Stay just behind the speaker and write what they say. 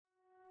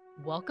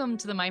Welcome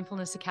to the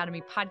Mindfulness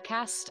Academy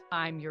Podcast.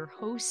 I'm your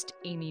host,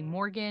 Amy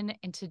Morgan,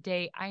 and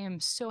today I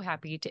am so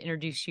happy to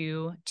introduce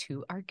you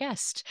to our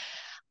guest.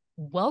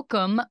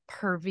 Welcome,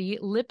 Purvi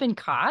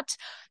Lippincott.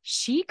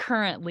 She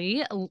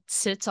currently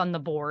sits on the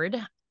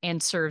board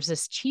and serves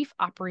as Chief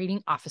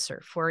Operating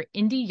Officer for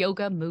Indy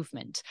Yoga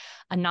Movement,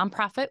 a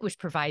nonprofit which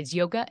provides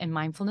yoga and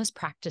mindfulness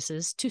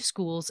practices to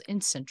schools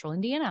in Central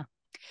Indiana.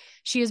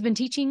 She has been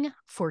teaching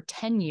for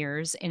 10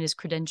 years and is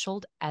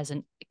credentialed as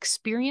an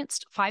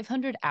experienced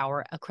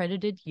 500-hour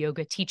accredited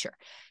yoga teacher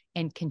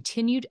and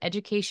continued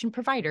education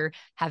provider,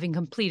 having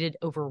completed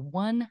over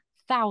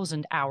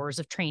 1,000 hours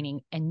of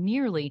training and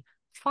nearly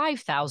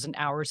 5,000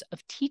 hours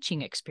of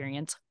teaching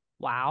experience.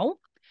 Wow.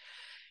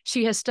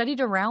 She has studied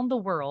around the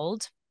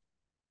world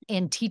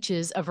and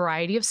teaches a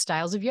variety of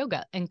styles of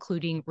yoga,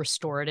 including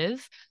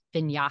restorative,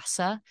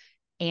 vinyasa,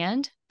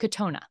 and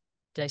katona.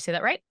 Did I say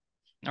that right?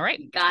 All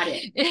right. Got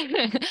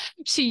it.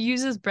 She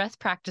uses breath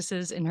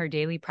practices in her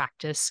daily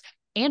practice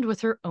and with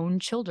her own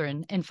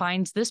children and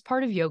finds this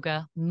part of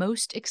yoga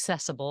most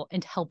accessible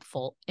and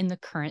helpful in the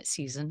current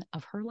season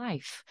of her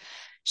life.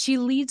 She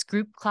leads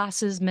group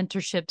classes,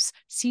 mentorships,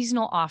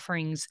 seasonal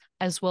offerings,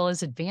 as well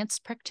as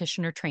advanced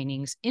practitioner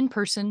trainings in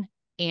person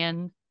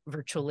and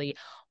virtually.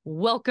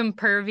 Welcome,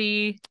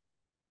 Purvi.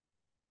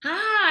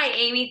 Hi,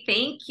 Amy.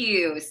 Thank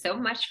you so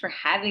much for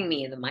having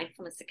me in the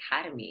Mindfulness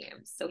Academy.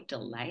 I'm so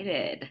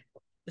delighted.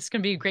 This is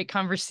going to be a great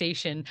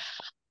conversation.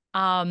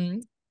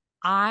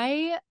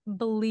 I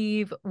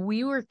believe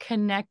we were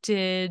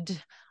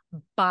connected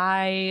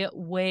by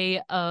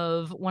way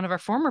of one of our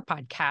former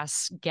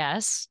podcast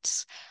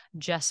guests,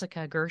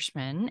 Jessica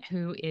Gershman,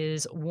 who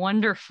is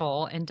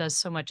wonderful and does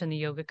so much in the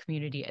yoga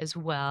community as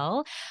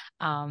well.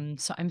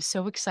 So I'm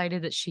so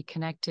excited that she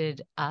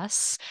connected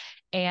us.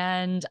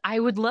 And I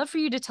would love for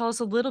you to tell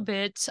us a little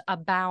bit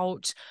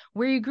about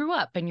where you grew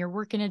up and your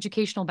work and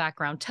educational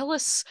background. Tell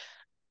us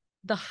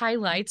the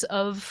highlights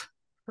of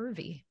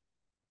Purvi.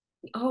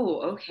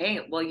 Oh, okay.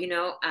 Well,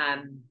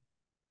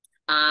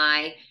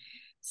 I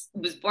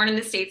was born in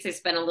the States. I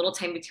spent a little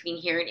time between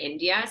here and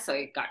India. So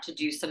I got to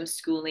do some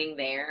schooling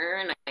there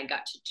and I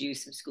got to do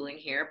some schooling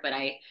here. But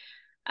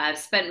I've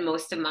spent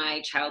most of my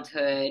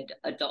childhood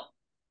adult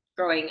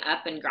growing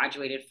up and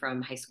graduated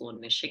from high school in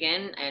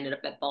Michigan. I ended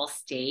up at Ball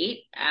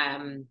State.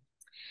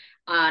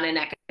 On an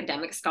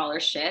academic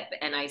scholarship,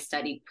 and I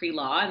studied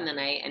pre-law, and then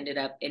I ended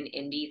up in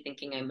Indy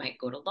thinking I might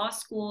go to law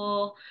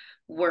school,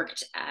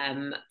 worked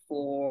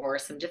for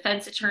some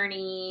defense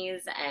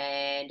attorneys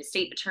and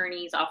state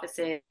attorneys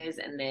offices,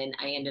 and then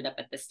I ended up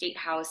at the state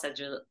house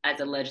as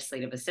a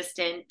legislative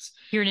assistant.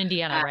 Here in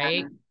Indiana,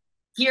 right?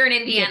 Here in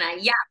Indiana,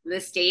 yeah,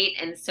 the state.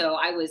 And so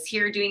I was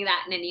here doing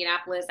that in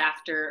Indianapolis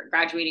after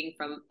graduating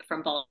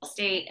from Ball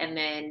State, and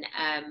then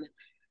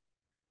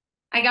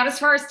I got as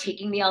far as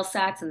taking the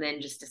LSATs and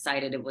then just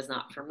decided it was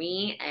not for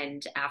me.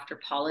 And after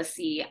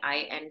policy,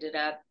 I ended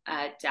up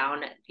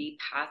down the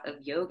path of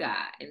yoga.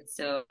 And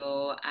so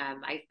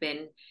I've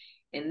been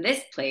in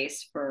this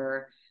place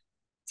for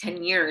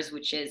 10 years,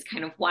 which is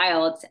kind of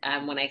wild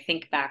when I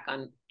think back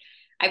on.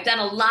 I've done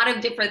a lot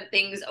of different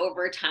things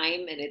over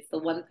time, and it's the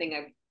one thing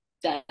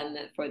I've done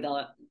for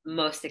the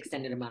most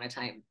extended amount of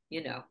time,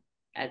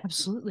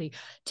 Absolutely.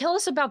 Tell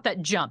us about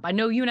that jump. I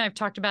know you and I have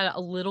talked about it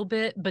a little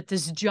bit, but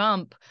this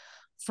jump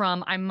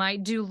from I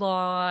might do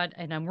law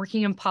and I'm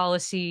working in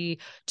policy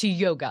to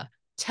yoga.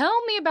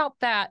 Tell me about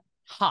that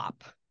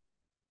hop.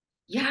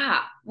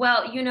 Yeah,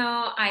 well,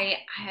 I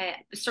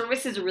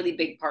service is a really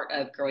big part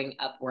of growing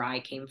up where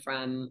I came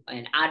from,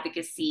 and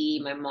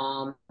advocacy.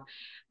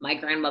 My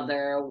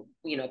grandmother,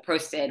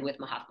 posted with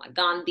Mahatma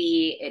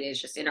Gandhi. It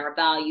is just in our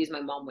values.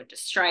 My mom went to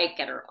strike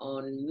at her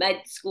own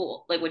med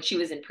school, like when she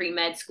was in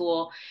pre-med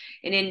school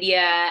in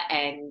India,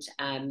 and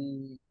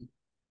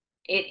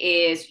it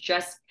is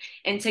just,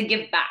 and to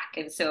give back.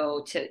 And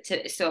so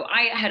so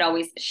I had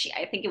always,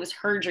 I think it was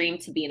her dream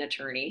to be an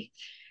attorney,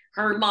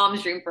 her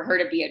mom's dream for her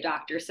to be a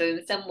doctor. So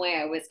in some way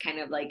I was kind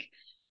of like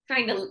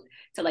trying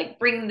to like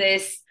bring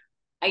this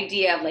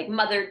idea of like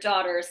mother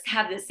daughters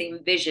have the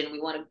same vision.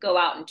 We want to go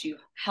out and do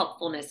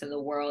helpfulness in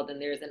the world,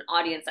 and there's an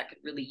audience that could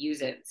really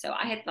use it. So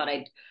I had thought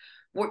I'd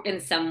work in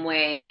some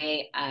way,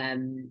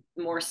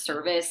 more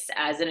service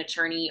as an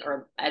attorney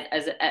or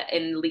as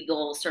in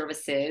legal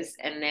services.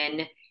 And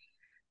then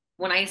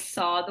when I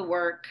saw the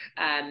work,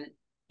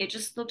 it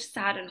just looked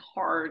sad and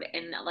hard.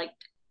 And like,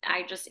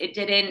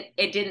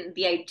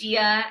 the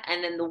idea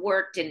and then the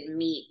work didn't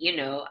meet,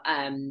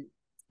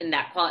 in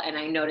that quality. And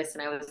I noticed,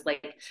 and I was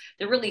like,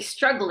 they're really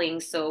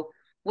struggling. So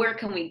where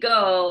can we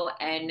go?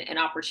 And an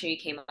opportunity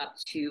came up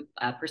to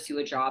pursue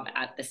a job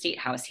at the state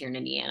house here in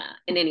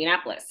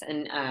Indianapolis.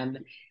 And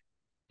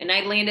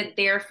I landed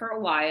there for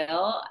a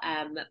while.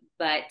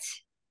 But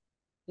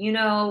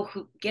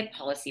who get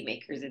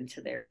policymakers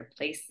into their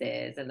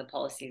places and the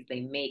policies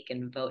they make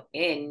and vote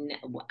in.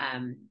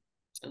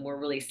 And we're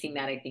really seeing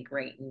that, I think,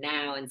 right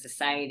now in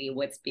society,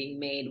 what's being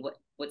made,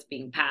 what's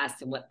being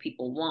passed, and what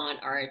people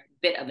want are a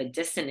bit of a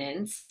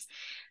dissonance.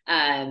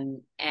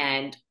 And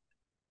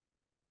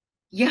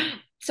yeah,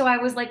 so I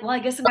was like, well, I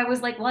guess I'm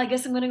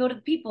going to go to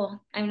the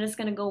people. I'm just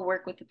going to go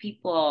work with the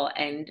people.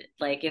 And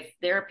like, if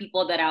there are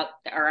people that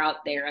are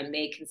out there and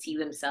they can see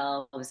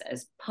themselves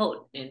as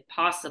potent and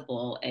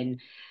possible, and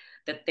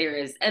that there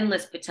is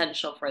endless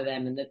potential for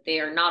them, and that they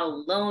are not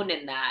alone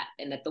in that,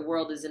 and that the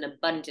world is an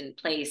abundant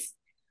place,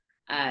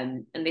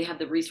 and they have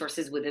the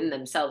resources within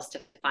themselves to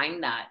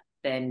find that,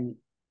 then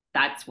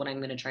that's what I'm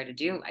going to try to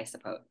do, I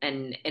suppose.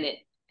 And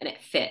it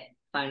fit.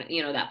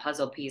 That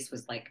puzzle piece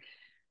was like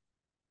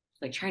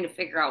trying to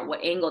figure out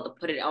what angle to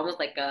put it, almost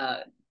like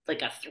a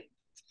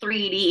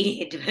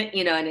 3D,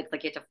 and it's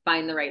like you have to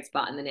find the right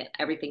spot, and then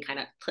everything kind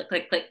of click,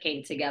 click, click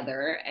came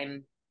together,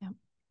 and yep,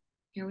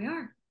 here we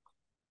are.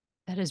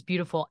 That is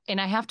beautiful. And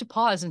I have to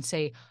pause and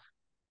say,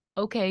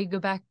 okay, go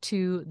back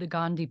to the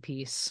Gandhi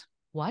piece.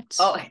 What?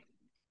 Oh,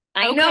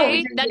 I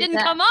know. That didn't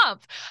come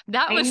up.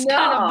 That was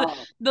kind of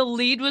the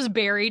lead was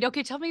buried.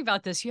 Okay, tell me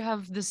about this. You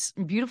have this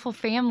beautiful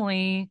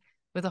family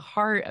with a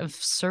heart of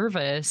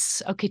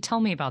service. Okay, tell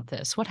me about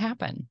this. What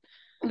happened?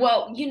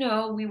 Well,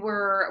 we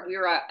were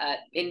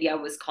India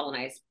was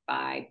colonized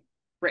by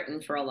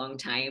Britain for a long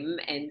time,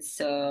 and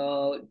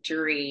so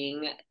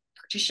during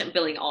partition,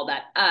 building all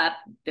that up,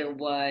 there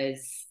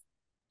was,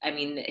 I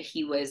mean,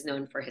 he was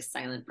known for his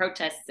silent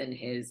protests, and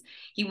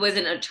he was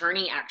an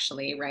attorney,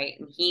 actually, right?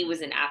 And he was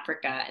in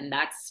Africa, and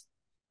that's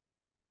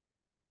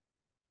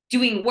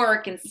doing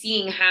work and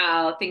seeing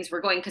how things were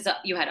going, because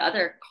you had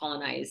other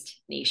colonized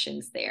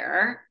nations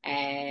there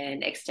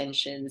and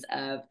extensions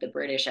of the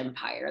British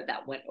Empire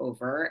that went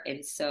over.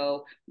 And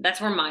so that's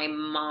where my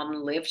mom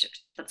lived.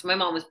 My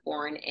mom was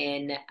born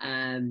in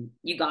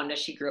Uganda.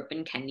 She grew up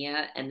in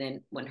Kenya. And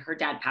then when her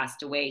dad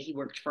passed away, he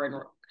worked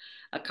for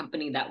a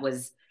company that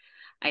was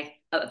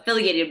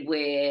affiliated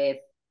with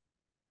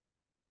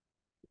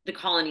the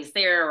colonies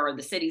there, or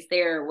the cities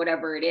there, or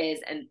whatever it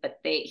is. But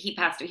he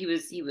passed. He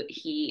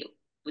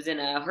was in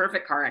a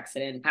horrific car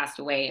accident and passed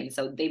away. And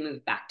so they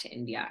moved back to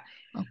India.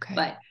 Okay.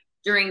 But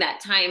during that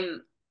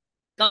time,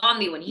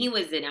 Gandhi, when he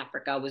was in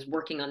Africa, was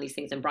working on these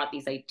things and brought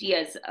these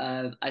ideas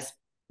of us,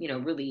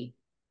 really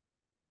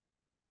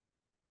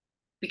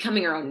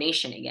becoming our own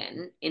nation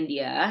again,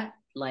 India,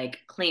 like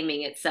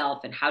claiming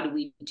itself, and how do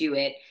we do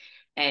it?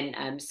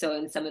 And so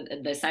in some of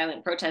the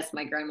silent protests,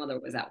 my grandmother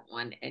was at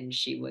one, and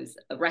she was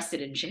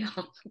arrested in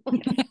jail.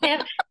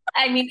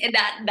 I mean, in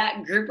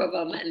that group of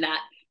them, and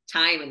that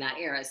time in that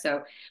era.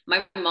 So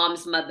my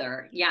mom's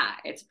mother, yeah,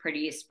 it's a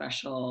pretty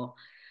special,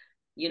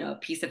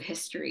 piece of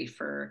history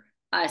for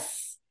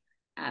us.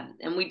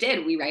 And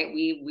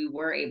we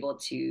were able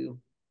to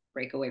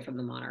break away from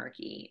the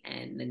monarchy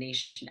and the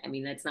nation. I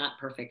mean, that's not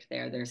perfect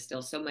there. There's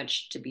still so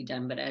much to be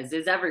done, but as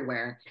is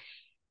everywhere.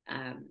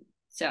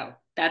 So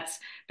that's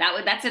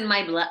in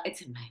my blood.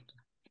 It's in my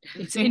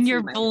blood. It's in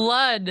your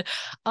blood.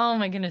 Oh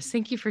my goodness.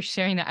 Thank you for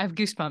sharing that. I have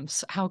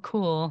goosebumps. How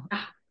cool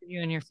for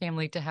you and your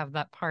family to have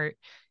that part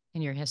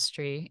in your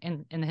history,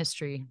 in the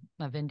history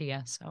of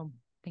India. So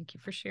thank you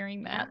for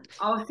sharing that.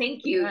 Oh,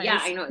 thank you. Nice. Yeah,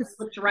 I know it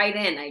slipped right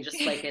in. I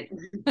just like it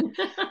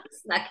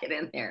snuck it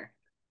in there.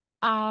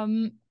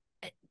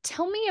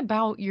 Tell me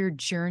about your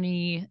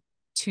journey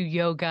to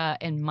yoga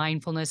and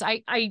mindfulness.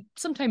 I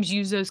sometimes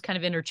use those kind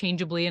of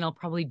interchangeably, and I'll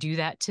probably do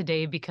that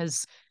today,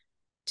 because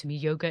to me,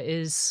 yoga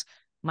is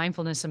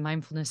mindfulness and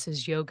mindfulness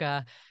is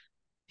yoga,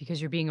 because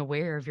you're being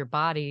aware of your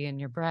body and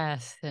your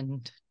breath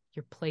and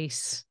your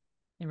place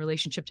in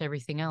relationship to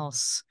everything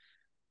else.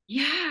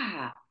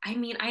 Yeah. I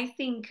mean, I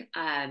think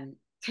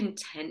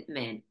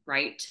contentment,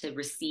 right? To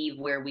receive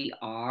where we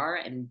are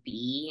and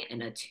be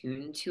and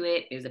attune to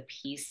it is a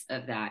piece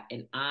of that.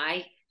 And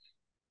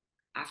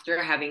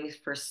after having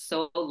for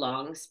so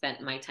long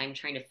spent my time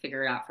trying to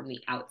figure it out from the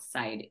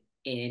outside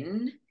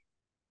in,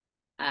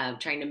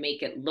 trying to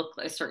make it look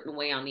a certain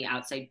way on the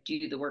outside,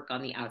 do the work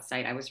on the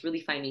outside, I was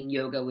really finding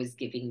yoga was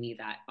giving me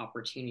that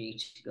opportunity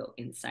to go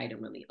inside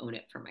and really own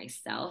it for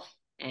myself.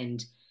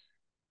 And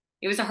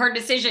it was a hard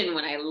decision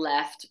when I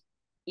left,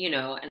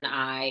 and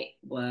I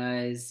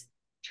was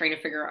trying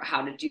to figure out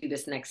how to do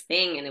this next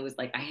thing. And it was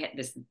like, I had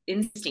this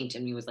instinct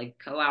in me was like,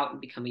 go out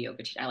and become a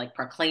yoga teacher. I like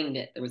proclaimed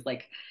it. There was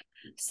like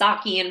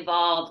sake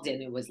involved,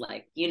 and it was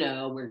like,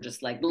 we're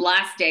just like the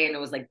last day, and it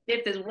was like,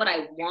 this is what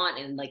I want,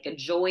 and like a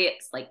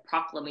joyous like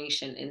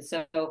proclamation. And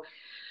so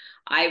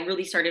I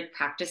really started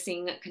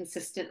practicing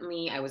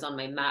consistently. I was on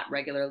my mat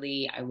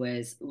regularly. I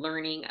was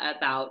learning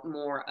about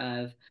more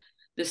of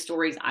the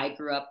stories I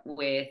grew up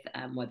with,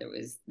 whether it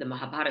was the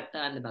Mahabharata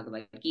and the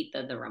Bhagavad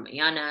Gita, the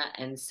Ramayana.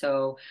 And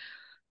so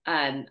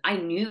I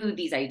knew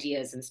these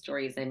ideas and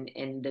stories,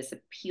 and this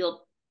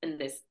appeal and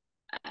this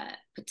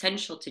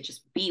potential to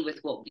just be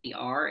with what we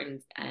are.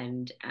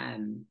 And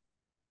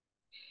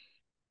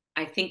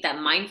I think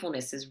that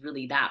mindfulness is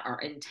really that, our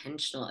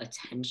intentional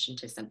attention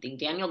to something.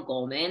 Daniel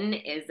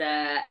Goleman is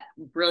a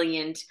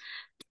brilliant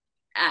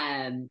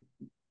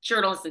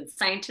journalist and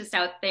scientist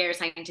out there,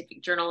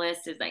 scientific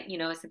journalist, is like,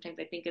 sometimes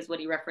I think is what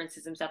he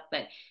references himself.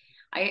 But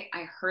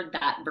I heard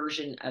that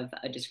version of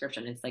a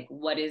description. It's like,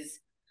 what is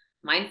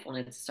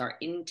mindfulness? It's our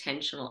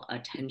intentional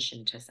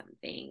attention to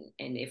something.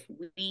 And if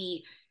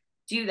we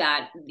do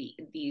that,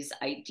 these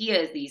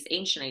ideas, these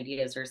ancient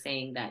ideas are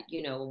saying that,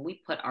 you know, when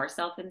we put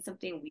ourselves in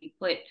something, we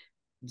put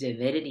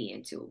divinity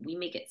into it. We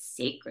make it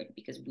sacred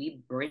because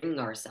we bring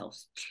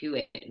ourselves to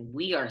it, and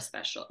we are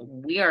special,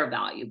 and we are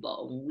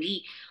valuable, and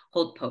we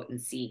hold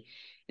potency.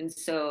 And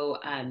so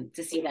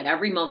to see that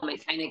every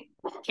moment kind of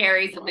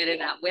carries a bit of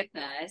that with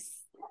us.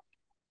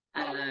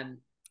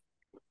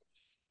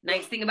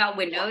 Nice thing about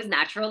windows,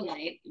 natural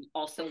light,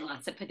 also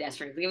lots of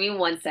pedestrians. Give me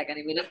 1 second.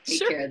 I'm going to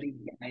take care of these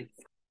guys.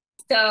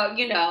 So,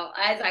 you know,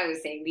 as I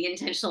was saying, the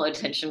intentional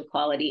attention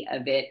quality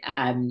of it,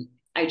 I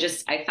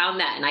found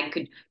that,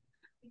 and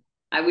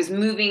I was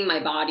moving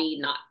my body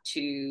not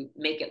to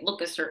make it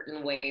look a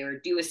certain way or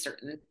do a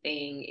certain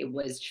thing. It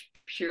was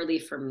purely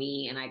for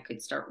me, and I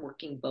could start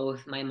working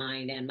both my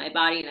mind and my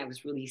body. And I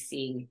was really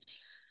seeing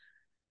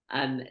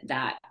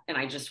that, and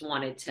I just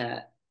wanted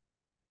to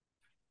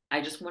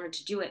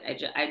do it.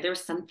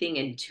 There's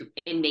something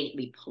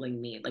innately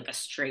pulling me, like a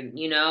string,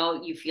 you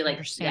know, you feel like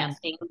that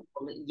thing.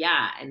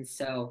 Yeah. And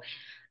so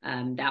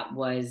that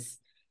was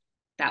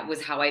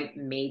how I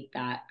made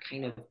that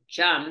kind of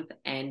jump.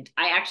 And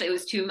it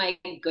was two of my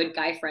good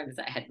guy friends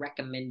that had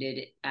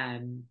recommended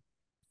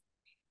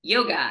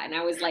yoga. And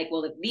I was like,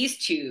 well, if these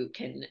two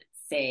can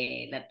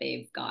say that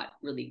they've got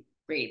really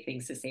great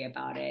things to say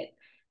about it,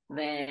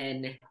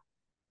 then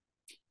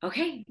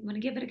okay, I'm going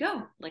to give it a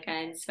go.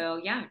 And so,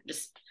 yeah,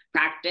 just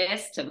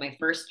practice to my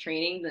first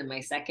training, then my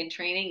second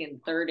training,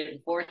 and third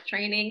and fourth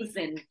trainings,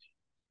 and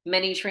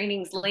many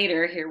trainings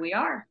later, here we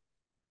are.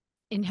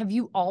 And have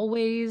you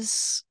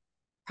always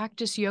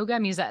practiced yoga? I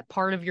mean, is that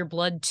part of your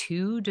blood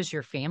too? Does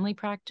your family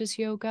practice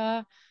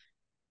yoga?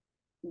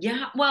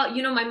 Yeah, well,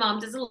 you know, my mom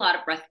does a lot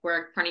of breath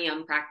work,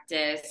 pranayama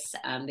practice.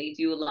 They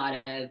do a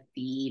lot of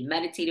the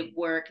meditative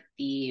work,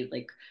 the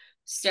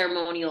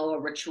ceremonial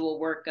or ritual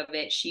work of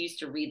it. She used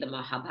to read the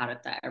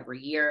Mahabharata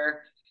every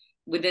year.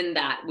 Within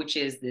that, which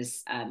is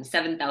this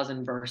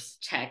 7,000 verse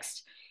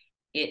text,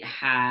 it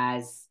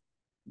has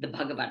the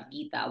Bhagavad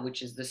Gita,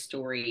 which is the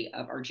story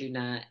of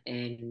Arjuna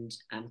and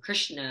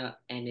Krishna.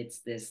 And it's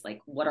this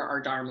what are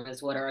our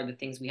dharmas? What are the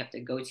things we have to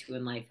go to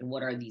in life? And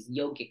what are these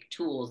yogic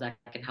tools that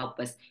can help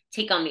us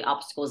take on the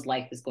obstacles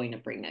life is going to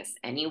bring us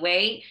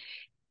anyway?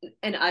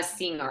 And us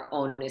seeing our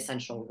own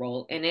essential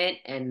role in it,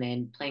 and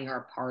then playing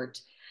our part,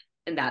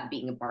 and that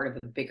being a part of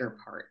a bigger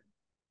part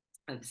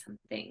of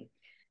something.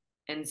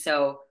 And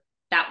so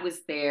that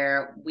was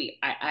there.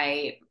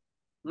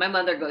 My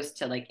mother goes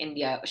to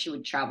India. She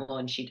would travel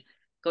and she'd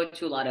go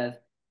to a lot of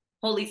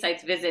holy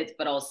sites visits,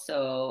 but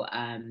also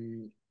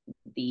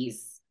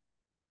these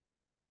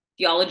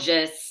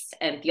theologists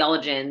and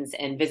theologians,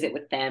 and visit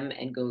with them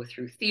and go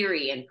through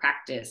theory and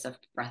practice of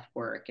breath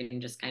work,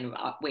 and just kind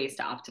of ways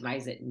to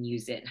optimize it and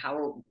use it. And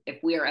how, if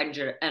we are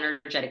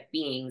energetic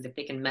beings, if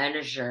they can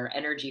measure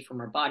energy from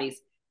our bodies,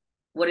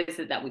 what is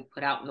it that we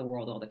put out in the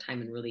world all the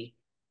time, and really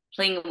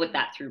playing with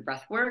that through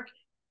breath work.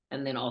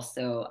 And then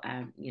also,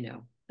 you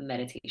know, the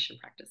meditation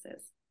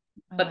practices.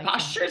 But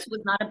postures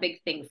was not a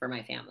big thing for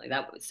my family.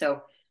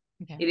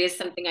 It is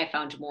something I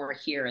found more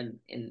here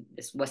in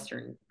this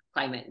Western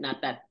climate.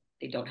 Not that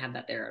they don't have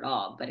that there at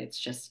all, but it's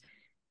just,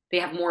 they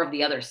have more of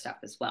the other stuff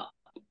as well.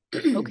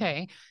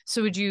 Okay.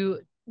 So would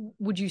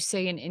you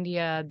say in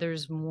India,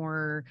 there's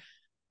more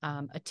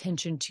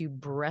attention to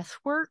breath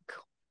work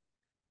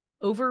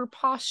over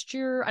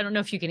posture? I don't know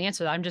if you can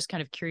answer that. I'm just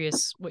kind of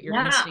curious what your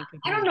instinct.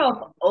 I don't know if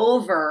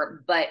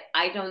over, but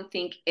I don't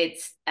think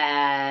it's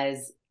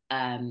as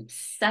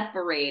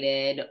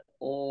separated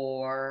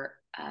or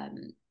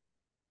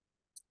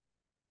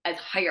as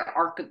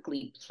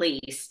hierarchically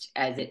placed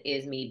as it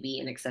is maybe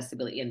in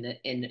accessibility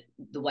in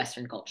the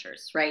Western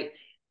cultures, right?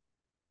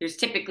 There's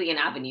typically an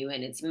avenue,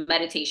 and it's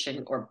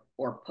meditation or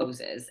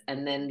poses,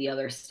 and then the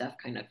other stuff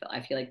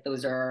I feel like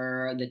those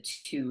are the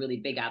two really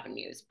big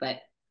avenues.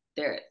 But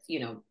there's, you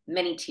know,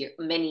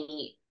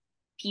 many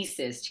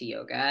pieces to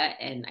yoga,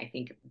 and I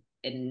think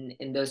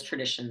in those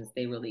traditions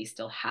they really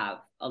still have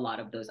a lot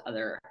of those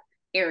other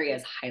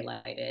areas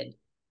highlighted.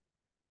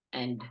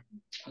 And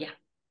yeah,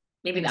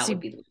 maybe that would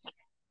be the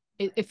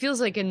it feels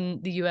like in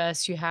the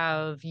US you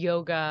have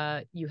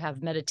yoga, you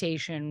have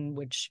meditation,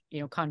 which, you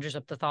know, conjures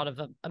up the thought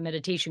of a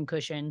meditation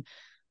cushion.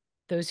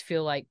 Those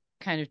feel like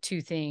kind of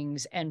two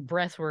things, and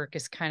breath work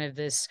is kind of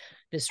this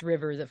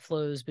river that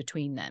flows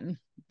between them,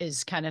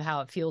 is kind of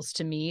how it feels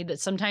to me. That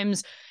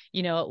sometimes,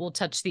 you know, it will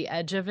touch the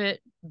edge of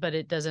it, but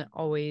it doesn't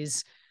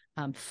always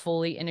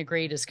fully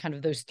integrate as kind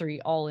of those three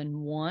all in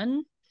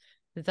one.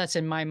 That's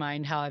in my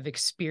mind how I've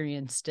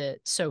experienced it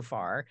so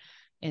far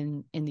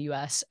in the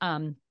US.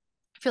 I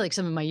feel like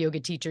some of my yoga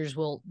teachers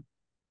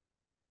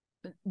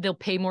they'll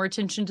pay more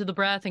attention to the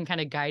breath and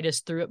kind of guide us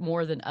through it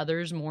more than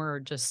others.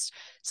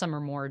 Some are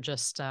more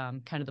just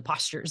kind of the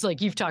postures,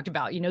 like you've talked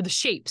about, you know, the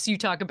shapes. You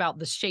talk about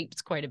the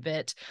shapes quite a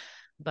bit,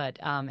 but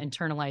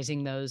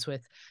internalizing those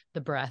with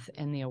the breath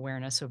and the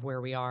awareness of where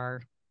we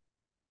are.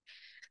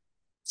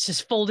 It's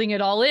just folding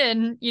it all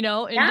in, you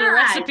know, into a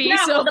recipe.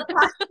 Yeah. So the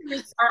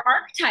postures are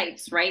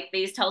archetypes, right?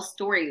 They tell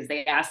stories.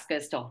 They ask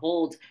us to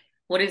hold,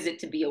 what is it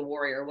to be a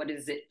warrior? What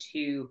is it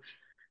to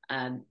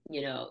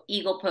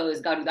eagle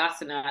pose,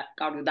 Garudasana.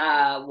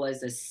 Garuda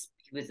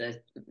was a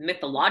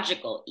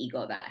mythological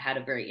eagle that had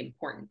a very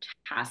important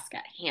task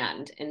at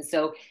hand. And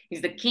so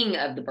he's the king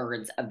of the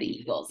birds of the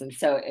eagles. And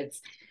so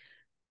it's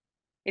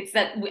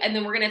that, and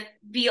then we're going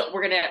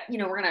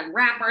to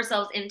wrap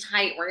ourselves in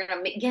tight. We're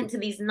going to get into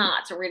these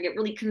knots, or we're going to get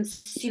really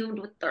consumed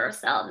with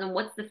ourselves. And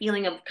what's the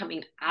feeling of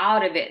coming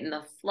out of it and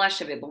the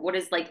flush of it? But what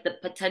is like the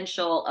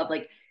potential of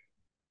like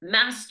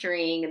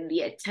mastering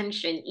the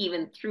attention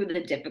even through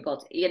the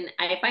difficulty? And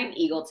I find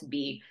eagle to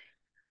be,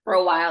 for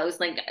a while, it was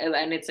like,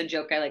 and it's a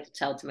joke I like to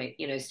tell to my,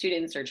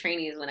 students or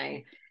trainees when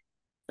I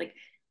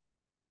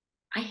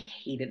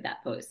hated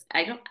that pose.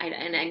 I don't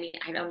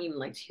even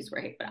like to use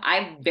word hate, but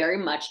I very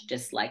much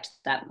disliked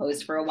that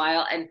pose for a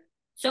while. And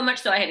so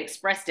much so I had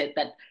expressed it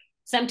that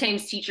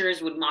sometimes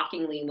teachers would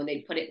mockingly, when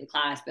they'd put it in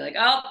class, be like,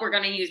 oh, we're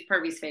going to use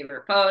Purvi's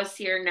favorite pose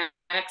here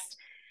next.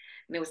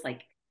 And it was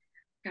like,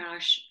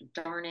 gosh,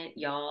 darn it,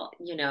 y'all,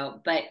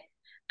 but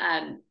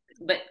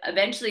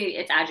eventually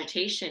it's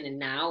agitation. And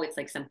now it's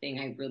like something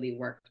I really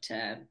work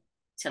to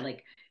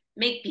like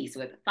make peace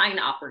with, find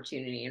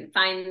opportunity and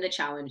find the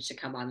challenge to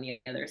come on the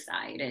other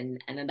side. And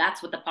then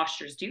that's what the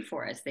postures do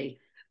for us. They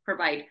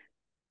provide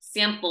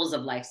samples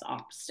of life's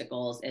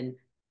obstacles, and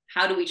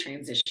how do we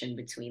transition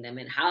between them,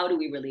 and how do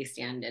we really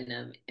stand in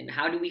them, and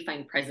how do we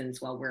find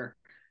presence while we're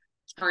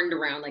turned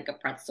around like a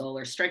pretzel,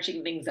 or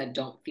stretching things that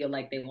don't feel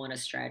like they want to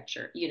stretch,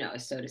 or,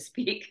 so to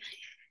speak.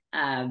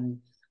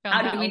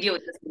 How do we deal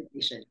with the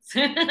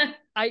sensations?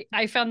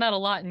 I found that a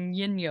lot in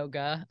yin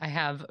yoga. I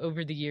have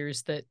over the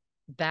years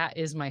that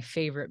is my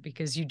favorite,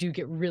 because you do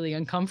get really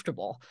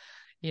uncomfortable.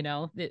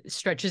 It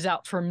stretches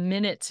out for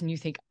minutes and you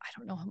think, I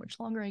don't know how much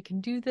longer I can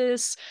do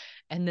this.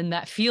 And then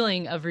that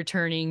feeling of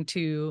returning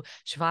to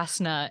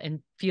Shavasana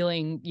and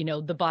feeling,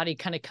 the body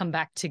kind of come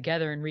back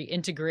together and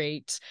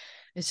reintegrate.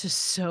 It's just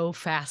so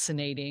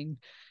fascinating.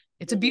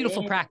 It's a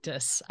beautiful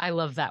practice. I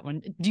love that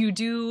one. Do you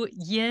do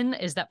yin?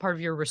 Is that part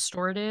of your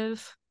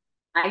restorative?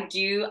 I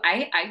do.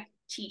 I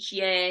teach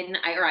yin.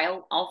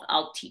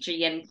 I'll teach a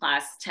yin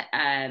class.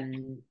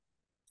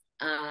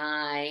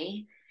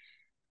 I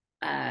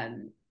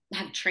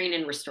have trained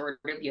in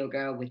restorative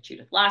yoga with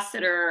Judith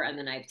Lassiter, and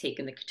then I've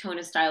taken the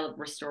Katona style of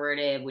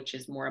restorative, which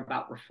is more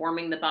about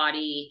reforming the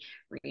body,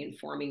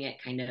 reinforming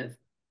it, kind of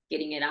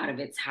getting it out of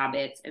its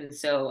habits. And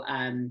so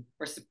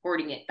we're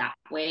supporting it that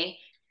way.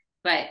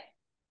 But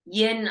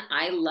yin,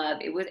 I love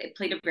it. It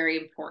played a very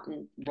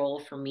important role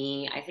for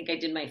me. I think I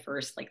did my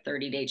first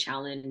 30-day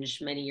challenge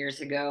many years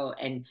ago,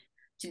 and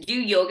to do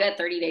yoga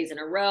 30 days in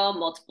a row,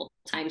 multiple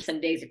times,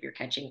 some days if you're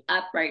catching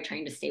up, right,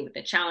 trying to stay with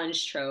the challenge,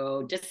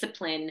 show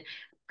discipline,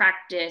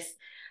 practice.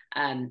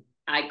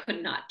 I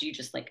could not do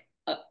just a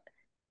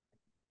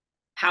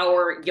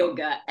power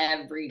yoga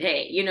every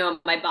day.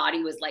 My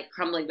body was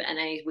crumbling, and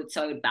I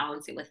would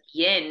balance it with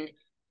yin.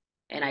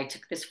 And I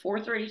took this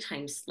 4:30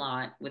 time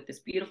slot with this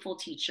beautiful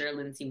teacher,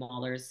 Lindsay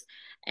Maulers.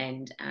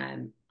 And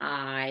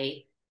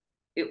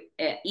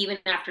even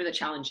after the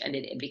challenge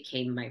ended, it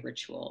became my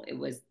ritual. It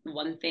was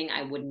one thing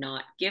I would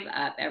not give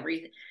up.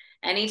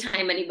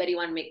 Anytime anybody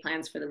wanted to make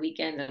plans for the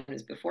weekend, it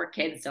was before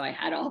kids, so I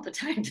had all the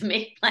time to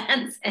make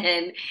plans.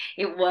 And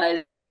it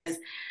was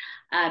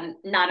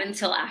not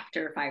until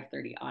after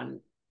 5:30 on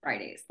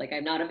Fridays.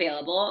 I'm not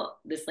available.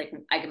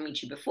 I can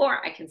meet you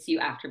before, I can see you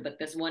after, but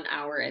this 1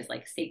 hour is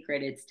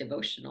sacred. It's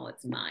devotional.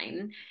 It's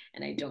mine,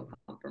 and I don't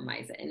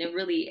compromise it. And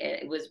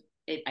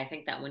I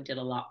think that one did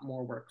a lot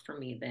more work for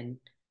me than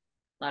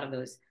a lot of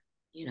those,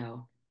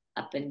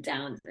 up and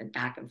downs and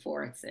back and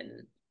forths.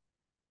 And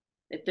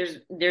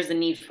there's a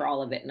need for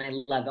all of it, and I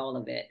love all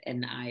of it.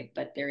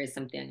 But there is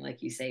something,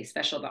 like you say,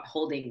 special about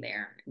holding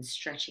there and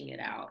stretching it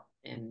out,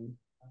 and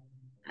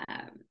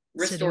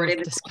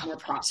restorative is more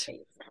prop-based.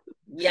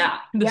 Yeah.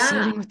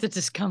 Sitting with the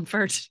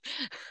discomfort.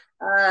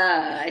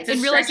 It's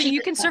and realizing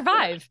you can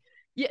survive.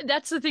 Yeah,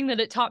 that's the thing that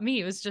it taught me.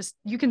 It was just,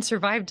 you can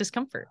survive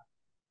discomfort.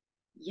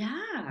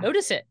 Yeah.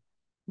 Notice it.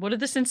 What are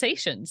the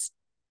sensations?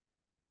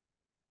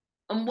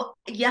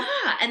 Yeah.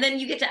 And then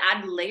you get to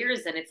add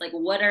layers, and it's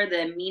what are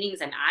the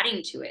meanings I'm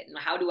adding to it? And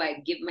how do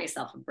I give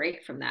myself a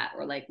break from that?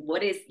 Or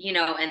what is,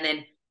 and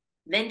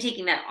then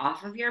taking that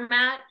off of your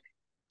mat,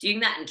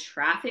 doing that in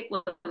traffic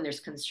when there's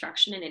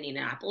construction in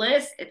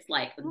Indianapolis, it's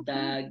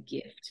the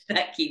gift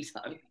that keeps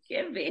on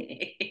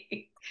giving.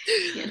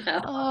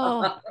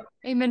 Oh,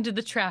 amen to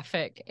the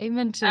traffic.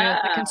 Amen to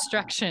the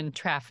construction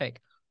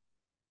traffic.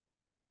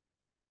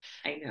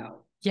 I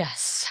know.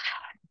 Yes.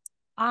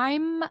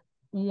 I'm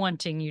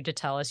wanting you to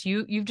tell us,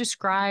 you've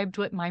described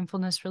what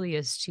mindfulness really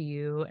is to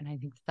you, and I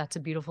think that's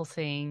a beautiful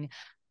thing.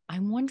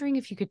 I'm wondering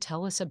if you could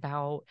tell us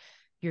about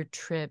your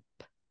trip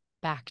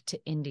back to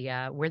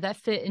India, where that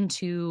fit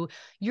into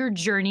your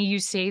journey. You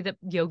say that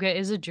yoga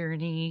is a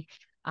journey.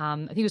 I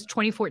think it was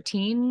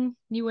 2014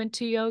 you went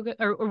to yoga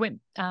or went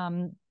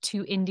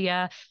to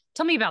India.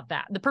 Tell me about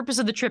that, the purpose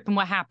of the trip and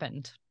what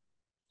happened.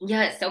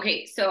 Yes.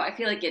 Okay. So I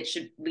feel like it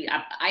should be,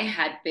 I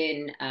had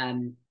been,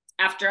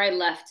 after I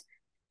left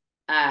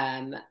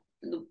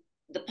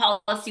the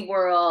policy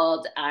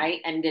world,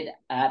 I ended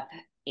up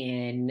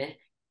in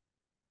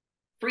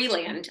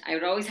freelance. I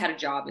had always had a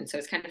job. And so I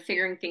was kind of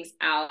figuring things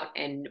out.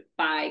 And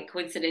by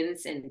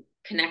coincidence and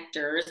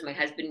connectors, my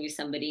husband knew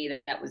somebody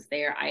that was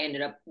there. I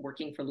ended up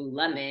working for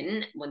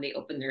Lululemon when they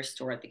opened their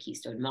store at the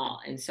Keystone Mall.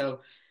 And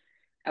so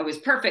I was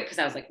perfect because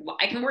I was like, well,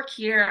 I can work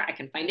here. I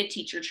can find a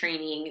teacher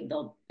training.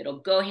 It'll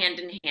go hand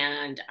in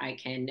hand. I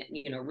can,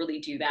 really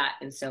do that.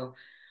 And so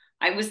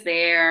I was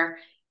there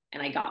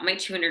and I got my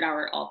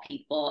 200-hour all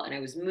people, and I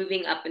was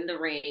moving up in the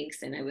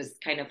ranks, and I was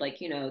kind of like,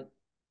 in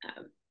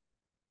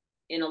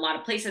a lot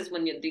of places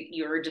when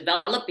you're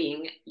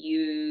developing,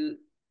 you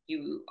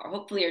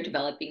hopefully are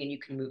developing and you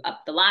can move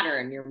up the ladder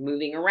and you're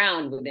moving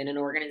around within an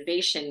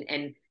organization.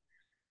 And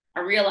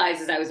I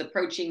realized as I was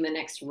approaching the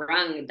next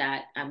rung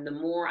that the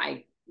more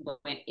I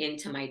went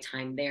into my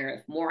time there,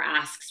 if more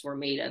asks were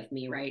made of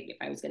me, right? If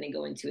I was going to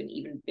go into an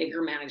even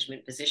bigger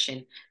management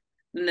position,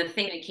 then the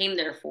thing I came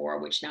there for,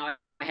 which now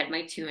I had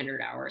my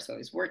 200 hours, so I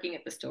was working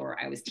at the store,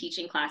 I was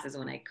teaching classes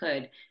when I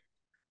could,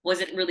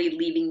 wasn't really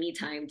leaving me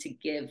time to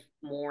give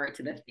more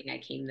to the thing I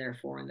came there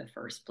for in the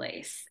first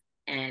place.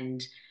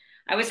 And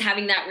I was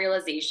having that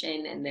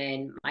realization. And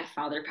then my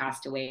father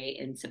passed away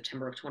in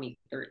September of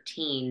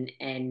 2013.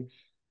 And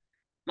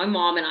my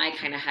mom and I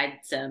kind of had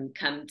some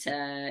come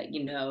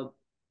to,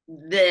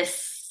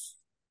 this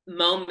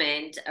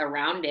moment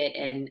around it.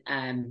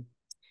 And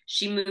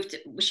she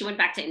went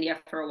back to India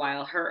for a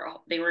while.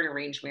 They were an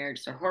arranged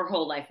marriage. So her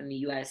whole life in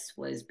the US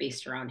was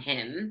based around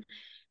him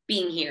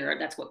being here.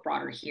 That's what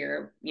brought her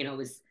here,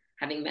 was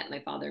having met my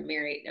father,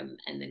 married him,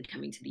 and then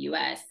coming to the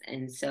US.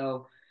 And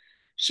so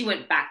she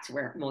went back to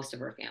where most of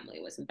her family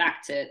was, and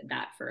back to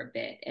that for a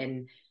bit.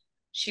 And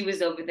she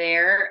was over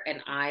there,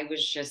 and I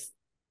was just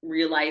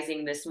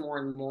realizing this more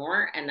and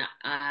more. And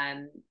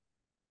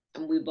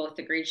we both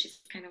agreed.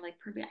 She's kind of like,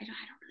 Purvi, I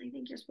don't really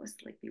think you're supposed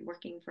to be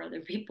working for other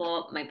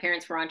people. My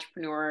parents were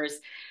entrepreneurs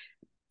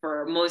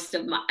for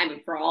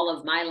for all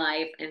of my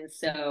life. And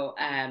so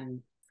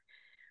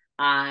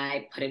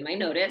I put in my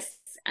notice,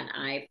 and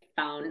I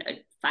found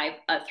a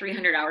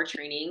 300-hour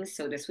training.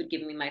 So this would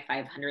give me my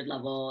 500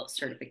 level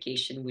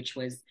certification, which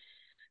was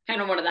kind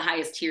of one of the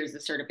highest tiers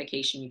of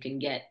certification you can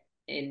get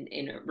in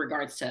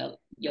regards to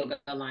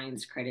Yoga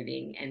Alliance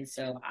crediting. And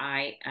so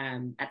I,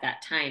 at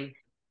that time,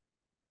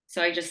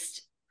 so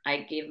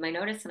I gave my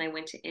notice and I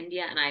went to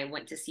India, and I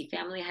went to see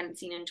family I hadn't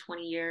seen in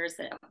 20 years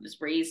that I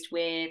was raised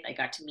with. I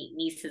got to meet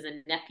nieces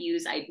and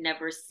nephews I'd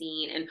never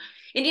seen. And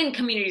Indian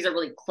communities are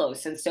really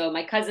close. And so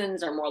my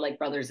cousins are more like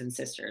brothers and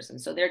sisters.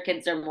 And so their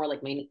kids are more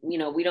like it's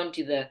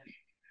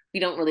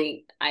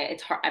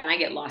hard. And I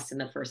get lost in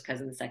the first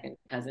cousin, second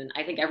cousin.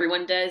 I think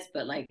everyone does,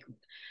 but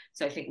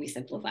so I think we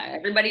simplify.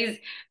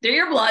 They're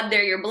your blood, and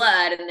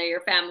they're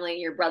your family,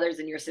 your brothers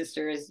and your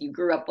sisters. You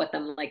grew up with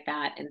them like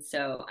that. And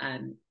so,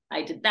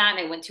 I did that,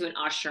 and I went to an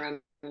ashram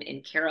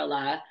in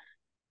Kerala,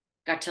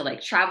 got to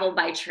travel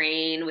by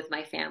train with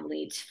my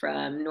family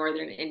from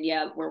northern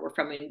India, where we're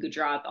from in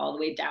Gujarat, all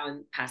the way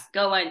down past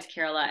Goa into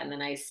Kerala. And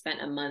then I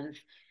spent a month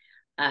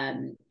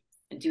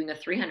doing a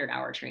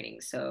 300-hour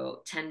training.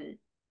 So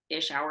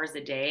 10-ish hours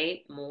a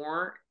day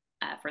more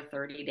for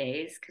 30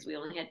 days, because we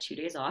only had 2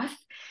 days off.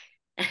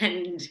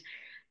 And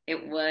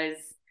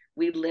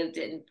we lived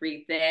it and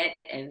breathed it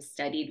and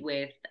studied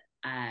with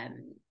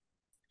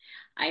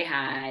I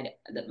had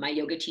my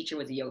yoga teacher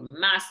was a yoga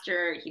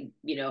master. He,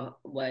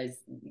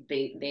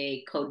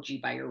 they code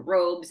you by your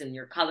robes and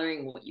your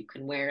coloring, what you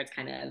can wear. It's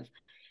kind of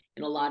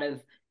in a lot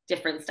of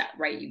different stuff,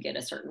 right? You get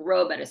a certain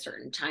robe at a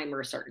certain time, or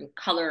a certain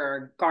color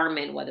or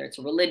garment, whether it's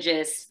a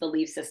religious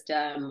belief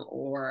system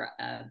or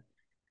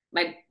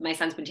my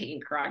son's been taking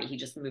karate. He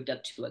just moved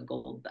up to a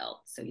gold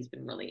belt, so he's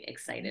been really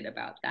excited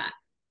about that.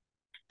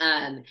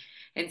 And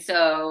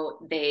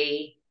so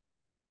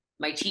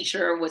my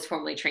teacher was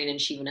formerly trained in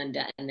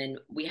Shivananda, and then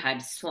we had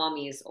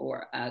swamis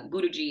or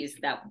gurujis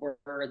that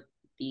were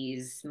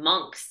these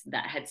monks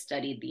that had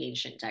studied the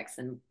ancient texts.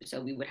 And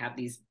so we would have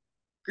these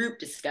group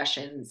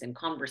discussions and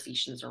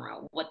conversations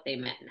around what they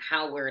meant and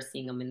how we're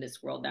seeing them in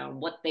this world now,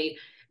 and what they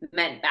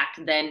meant back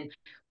then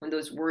when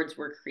those words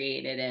were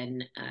created.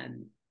 And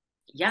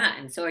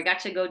and so I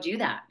got to go do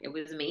that. It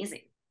was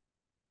amazing.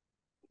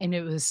 And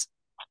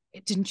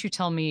didn't you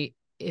tell me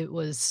it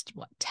was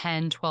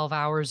 10, 12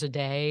 hours a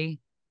day?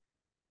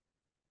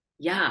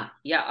 Yeah.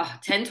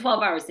 10,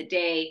 12 hours a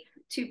day,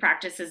 2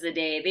 practices a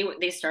day. They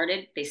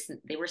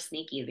were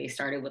sneaky. They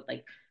started with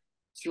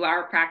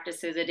 2-hour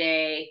practices a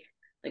day,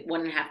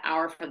 1.5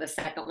 hour for the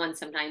second one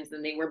sometimes.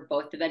 Then they were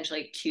both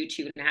eventually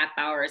 2.5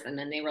 hours. And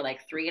then they were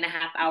 3.5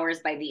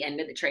 hours by the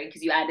end of the training,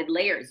 because you added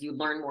layers, you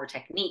learn more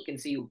technique. And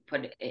so you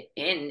put it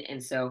in.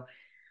 And so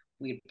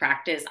we'd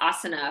practice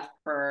asana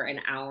for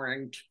an hour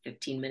and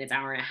 15 minutes,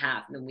 hour and a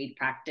half. And then we'd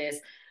practice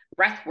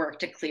breath work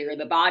to clear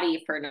the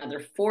body for another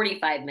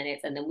 45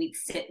 minutes. And then we'd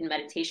sit in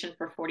meditation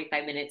for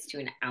 45 minutes to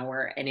an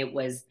hour. And it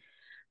was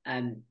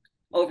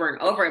over and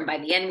over. And by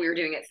the end, we were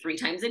doing it 3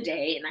 times a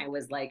day. And I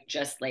was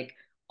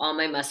all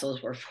my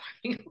muscles were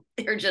forming.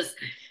 They're just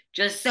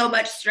so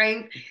much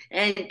strength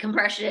and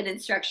compression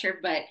and structure.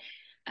 But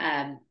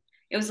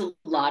it was a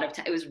lot of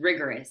time. It was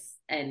rigorous,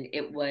 and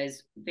it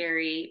was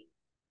very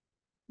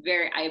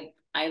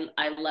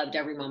I loved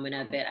every moment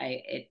of it.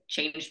 It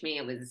changed me.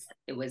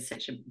 It was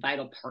such a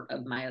vital part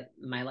of my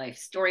life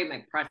story,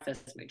 my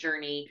process, my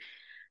journey,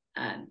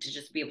 to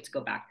just be able to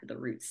go back to the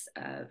roots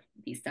of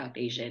these South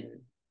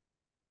Asian,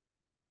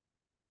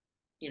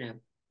 you know,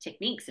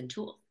 techniques and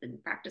tools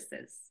and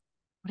practices.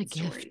 What a and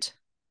stories. gift.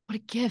 What a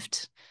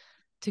gift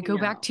to I go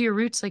back know. to your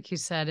roots, like you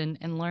said,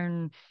 and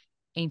learn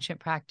ancient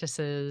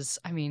practices.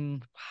 I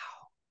mean,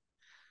 wow.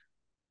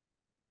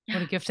 What a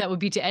Yeah. gift that would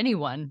be to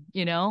anyone,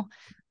 you know?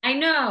 I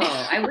know.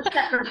 I wish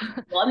that for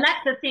people, and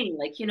that's the thing,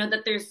 like, you know,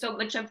 that there's so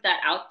much of that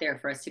out there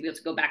for us to be able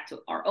to go back to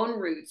our own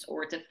roots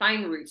or to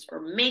find roots or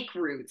make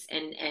roots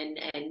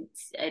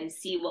and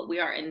see what we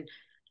are. And,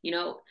 you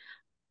know,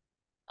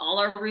 all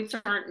our roots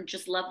aren't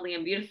just lovely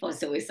and beautiful.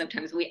 So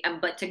sometimes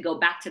but to go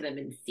back to them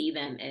and see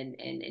them and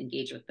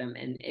engage with them.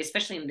 And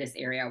especially in this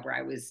area where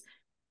I was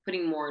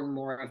putting more and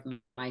more of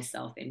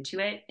myself into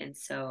it. And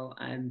so,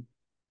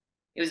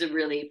 it was a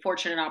really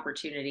fortunate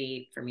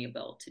opportunity for me,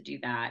 Bill, to do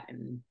that.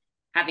 And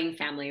having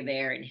family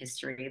there and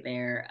history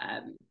there,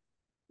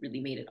 really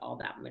made it all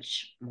that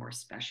much more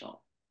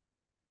special.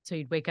 So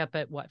you'd wake up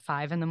at what,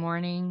 5 in the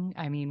morning?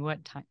 I mean,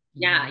 what time?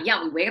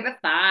 Yeah. We wake up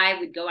at 5,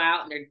 we'd go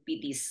out and there'd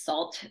be these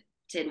salted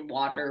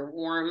water,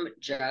 warm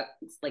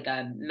jugs, like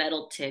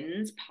metal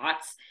tins,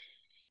 pots.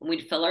 And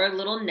we'd fill our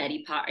little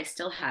neti pot. I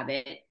still have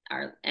it.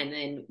 And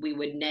then we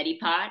would neti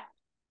pot.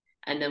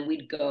 And then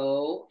we'd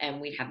go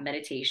and we'd have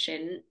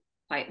meditation,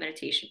 quiet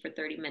meditation for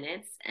 30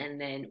 minutes. And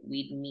then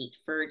we'd meet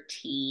for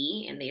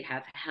tea, and they'd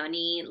have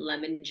honey,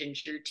 lemon,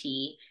 ginger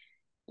tea.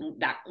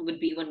 That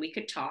would be when we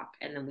could talk.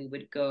 And then we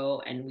would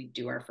go and we'd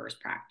do our first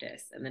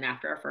practice. And then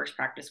after our first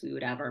practice, we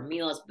would have our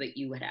meals, but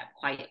you would have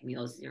quiet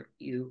meals.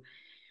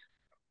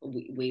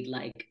 We'd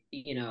like,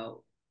 you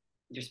know,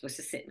 you're supposed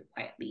to sit and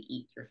quietly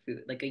eat your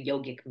food, like a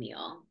yogic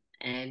meal.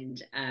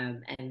 And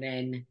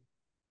then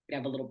we'd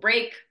have a little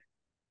break.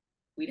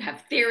 We'd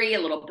have theory, a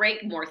little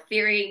break, more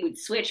theory. We'd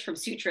switch from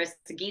sutras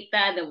to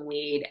Gita. Then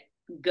we'd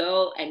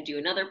go and do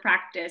another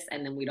practice.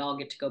 And then we'd all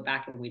get to go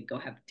back and we'd go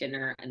have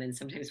dinner. And then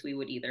sometimes we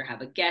would either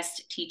have a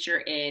guest teacher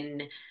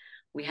in.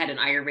 We had an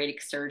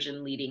Ayurvedic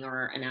surgeon leading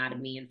our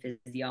anatomy and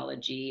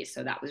physiology.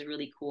 So that was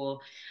really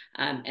cool.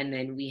 And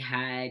then we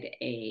had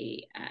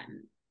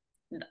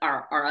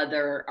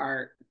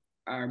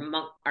our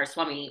monk, our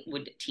Swami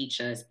would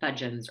teach us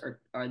bhajans or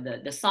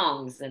the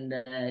songs and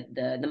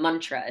the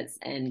mantras,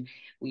 and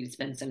we'd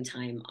spend some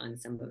time on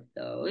some of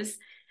those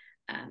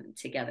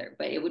together.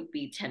 But it would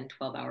be 10,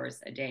 12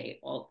 hours a day.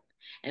 Well,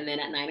 and then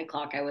at 9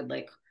 o'clock, I would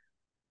like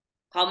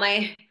call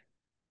my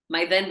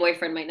then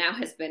boyfriend, my now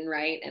husband,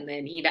 right? And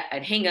then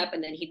I'd hang up,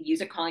 and then he'd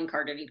use a calling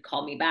card and he'd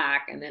call me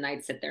back. And then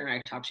I'd sit there and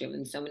I'd talk to him.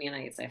 And so many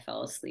nights I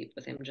fell asleep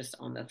with him just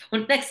on the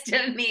phone next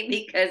to me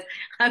because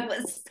I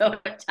was so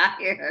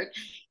tired.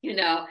 You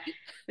know,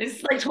 this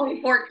is like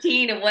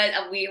 2014, and what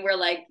we were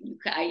like,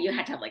 you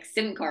had to have like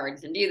SIM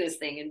cards and do this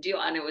thing and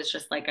it was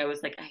just like, I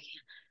was like, I can't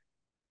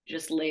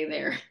just lay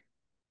there,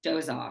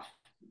 doze off,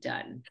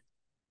 done.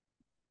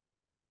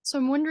 So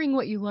I'm wondering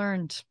what you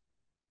learned.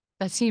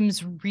 That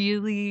seems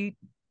really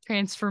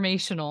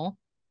transformational.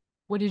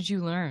 What did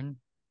you learn?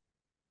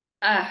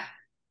 Uh,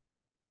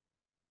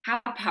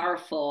 how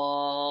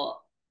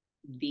powerful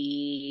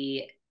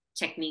the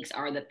techniques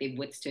are, that they've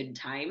withstood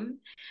time,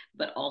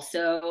 but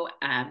also,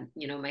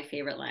 you know, my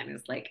favorite line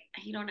is like,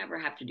 you don't ever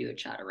have to do a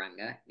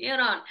chaturanga. You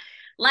don't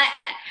let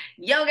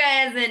yoga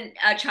isn't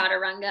a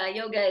chaturanga.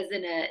 Yoga is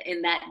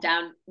in that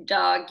down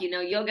dog. You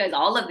know, yoga is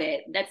all of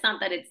it. That's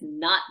not that it's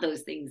not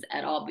those things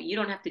at all, but you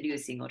don't have to do a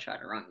single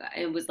chaturanga.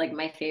 It was like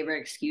my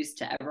favorite excuse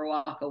to ever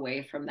walk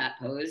away from that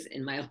pose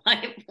in my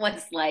life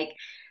was like,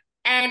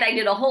 and I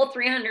did a whole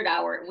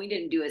 300-hour and we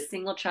didn't do a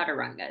single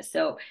chaturanga.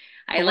 So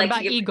I But what like to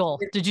about give. eagle?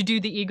 Did you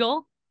do the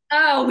eagle?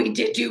 Oh, we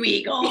did do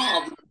eagle.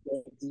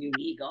 We did do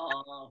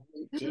eagle.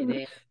 We did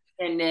it.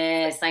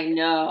 Goodness, I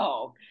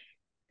know.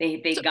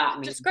 They So got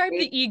me. describe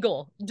the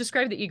eagle.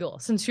 Describe the eagle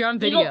since you're on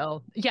Eagle.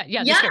 video. Yeah,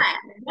 Yeah, describe.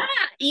 yeah.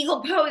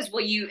 Eagle pose.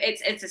 Well,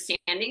 it's a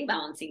standing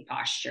balancing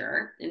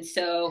posture. And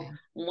so Okay.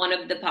 one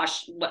of the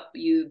posture, what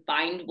you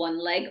bind one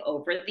leg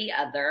over the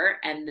other,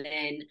 and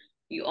then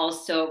you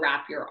also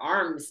wrap your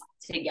arms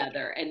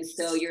together. And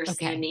so you're Okay,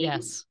 standing,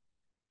 yes.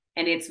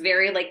 and it's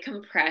very like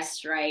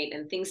compressed, right?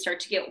 And things start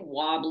to get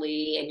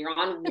wobbly, and you're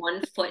on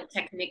one foot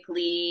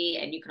technically,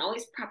 and you can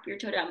always prop your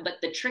toe down.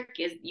 But the trick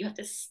is you have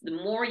to, the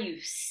more you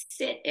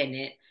sit in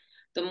it,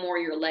 the more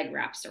your leg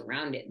wraps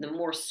around it. The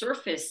more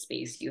surface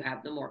space you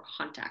have, the more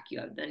contact you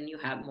have, then you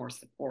have more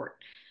support.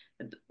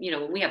 You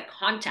know, when we have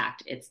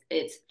contact, it's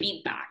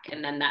feedback,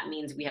 and then that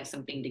means we have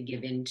something to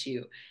give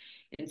into.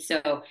 And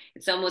so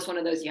it's almost one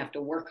of those, you have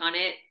to work on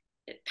it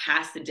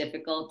past the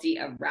difficulty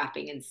of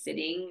wrapping and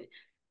sitting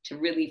to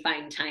really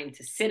find time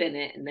to sit in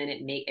it. And then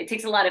it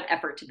takes a lot of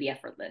effort to be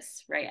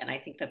effortless, right? And I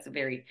think that's a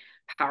very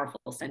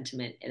powerful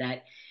sentiment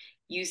that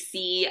you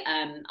see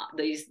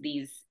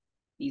these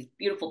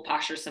beautiful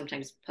postures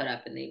sometimes put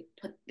up, and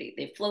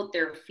they float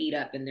their feet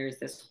up, and there's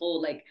this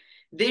whole like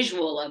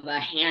visual of a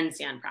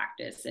handstand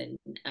practice.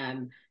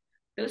 And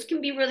those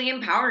can be really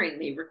empowering.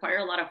 They require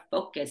a lot of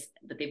focus,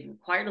 but they've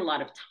required a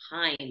lot of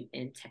time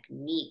and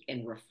technique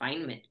and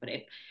refinement. But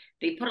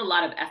they put a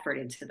lot of effort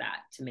into that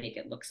to make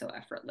it look so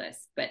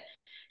effortless. But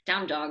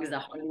down dog is a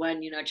hard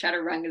one,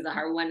 chaturanga is a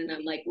hard one. And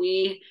I'm like,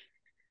 we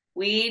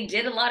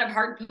did a lot of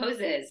hard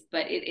poses,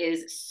 but it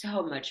is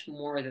so much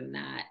more than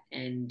that.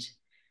 And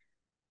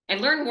I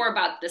learned more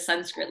about the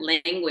Sanskrit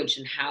language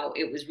and how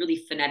it was really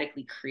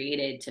phonetically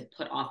created to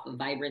put off a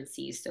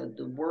vibrancy. So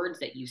the words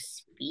that you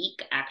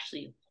speak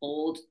actually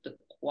hold the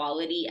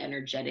quality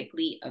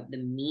energetically of the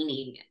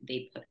meaning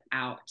they put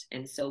out.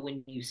 And so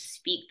when you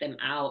speak them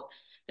out,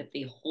 that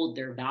they hold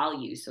their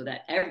value, so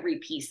that every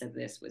piece of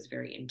this was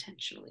very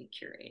intentionally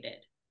curated.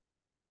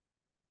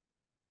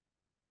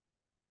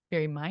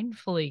 Very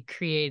mindfully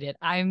created.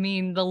 I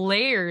mean, the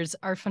layers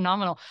are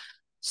phenomenal.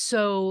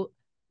 So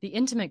the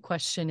intimate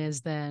question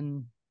is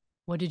then,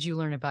 what did you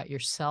learn about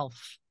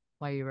yourself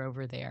while you were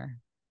over there?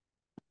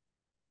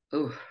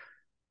 Oh,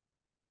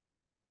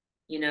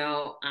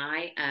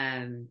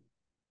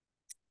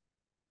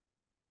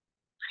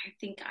 I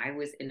think I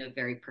was in a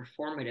very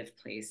performative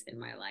place in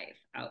my life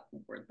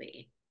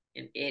outwardly,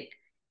 and it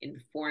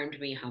informed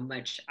me how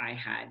much I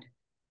had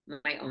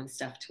my own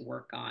stuff to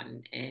work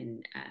on.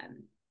 And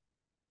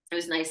it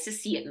was nice to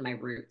see it in my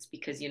roots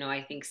because,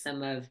 I think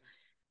some of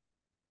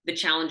the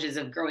challenges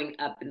of growing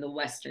up in the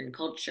Western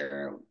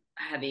culture,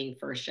 having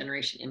first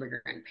generation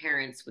immigrant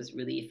parents, was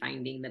really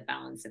finding the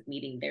balance of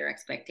meeting their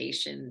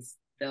expectations,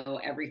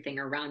 though everything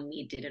around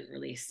me didn't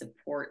really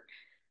support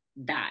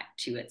that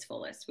to its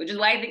fullest, which is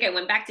why I think I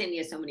went back to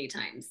India so many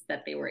times,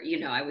 that they were,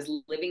 I was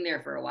living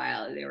there for a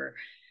while. They were,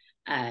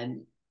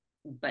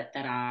 but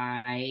that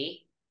I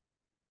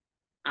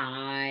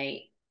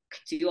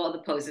could do all the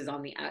poses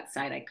on the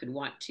outside I could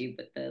want to,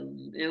 but the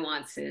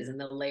nuances and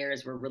the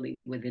layers were really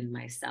within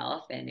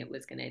myself, and it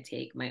was going to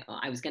take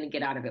I was going to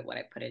get out of it what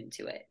I put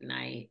into it. And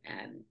I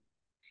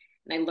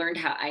learned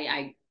how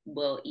I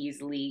will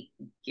easily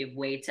give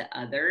way to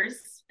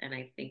others. And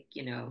I think,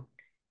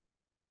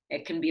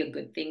 it can be a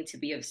good thing to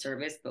be of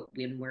service, but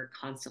when we're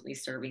constantly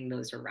serving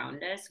those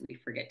around us, we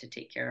forget to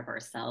take care of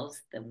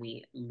ourselves, then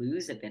we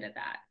lose a bit of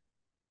that,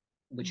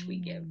 which we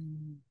give.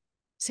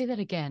 Say that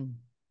again.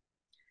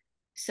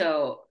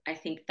 So I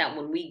think that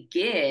when we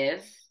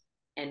give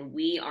and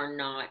we are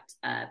not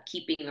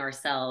keeping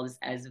ourselves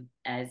as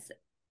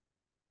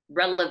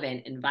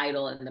relevant and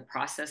vital in the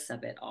process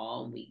of it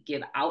all, and we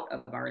give out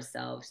of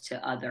ourselves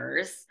to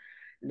others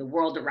and the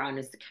world around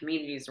us, the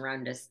communities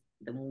around us,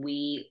 then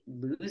we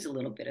lose a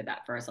little bit of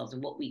that for ourselves.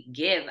 And what we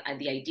give,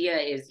 the idea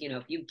is,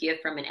 if you give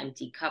from an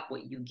empty cup,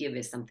 what you give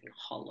is something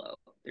hollow.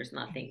 There's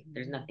nothing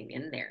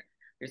in there.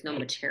 There's no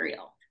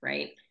material,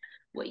 right?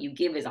 What you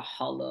give is a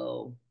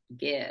hollow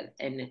give.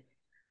 And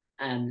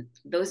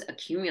those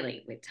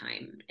accumulate with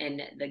time.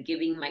 And the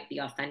giving might be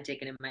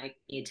authentic and it might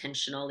be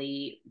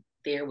intentionally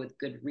there with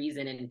good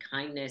reason and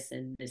kindness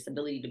and this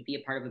ability to be a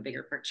part of a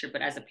bigger picture.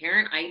 But as a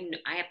parent,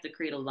 I have to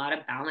create a lot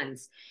of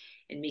balance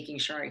and making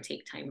sure I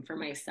take time for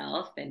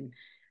myself. And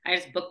I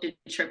just booked a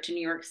trip to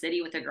New York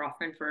City with a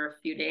girlfriend for a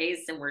few days,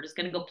 and we're just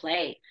going to go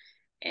play.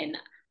 And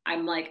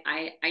I'm like,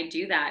 I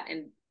do that.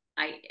 And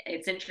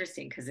it's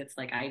interesting because it's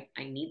like, I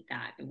need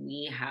that. And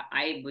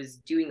I was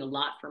doing a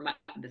lot for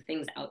the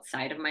things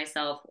outside of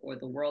myself or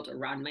the world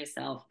around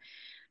myself.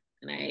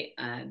 And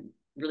I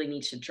really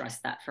need to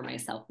address that for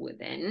myself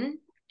within.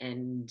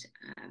 And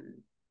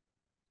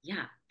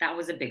that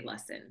was a big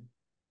lesson.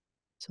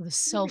 So the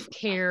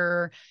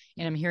self-care,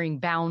 and I'm hearing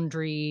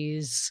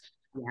boundaries.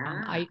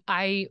 Yeah.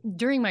 I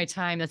during my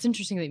time, that's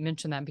interesting that you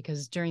mentioned that,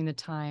 because during the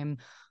time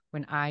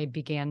when I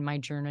began my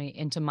journey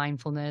into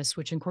mindfulness,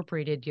 which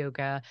incorporated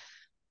yoga,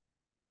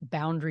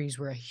 boundaries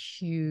were a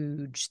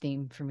huge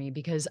theme for me,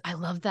 because I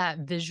love that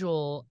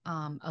visual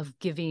of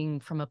giving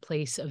from a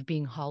place of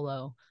being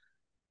hollow.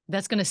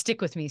 That's going to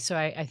stick with me. So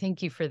I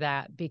thank you for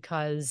that,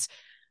 because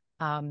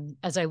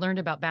as I learned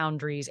about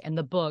boundaries and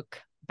the book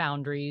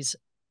Boundaries,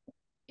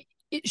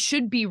 it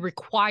should be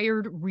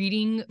required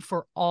reading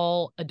for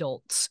all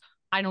adults.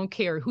 I don't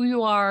care who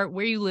you are,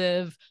 where you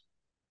live.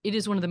 It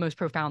is one of the most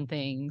profound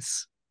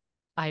things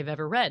I've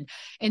ever read.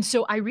 And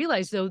so I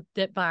realized, though,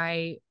 that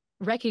by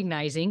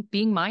recognizing,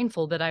 being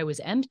mindful that I was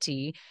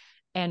empty,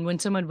 and when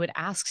someone would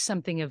ask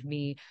something of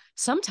me,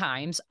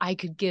 sometimes I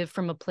could give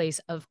from a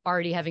place of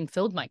already having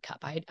filled my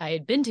cup. I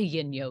had been to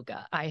yin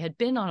yoga. I had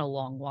been on a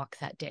long walk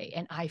that day,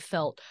 and I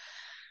felt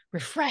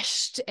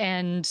refreshed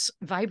and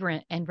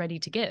vibrant and ready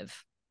to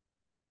give.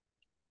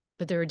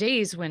 But there were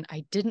days when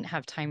I didn't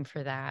have time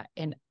for that.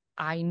 And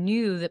I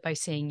knew that by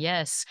saying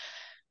yes,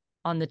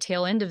 on the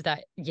tail end of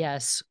that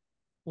yes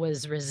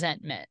was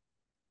resentment.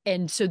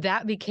 And so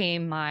that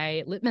became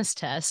my litmus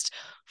test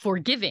for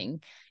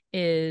giving,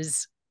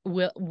 is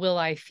will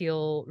I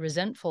feel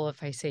resentful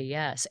if I say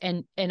yes?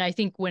 And I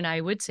think when I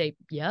would say,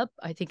 yep,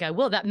 I think I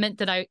will, that meant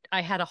that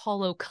I had a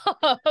hollow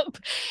cup.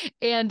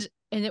 And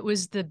it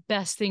was the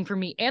best thing for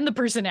me and the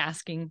person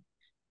asking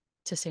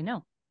to say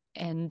no.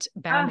 And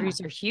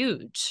boundaries are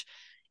huge.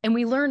 And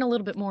we learn a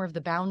little bit more of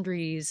the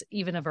boundaries,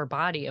 even of our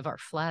body, of our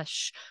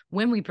flesh,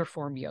 when we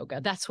perform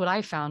yoga. That's what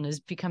I found, is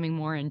becoming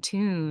more in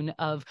tune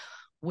of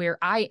where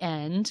I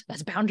end.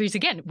 That's boundaries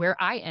again, where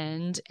I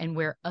end and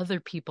where other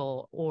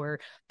people or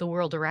the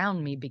world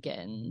around me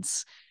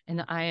begins.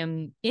 And I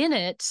am in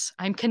it,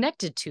 I'm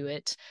connected to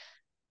it,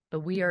 but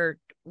we are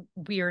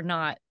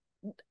not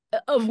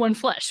of one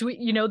flesh.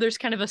 There's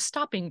kind of a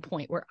stopping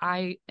point where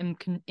I am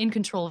in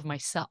control of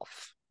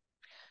myself.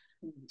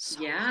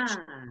 So Yeah. much.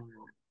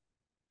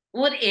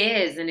 Well, it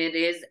is, and it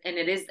is,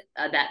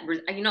 that,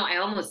 I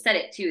almost said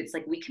it too. It's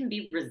like we can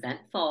be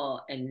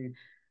resentful, and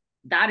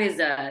that is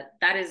a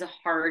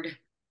hard,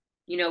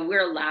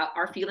 we're allowed,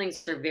 our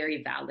feelings are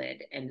very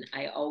valid. And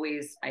I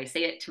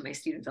say it to my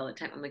students all the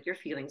time. I'm like, your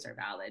feelings are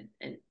valid.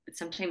 And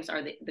sometimes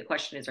the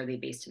question is, are they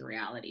based in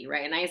reality?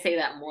 Right. And I say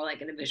that more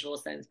like in a visual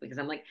sense, because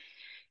I'm like,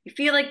 you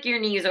feel like your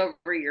knee is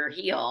over your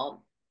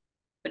heel,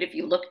 but if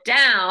you look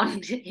down,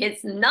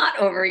 it's not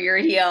over your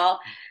heel.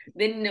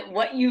 Then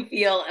what you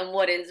feel and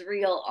what is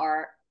real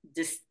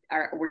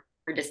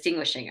we're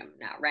distinguishing them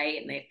now,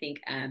 right? And I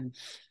think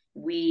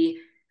we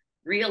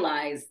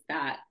realize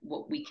that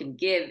what we can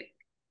give,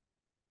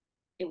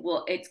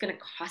 it's going to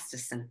cost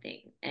us something.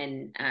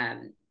 And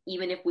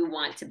even if we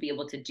want to be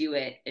able to do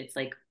it, it's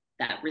like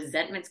that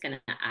resentment's going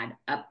to add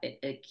up. It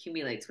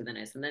accumulates within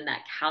us, and then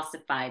that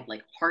calcified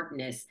like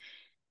hardness.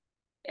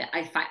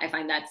 I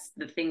find that's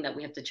the thing that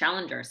we have to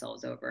challenge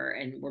ourselves over,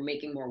 and we're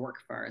making more work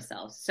for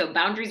ourselves. So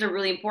boundaries are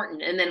really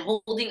important, and then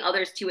holding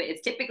others to it.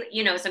 It's typically,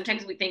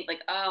 sometimes we think like,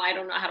 oh, I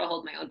don't know how to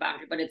hold my own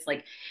boundary, but it's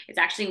like, it's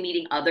actually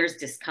meeting others'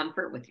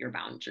 discomfort with your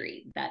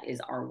boundary. That is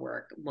our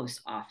work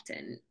most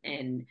often.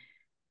 And,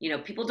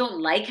 people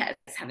don't like us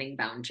having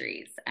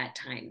boundaries at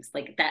times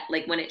like that.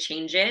 Like when it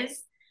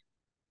changes,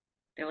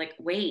 they're like,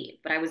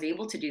 wait, but I was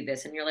able to do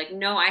this. And you're like,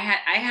 no, I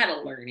had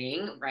a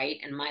learning, right?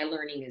 And my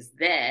learning is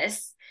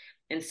this.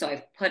 And so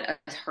I've put a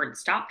hard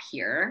stop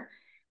here.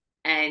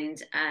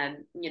 And,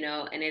 and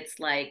it's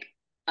like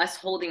us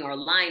holding our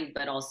line,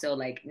 but also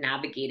like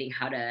navigating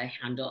how to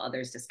handle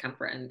others'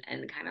 discomfort,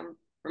 and kind of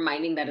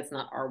reminding that it's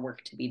not our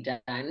work to be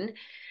done.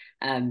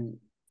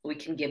 We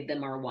can give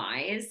them our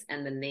whys,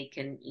 and then they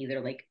can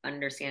either like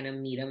understand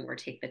and meet them, or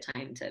take the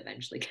time to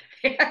eventually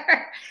get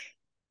there.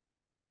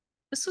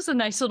 This was a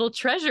nice little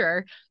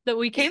treasure that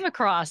we came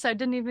across. I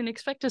didn't even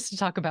expect us to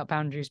talk about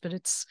boundaries, but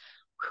it's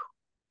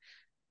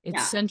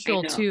Yeah, I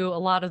central know. to a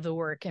lot of the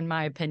work, in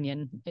my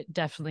opinion. It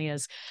definitely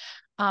is.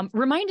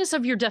 Remind us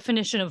of your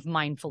definition of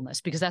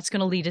mindfulness, because that's going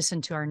to lead us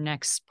into our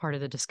next part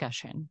of the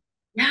discussion.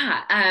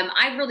 Yeah,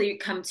 I've really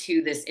come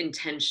to this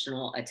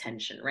intentional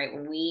attention, right?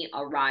 When we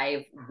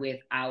arrive with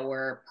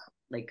our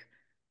like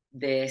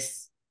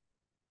this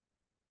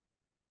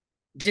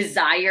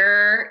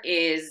desire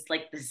is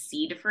like the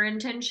seed for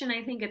intention.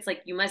 I think it's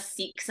like you must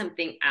seek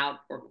something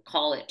out or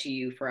call it to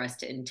you for us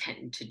to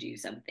intend to do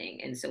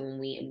something. And so when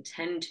we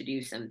intend to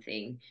do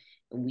something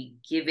and we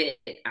give it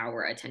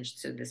our attention,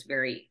 so this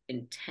very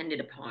intended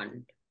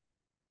upon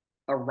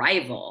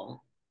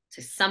arrival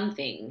to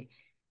something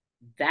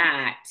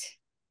that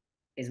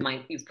is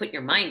mind, you've put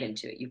your mind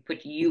into it, you've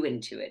put you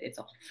into it. It's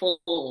a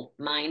full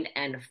mind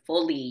and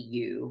fully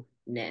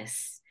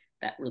you-ness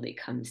that really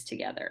comes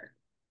together.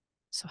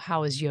 So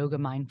how is yoga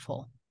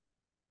mindful?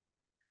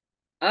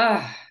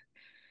 uh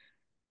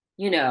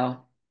you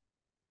know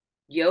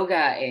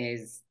Yoga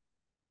is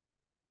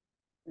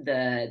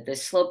the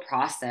slow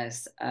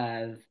process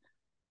of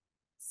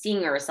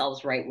seeing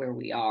ourselves right where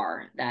we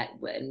are, that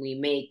when we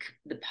make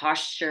the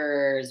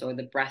postures or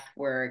the breath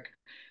work,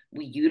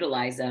 we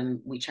utilize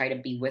them, we try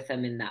to be with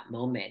them in that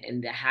moment.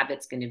 And the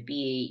habit's going to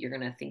be, you're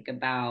going to think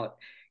about,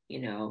 you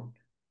know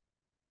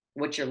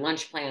what your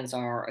lunch plans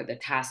are, or the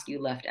task you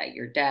left at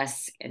your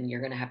desk, and you're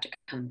going to have to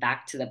come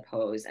back to the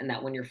pose. And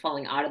that when you're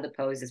falling out of the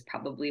pose is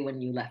probably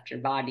when you left your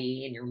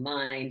body and your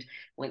mind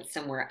went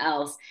somewhere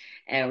else,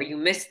 or you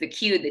missed the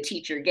cue the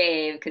teacher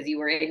gave because you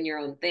were in your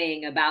own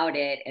thing about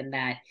it. And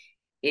that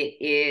it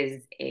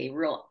is a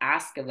real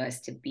ask of us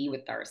to be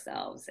with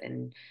ourselves.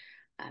 And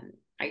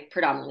I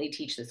predominantly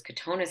teach this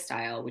Katona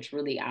style, which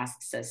really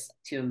asks us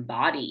to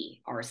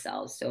embody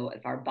ourselves. So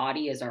if our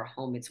body is our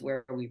home, it's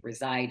where we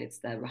reside,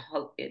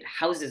 it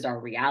houses our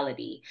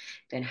reality.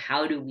 Then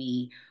how do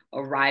we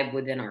arrive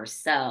within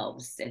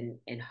ourselves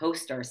and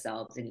host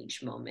ourselves in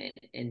each moment,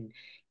 and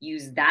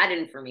use that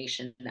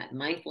information, that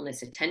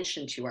mindfulness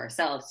attention to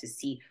ourselves, to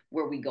see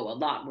where we go a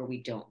lot, where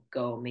we don't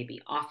go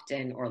maybe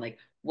often, or like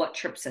what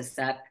trips us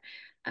up.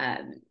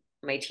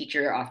 My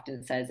teacher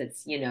often says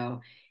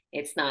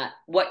it's not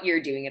what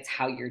you're doing, it's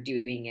how you're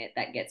doing it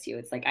that gets you.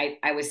 It's like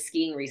I was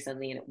skiing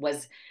recently, and it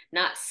was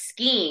not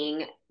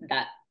skiing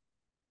that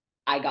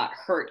I got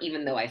hurt,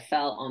 even though I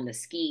fell on the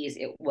skis.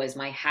 It was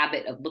my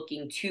habit of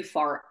looking too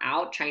far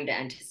out, trying to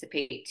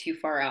anticipate too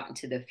far out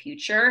into the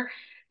future,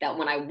 that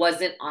when I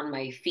wasn't on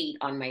my feet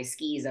on my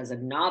skis as a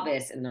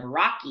novice in the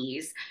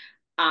Rockies,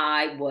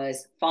 I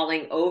was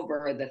falling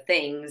over the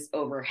things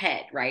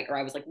overhead, right? Or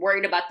I was like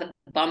worried about the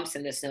bumps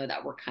in the snow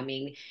that were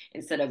coming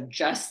instead of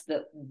just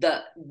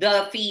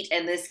the feet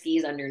and the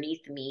skis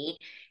underneath me.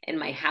 And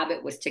my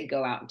habit was to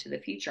go out into the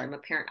future. I'm a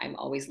parent. I'm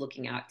always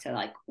looking out to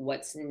like,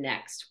 what's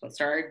next?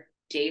 What's our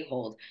day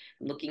hold?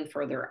 I'm looking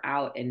further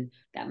out. And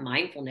that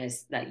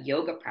mindfulness, that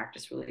yoga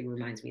practice really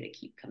reminds me to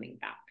keep coming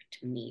back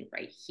to me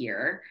right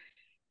here.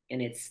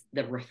 And it's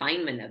the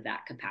refinement of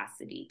that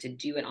capacity to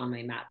do it on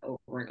my mat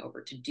over and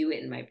over, to do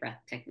it in my breath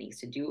techniques,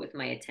 to do it with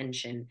my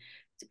attention,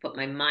 to put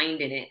my mind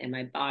in it and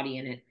my body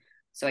in it,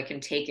 so I can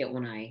take it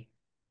when I,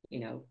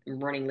 am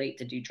running late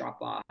to do drop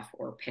off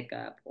or pick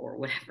up or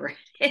whatever.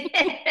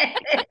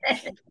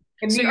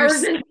 And so the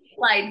urgency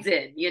slides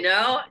in,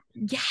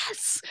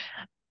 Yes.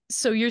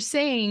 So you're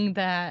saying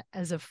that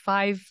as a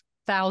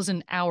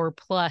 5,000 hour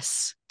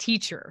plus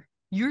teacher,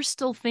 you're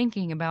still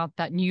thinking about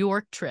that New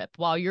York trip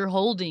while you're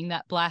holding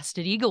that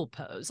blasted eagle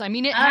pose. I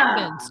mean, it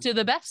happens to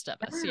the best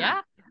of us. Yeah.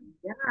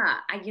 Yeah.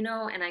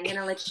 And I'm going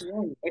to let you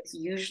in. It's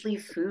usually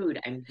food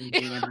I'm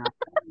thinking about.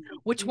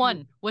 Which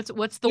one? What's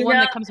the one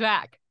that comes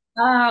back?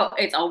 Oh,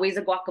 it's always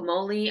a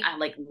guacamole. I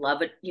like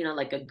love it.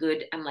 Like a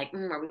good, I'm like,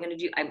 are we going to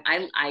do,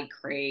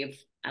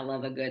 I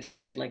love a good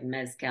like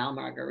mezcal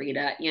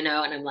margarita, and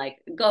I'm like,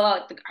 go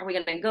out, are we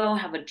going to go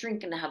have a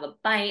drink and have a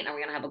bite? Are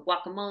we going to have a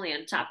guacamole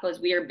and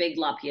tacos? We are big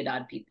La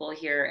Piedad people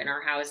here in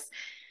our house.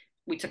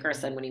 We took our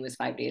son when he was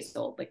 5 days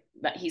old, like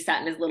that he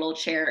sat in his little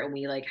chair and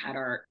we like had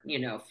our,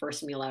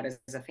 first meal out as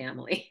a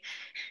family.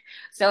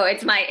 So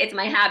it's my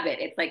habit.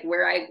 It's like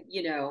where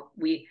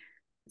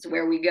it's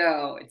where we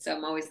go. And so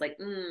I'm always like,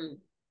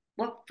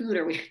 what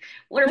are we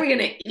going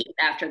to eat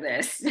after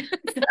this?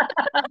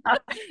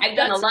 I've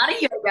done a lot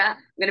of yoga. I'm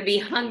going to be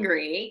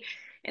hungry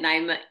and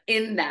I'm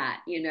in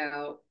that,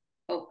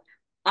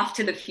 off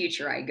to the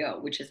future I go,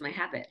 which is my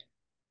habit.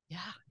 Yeah,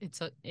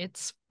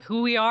 it's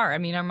who we are. I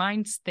mean, our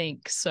minds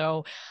think.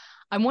 So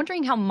I'm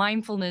wondering how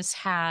mindfulness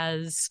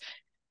has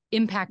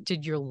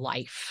impacted your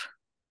life,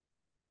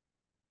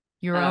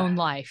 your own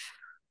life.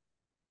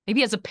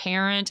 Maybe as a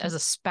parent, as a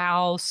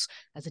spouse,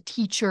 as a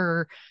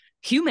teacher,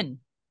 human.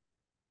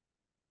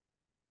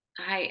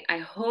 I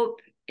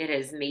hope it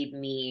has made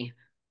me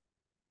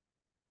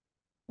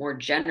more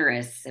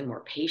generous and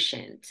more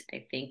patient.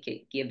 I think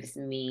it gives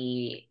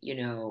me,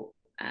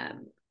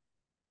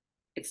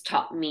 it's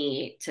taught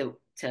me to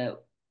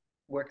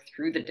work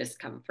through the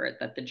discomfort,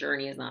 that the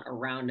journey is not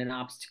around an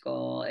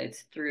obstacle,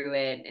 it's through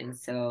it. And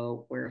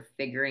so we're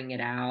figuring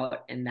it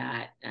out, and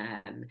that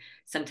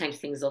sometimes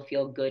things will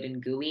feel good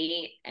and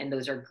gooey, and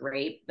those are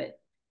great. But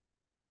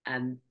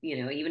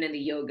even in the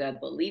yoga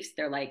beliefs,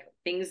 they're like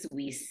things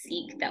we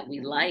seek that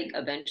we like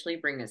eventually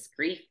bring us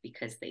grief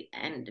because they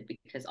end,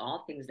 because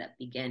all things that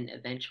begin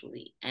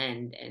eventually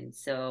end. And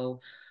so,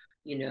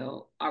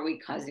 are we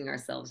causing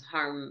ourselves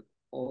harm,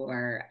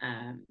 or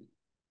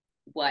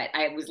what?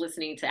 I was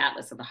listening to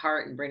Atlas of the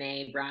Heart and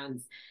Brene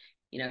Brown's,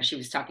 she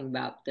was talking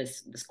about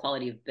this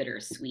quality of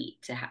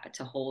bittersweet,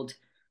 to hold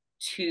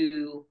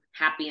two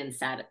happy and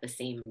sad at the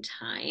same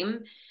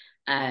time.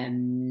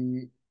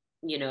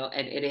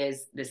 It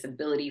is this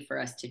ability for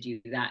us to do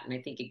that. And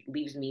I think it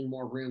leaves me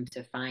more room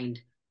to find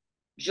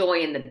joy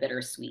in the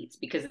bittersweets,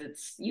 because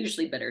it's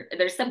usually bitter.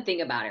 There's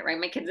something about it, right?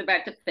 My kid's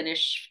about to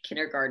finish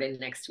kindergarten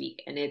next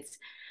week, and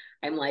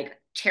I'm like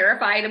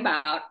terrified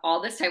about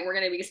all this time we're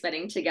going to be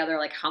spending together.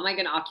 Like, how am I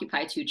going to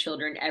occupy two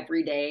children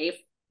every day,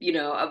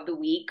 of the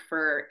week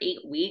for 8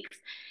 weeks?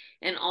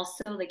 And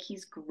also, like,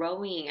 he's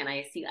growing, and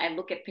I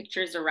look at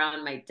pictures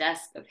around my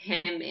desk of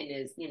him in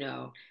his,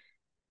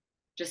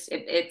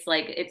 it's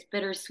like, it's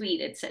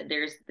bittersweet.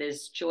 There's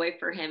this joy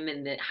for him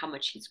in that how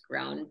much he's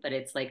grown, but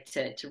it's like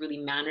to really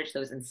manage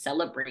those and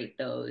celebrate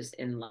those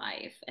in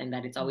life, and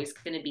that it's always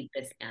going to be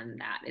this and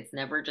that. It's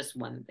never just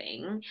one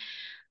thing.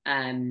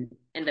 And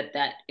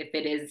that if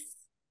it is,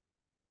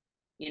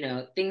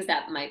 things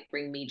that might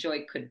bring me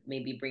joy could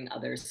maybe bring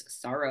others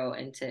sorrow,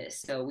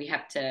 so we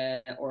have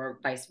to, or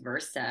vice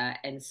versa.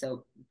 And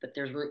so, but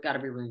there's got to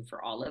be room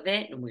for all of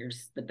it. And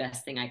the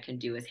best thing I can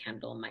do is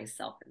handle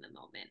myself in the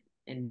moment.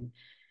 And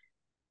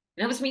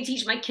it helps me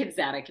teach my kids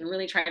that I can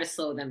really try to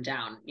slow them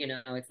down.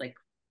 It's like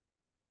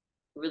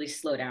really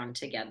slow down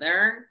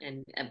together.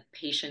 And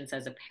patience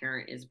as a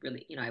parent is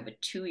really, I have a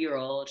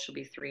 2-year-old, she'll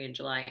be 3 in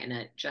July, and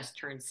a just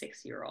turned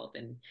 6-year-old.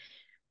 And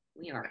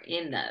we are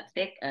in the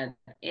thick of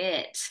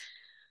it.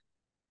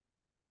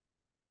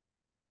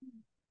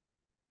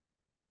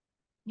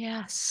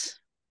 Yes.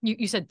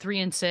 You said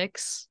 3 and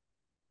 6.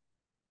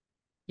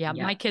 Yeah,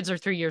 my kids are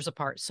 3 years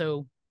apart.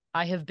 So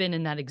I have been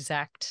in that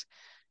exact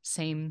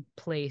same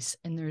place.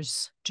 And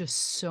there's just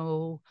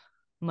so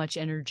much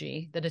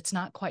energy that it's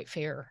not quite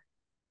fair.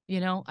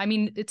 I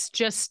mean, it's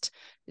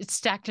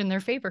stacked in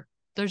their favor.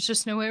 There's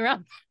just no way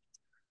around.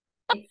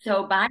 It's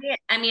so biased.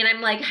 I mean,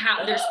 I'm like,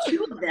 how? There's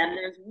 2 of them.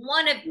 There's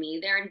one of me.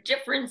 They're in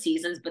different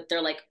seasons, but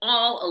they're like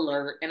all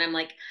alert. And I'm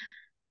like,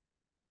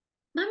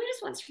 Mommy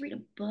just wants to read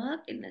a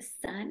book in the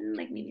sun,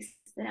 like maybe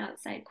sit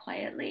outside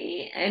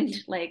quietly. And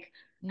like,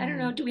 I don't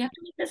know, do we have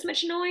to make this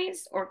much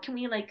noise, or can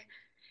we like?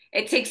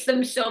 it takes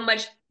them so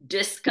much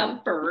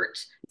discomfort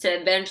to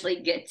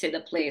eventually get to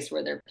the place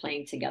where they're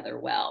playing together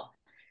well.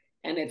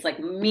 And it's like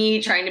me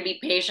trying to be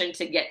patient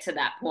to get to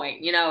that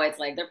point. It's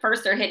like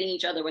they're hitting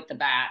each other with the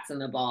bats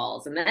and the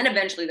balls. And then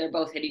eventually they're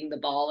both hitting the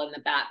ball and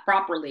the bat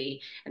properly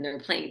and they're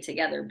playing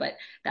together. But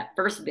that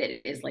first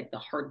bit is like the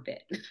hard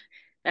bit.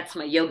 That's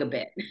my yoga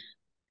bit.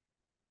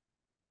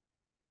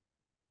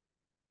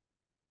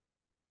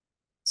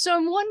 So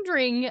I'm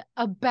wondering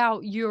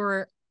about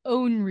your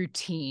own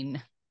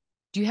routine.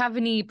 Do you have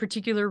any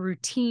particular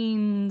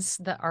routines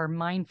that are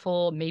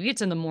mindful? Maybe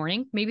it's in the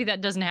morning. Maybe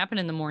that doesn't happen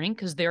in the morning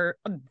because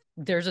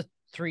there's a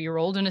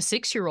 3-year-old and a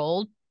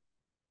 6-year-old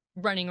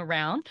running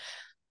around.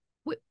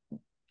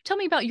 Tell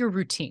me about your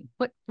routine.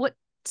 What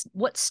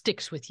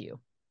sticks with you?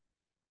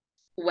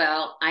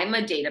 Well, I'm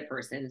a data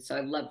person, so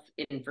I love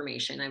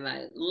information. I'm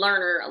a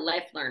learner, a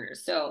life learner.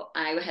 So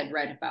I had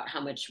read about how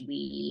much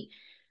we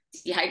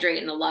dehydrate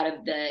in a lot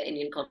of the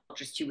Indian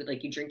cultures too, with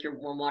like you drink your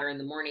warm water in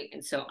the morning.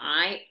 And so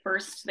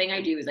first thing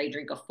I do is I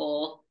drink a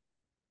full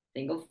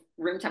thing of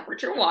room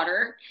temperature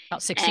water.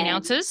 About 16 And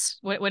ounces.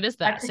 What is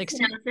that?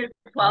 16 ounces,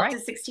 All 12 right. to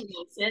 16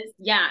 ounces.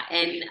 Yeah.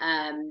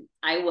 And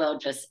I will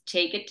just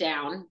take it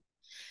down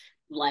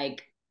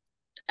like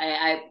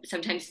I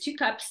sometimes 2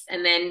 cups.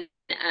 And then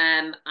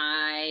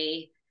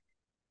I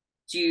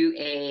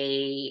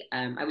I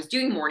was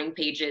doing morning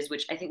pages,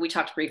 which I think we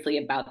talked briefly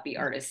about The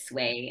Artist's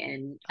Way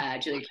and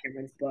Julia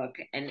Cameron's book.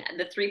 And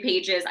the 3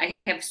 pages, I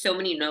have so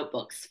many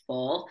notebooks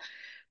full.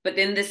 But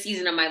then this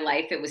season of my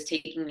life, it was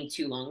taking me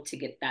too long to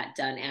get that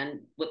done and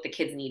what the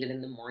kids needed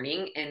in the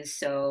morning. And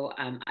so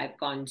I've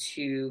gone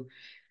to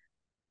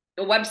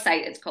a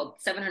website. It's called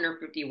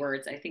 750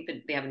 Words. I think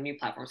that they have a new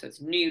platform. So it's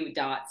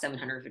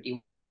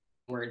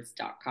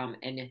new.750words.com.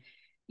 And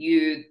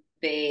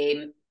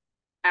they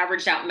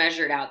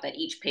measured out that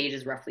each page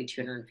is roughly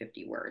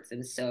 250 words.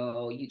 And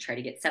so you try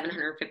to get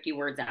 750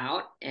 words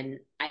out, and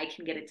I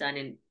can get it done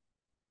in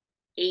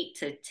 8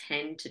 to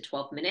 10 to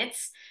 12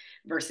 minutes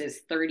versus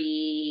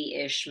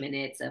 30-ish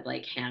minutes of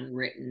like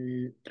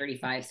handwritten,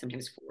 35,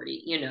 sometimes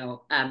 40, and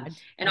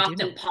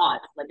often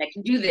pause. Like I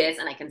can do this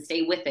and I can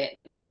stay with it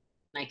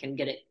and I can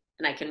get it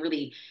and I can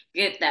really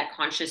get that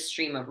conscious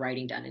stream of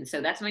writing done. And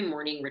so that's my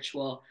morning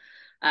ritual.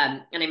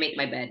 And I make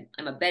my bed.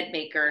 I'm a bed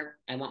maker.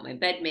 I want my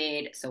bed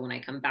made. So when I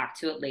come back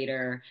to it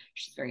later,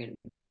 she's very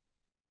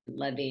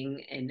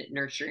loving and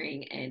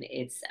nurturing. And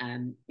it's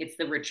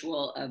the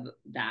ritual of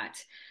that.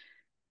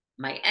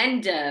 My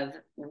end of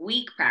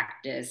week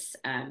practice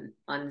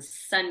on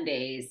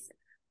Sundays,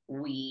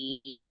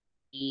 we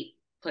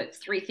put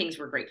 3 things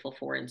we're grateful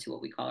for into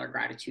what we call our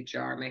gratitude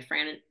jar. My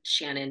friend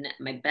Shannon,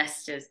 my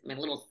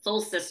little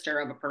soul sister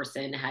of a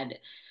person, had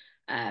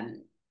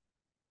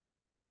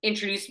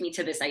introduced me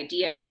to this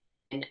idea.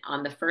 And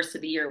on the first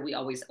of the year, we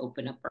always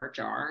open up our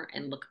jar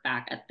and look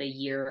back at the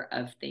year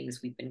of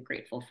things we've been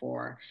grateful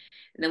for.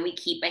 And then we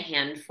keep a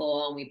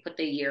handful and we put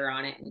the year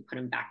on it and we put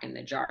them back in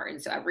the jar. And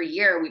so every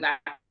year we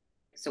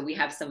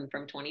have some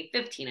from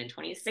 2015 and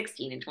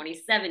 2016 and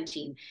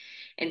 2017.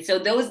 And so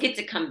those get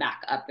to come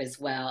back up as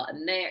well.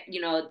 And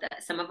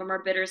some of them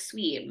are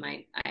bittersweet.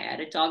 I had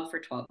a dog for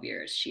 12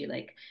 years. She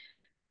like,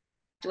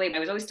 I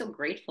was always still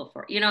grateful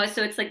for,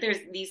 so it's like,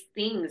 there's these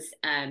things.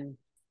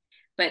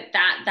 But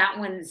that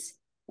one's,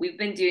 we've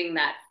been doing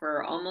that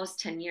for almost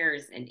 10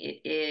 years, and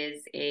it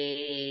is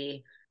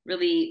a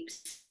really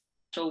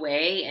special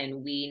way.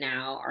 And we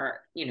now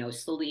are,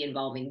 slowly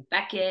involving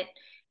Beckett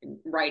and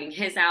writing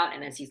his out.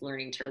 And as he's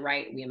learning to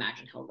write, we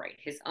imagine he'll write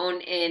his own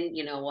in,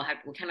 we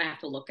kind of have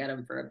to look at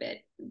him for a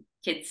bit.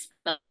 Kids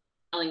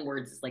spelling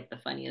words is like the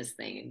funniest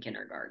thing in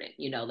kindergarten,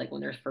 like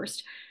when they're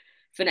first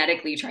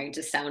phonetically trying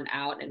to sound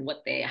out and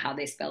how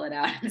they spell it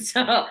out.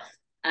 So,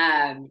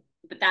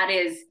 but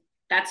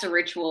that's a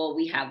ritual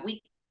we have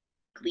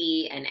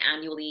weekly and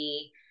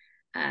annually.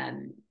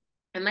 And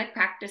my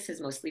practice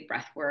is mostly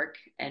breath work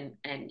and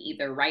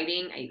either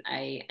writing,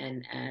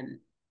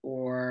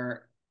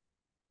 or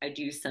I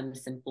do some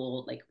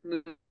simple like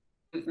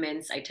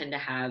movements. I tend to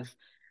have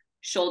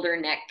shoulder,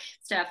 neck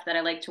stuff that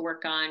I like to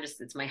work on.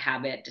 Just it's my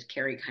habit to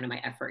carry kind of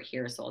my effort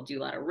here. So I'll do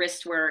a lot of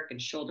wrist work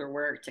and shoulder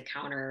work to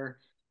counter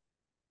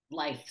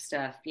life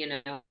stuff,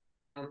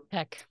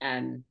 Heck.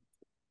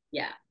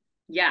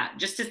 Yeah,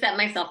 just to set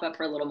myself up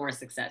for a little more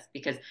success,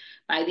 because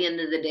by the end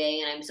of the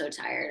day, and I'm so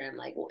tired, I'm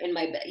like in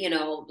my bed,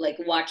 like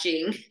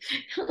watching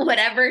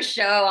whatever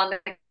show on the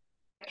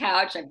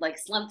couch. I've like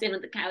slumped in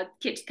with the couch,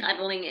 kids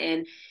cuddling,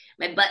 and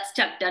my butt's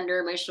tucked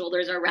under, my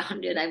shoulders are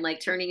rounded. I'm like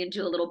turning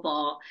into a little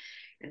ball.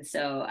 And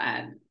so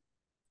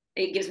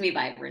it gives me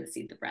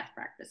vibrancy, the breath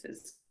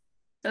practices.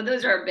 So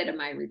those are a bit of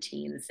my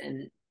routines.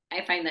 And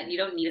I find that you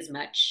don't need as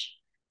much.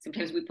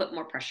 Sometimes we put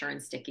more pressure on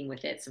sticking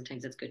with it.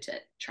 Sometimes it's good to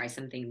try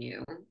something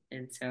new.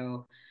 And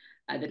so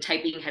the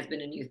typing has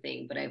been a new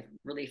thing, but I've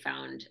really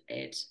found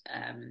it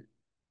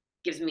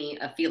gives me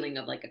a feeling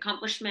of like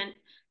accomplishment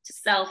to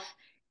self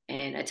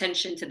and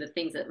attention to the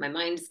things that my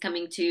mind is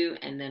coming to.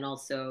 And then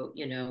also,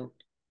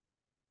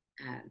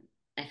 I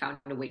found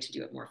a way to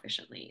do it more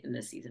efficiently in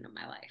this season of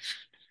my life.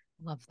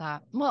 Love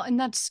that. Well, and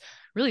that's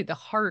really the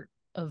heart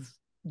of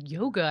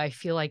yoga, I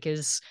feel like,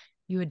 is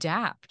you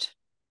adapt.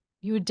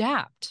 You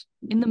adapt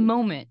in the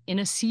moment, in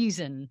a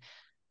season.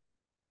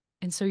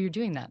 And so you're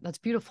doing that. That's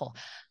beautiful.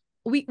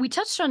 We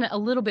touched on it a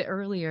little bit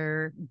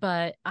earlier,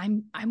 but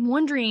I'm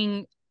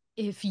wondering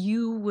if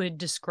you would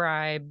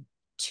describe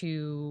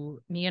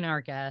to me and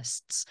our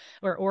guests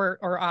or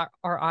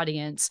our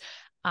audience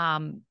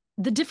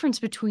the difference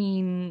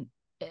between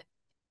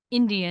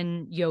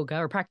Indian yoga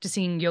or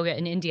practicing yoga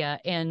in India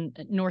and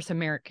North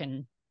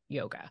American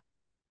yoga.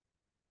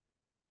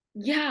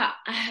 Yeah,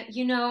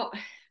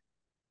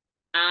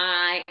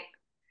 I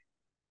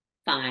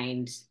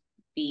find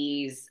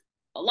a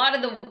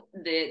lot of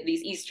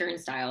these Eastern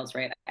styles,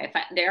 right? I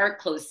find there are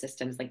closed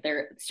systems, like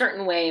they're a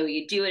certain way,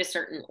 we do it a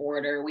certain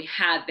order, we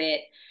have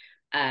it,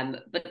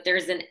 but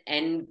there's an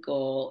end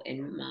goal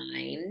in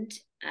mind.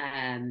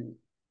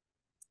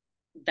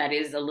 That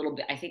is a little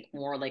bit, I think,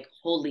 more like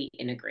wholly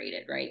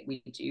integrated, right?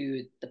 We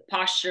do the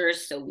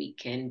postures so we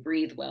can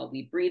breathe well.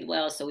 We breathe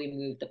well, so we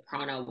move the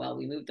prana well.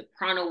 We move the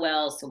prana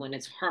well, so when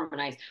it's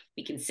harmonized,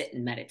 we can sit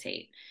and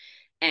meditate.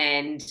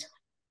 And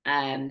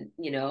and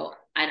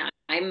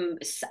I'm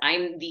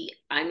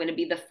going to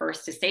be the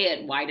first to say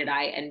it. Why did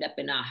I end up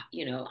in a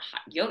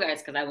hot yoga?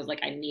 It's because I was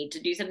like, I need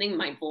to do something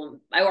mindful,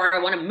 or I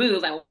want to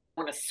move. I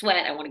want to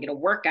sweat. I want to get a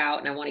workout,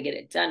 and I want to get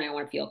it done. I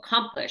want to feel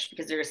accomplished,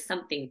 because there's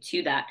something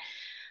to that.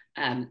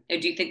 I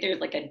do think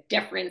there's like a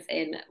difference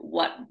in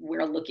what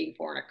we're looking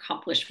for in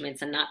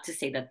accomplishments, and not to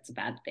say that's a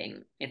bad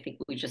thing. I think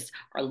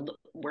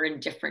we're in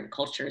different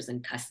cultures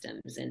and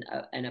customs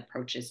and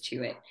approaches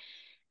to it.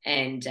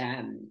 And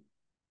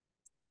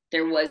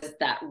there was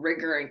that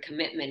rigor and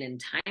commitment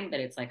and time, but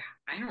it's like,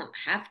 I don't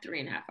have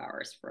 3.5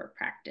 hours for a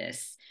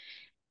practice.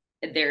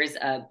 There's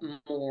a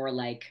more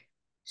like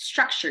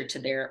structure to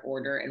their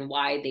order and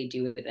why they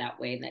do it that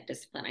way, and that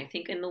discipline. I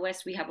think in the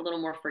West we have a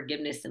little more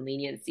forgiveness and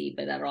leniency,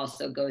 but that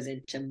also goes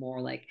into more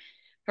like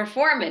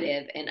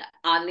performative and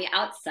on the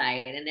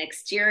outside and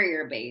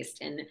exterior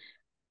based, and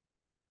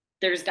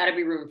there's got to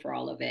be room for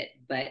all of it.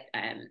 But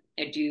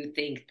I do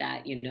think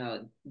that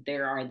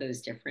there are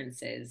those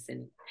differences.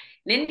 And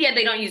in India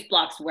they don't use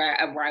blocks where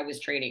I was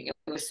training.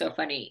 It was so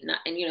funny.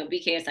 And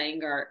BKS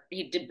Iyengar,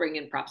 he did bring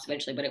in props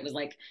eventually, but it was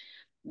like,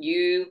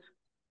 you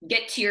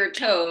get to your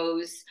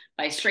toes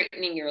by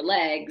straightening your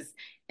legs,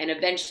 and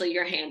eventually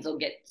your hands will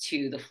get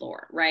to the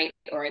floor, right?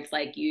 Or it's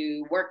like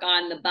you work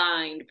on the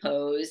bind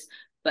pose,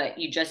 but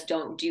you just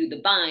don't do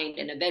the bind,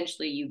 and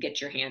eventually you get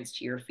your hands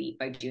to your feet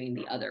by doing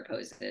the other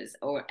poses.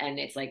 And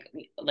it's like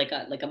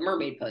a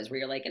mermaid pose, where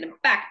you're like in a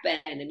back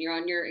bend and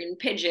you're in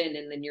pigeon,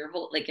 and then you're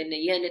like in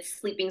the end it's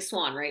sleeping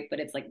swan, right? But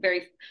it's like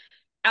very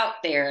out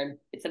there.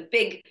 It's a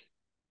big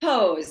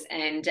pose.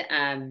 And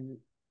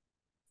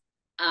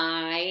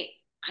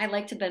I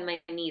like to bend my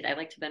knees. I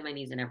like to bend my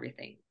knees in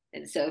everything.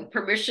 And so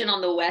permission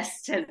on the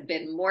West has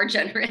been more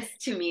generous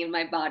to me and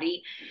my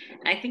body.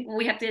 I think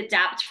we have to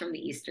adapt from the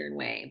Eastern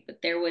way,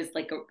 but there was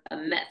like a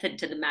method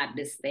to the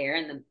madness there.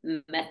 And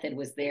the method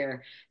was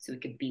there so we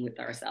could be with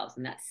ourselves.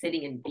 And that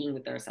sitting and being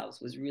with ourselves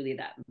was really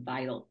that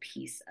vital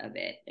piece of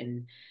it.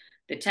 And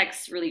the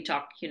texts really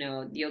talk,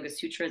 the Yoga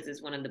Sutras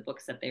is one of the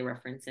books that they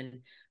reference.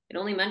 And it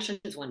only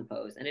mentions one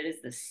pose, and it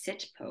is the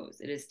sit pose.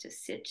 It is to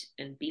sit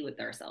and be with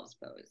ourselves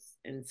pose.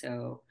 And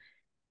so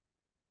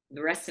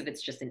the rest of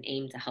it's just an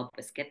aim to help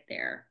us get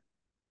there.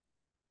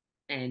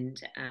 And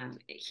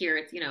here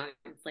it's,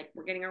 it's like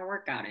we're getting our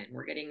workout in.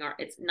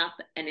 It's not,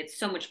 and it's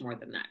so much more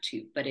than that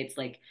too, but it's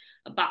like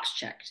a box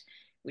checked.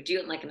 We do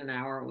it like in an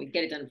hour, we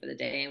get it done for the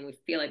day, and we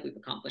feel like we've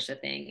accomplished a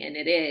thing. And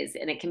it is,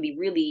 and it can be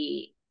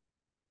really,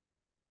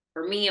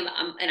 for me, an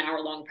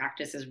hour-long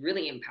practice is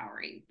really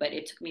empowering, but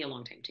it took me a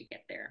long time to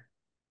get there.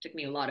 It took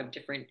me a lot of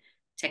different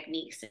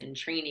techniques and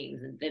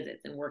trainings and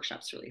visits and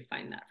workshops to really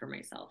find that for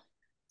myself.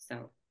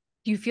 So,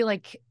 do you feel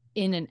like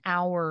in an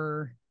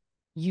hour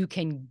you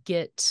can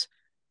get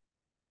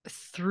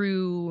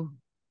through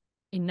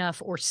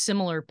enough or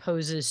similar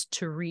poses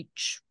to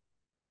reach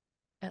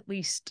at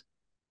least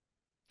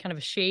kind of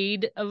a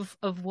shade of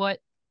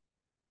what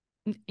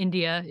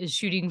India is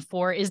shooting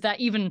for? Is that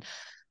even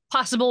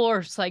possible, or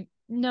it's like,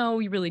 no,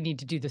 you really need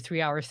to do the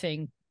 3-hour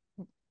thing,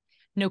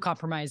 no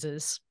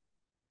compromises?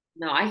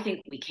 No, I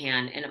think we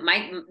can. And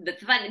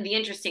the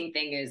interesting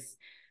thing is,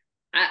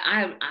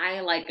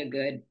 I like a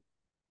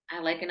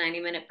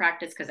 90-minute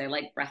practice, because I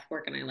like breath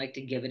work and I like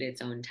to give it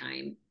its own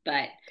time.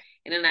 But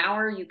in an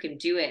hour you can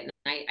do it. And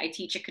I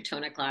teach a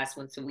Katona class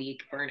once a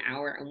week for an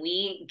hour, and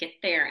we get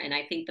there. And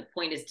I think the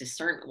point is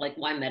discern, like,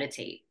 why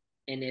meditate?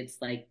 And it's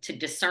like to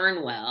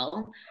discern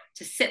well,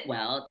 to sit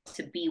well,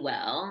 to be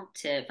well,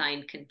 to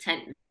find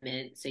contentment,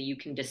 so you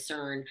can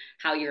discern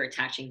how you're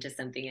attaching to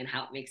something and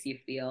how it makes you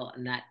feel.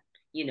 And that,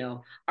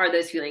 are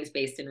those feelings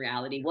based in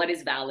reality? What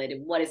is valid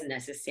and what is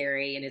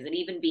necessary? And is it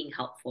even being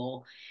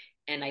helpful?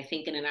 And I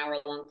think in an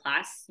hour-long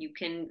class, you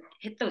can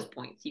hit those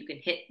points. You can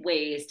hit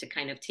ways to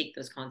kind of take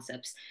those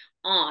concepts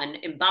on,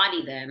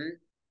 embody them,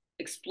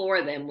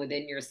 explore them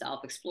within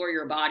yourself, explore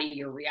your body,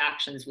 your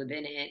reactions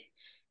within it.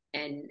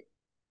 And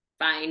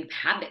find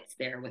habits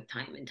there with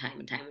time and time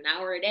and time. An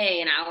hour a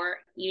day, an hour,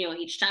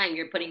 each time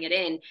you're putting it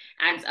in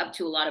adds up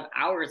to a lot of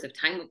hours of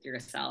time with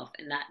yourself.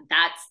 And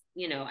that's,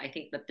 I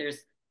think that it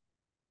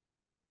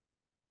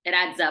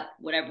adds up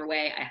whatever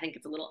way. I think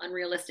it's a little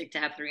unrealistic to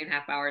have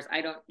 3.5 hours.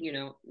 I don't,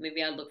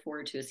 maybe I'd look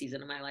forward to a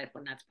season of my life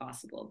when that's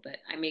possible, but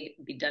I may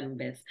be done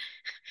with,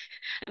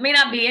 I may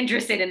not be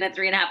interested in the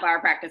 3.5 hour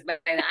practice,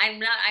 but I'm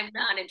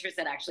not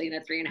interested actually in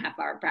a 3.5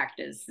 hour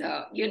practice.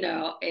 So,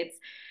 it's,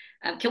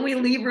 can we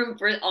leave room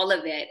for all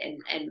of it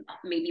and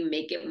maybe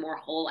make it more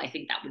whole? I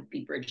think that would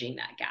be bridging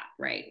that gap,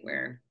 right?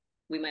 Where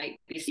we might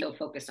be so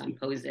focused on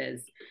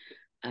poses.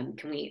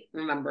 Can we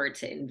remember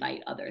to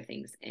invite other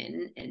things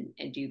in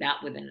and do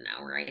that within an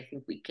hour? I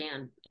think we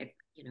can, I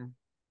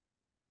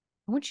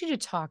want you to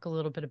talk a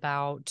little bit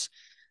about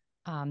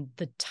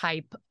the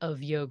type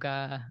of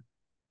yoga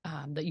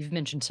that you've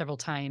mentioned several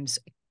times,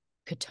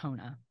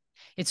 Katona.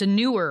 It's a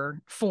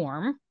newer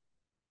form.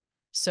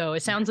 So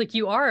it sounds like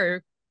you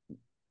are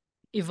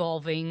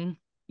evolving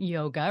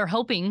yoga or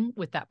helping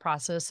with that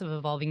process of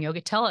evolving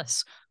yoga. Tell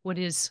us, what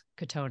is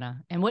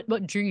Katona and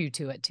what drew you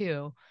to it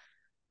too?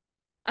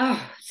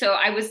 Oh, so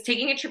I was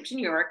taking a trip to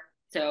New York.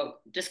 So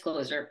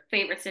disclosure,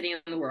 favorite city in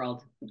the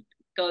world.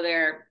 Go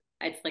there.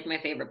 It's like my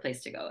favorite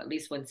place to go at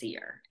least once a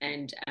year.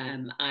 And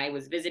I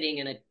was visiting,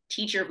 and a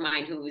teacher of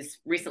mine who was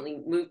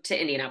recently moved to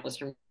Indianapolis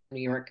from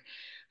New York,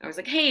 I was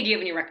like, hey, do you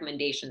have any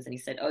recommendations? And he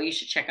said, oh, you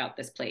should check out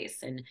this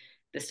place. And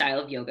the style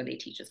of yoga they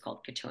teach is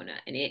called Katona,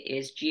 and it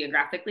is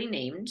geographically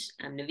named.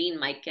 Naveen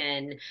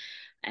Maiken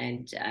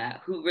and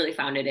who really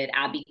founded it,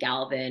 Abby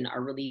Galvin,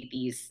 are really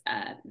these,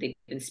 they've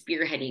been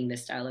spearheading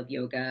this style of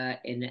yoga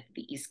in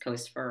the East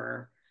Coast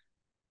for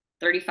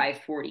 35,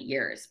 40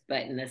 years.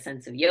 But in the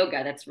sense of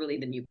yoga, that's really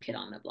the new kid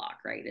on the block,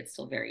 right? It's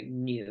still very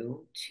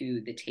new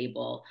to the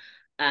table.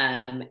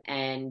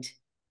 And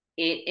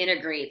it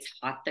integrates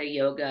hatha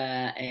yoga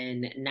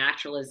and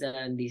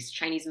naturalism, these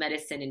Chinese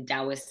medicine and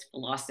Taoist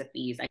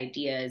philosophies,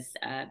 ideas,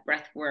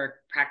 breath work,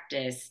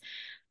 practice.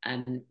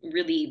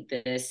 Really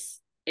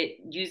it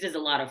uses a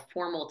lot of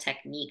formal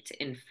technique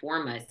to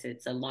inform us.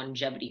 It's a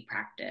longevity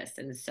practice.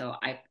 And so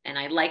I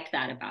like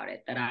that about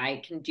it, that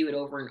I can do it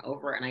over and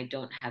over and I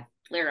don't have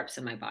flare-ups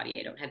in my body.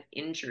 I don't have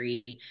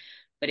injury,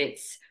 but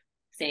it's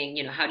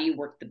saying, how do you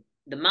work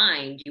the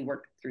mind? You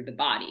work through the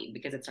body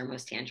because it's our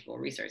most tangible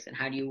resource. And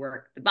how do you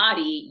work the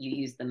body? You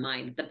use the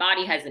mind. The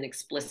body has an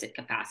explicit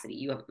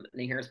capacity.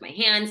 Here's my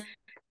hands.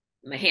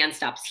 My hand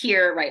stops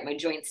here, right? My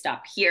joints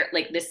stop here.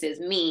 Like, this is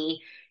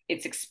me.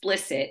 It's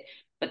explicit,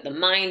 but the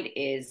mind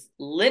is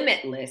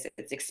limitless.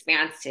 It's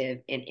expansive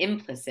and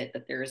implicit,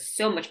 that there is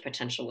so much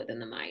potential within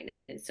the mind.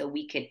 And so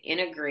we can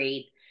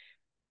integrate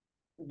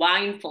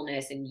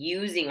mindfulness and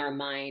using our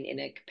mind in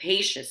a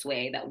capacious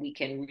way that we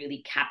can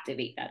really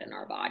captivate that in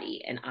our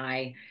body.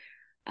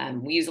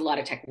 And we use a lot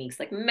of techniques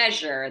like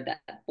measure, that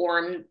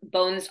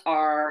bones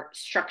are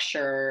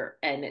structure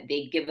and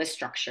they give us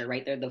structure,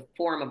 right? They're the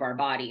form of our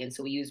body. And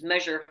so we use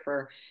measure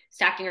for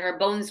stacking our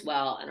bones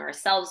well and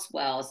ourselves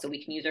well, so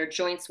we can use our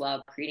joints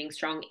well, creating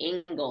strong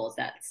angles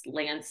that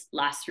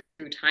last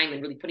through time,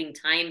 and really putting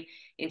time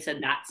into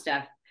that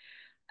stuff.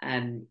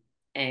 And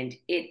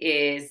it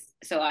is,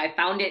 so I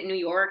found it in New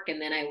York,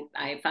 and then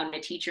I found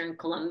a teacher in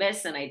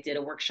Columbus, and I did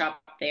a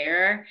workshop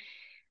there,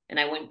 and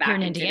I went back Here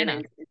in and Indiana.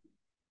 did it.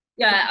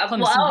 Yeah.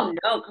 Columbus, well,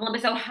 no,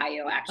 Columbus,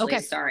 Ohio, actually. okay.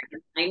 Sorry.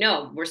 I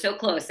know we're so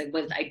close.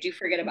 I do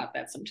forget about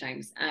that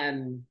sometimes.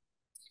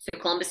 So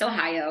Columbus,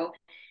 Ohio.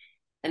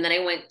 And then I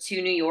went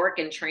to New York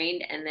and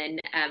trained. And then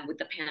with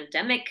the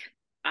pandemic,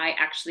 I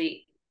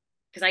actually,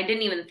 because I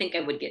didn't even think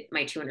I would get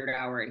my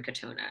 200-hour in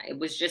Katona.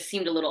 It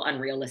seemed a little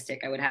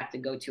unrealistic. I would have to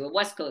go to a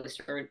West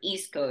Coast or an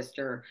East Coast,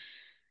 or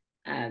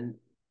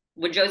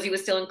when Josie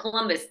was still in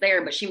Columbus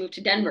there, but she moved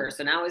to Denver.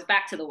 So now I was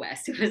back to the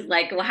West. It was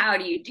like, well, how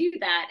do you do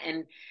that?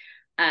 And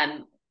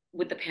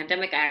with the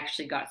pandemic, I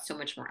actually got so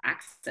much more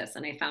access,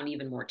 and I found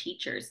even more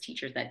teachers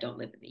that don't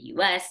live in the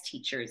US,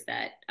 teachers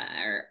that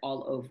are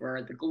all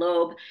over the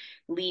globe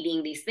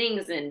leading these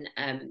things. And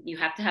you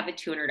have to have a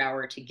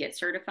 200-hour to get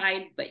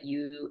certified, but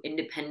you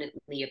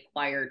independently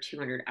acquire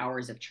 200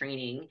 hours of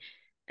training,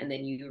 and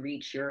then you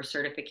reach your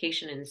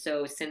certification. And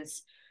so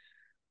since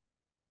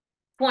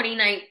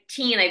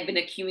 2019, I've been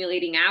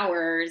accumulating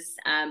hours,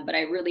 but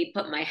I really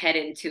put my head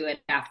into it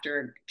after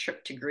a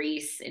trip to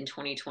Greece in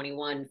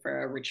 2021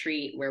 for a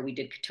retreat where we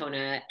did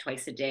Katona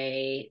twice a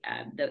day.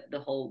 The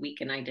whole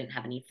week, and I didn't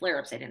have any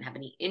flare-ups. I didn't have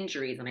any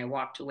injuries, and I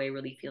walked away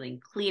really feeling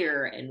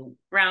clear and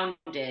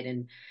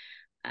grounded.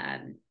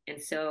 And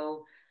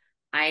so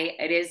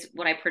it is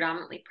what I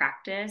predominantly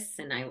practice,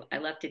 and I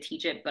love to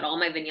teach it, but all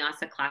my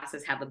vinyasa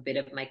classes have a bit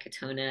of my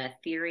Katona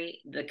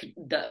theory.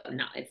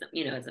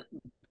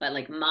 But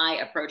like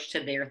my approach to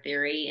their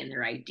theory and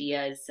their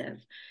ideas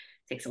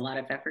takes a lot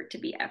of effort to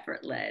be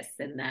effortless,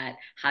 and that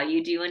how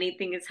you do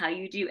anything is how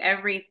you do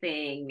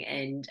everything.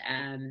 And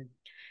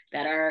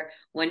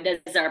when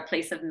does our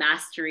place of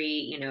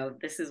mastery,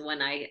 this is when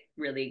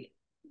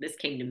this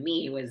came to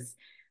me, was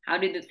how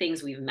do the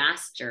things we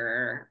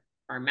master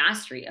our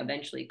mastery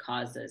eventually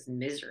causes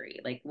misery.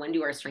 Like, when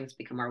do our strengths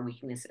become our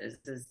weaknesses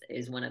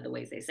is one of the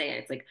ways they say it.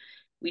 It's like,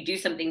 we do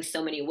something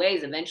so many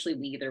ways, eventually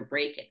we either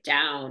break it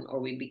down or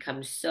we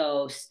become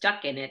so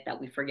stuck in it that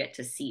we forget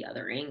to see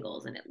other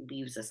angles, and it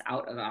leaves us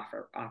out of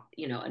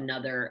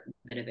another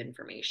bit of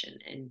information.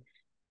 And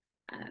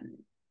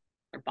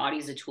our body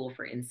is a tool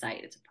for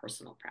insight. It's a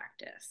personal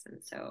practice. And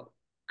so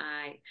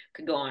I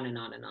could go on and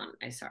on and on.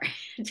 I'm sorry,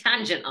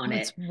 tangent on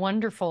it. It's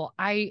wonderful.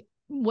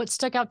 What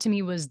stuck out to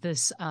me was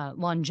this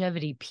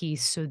longevity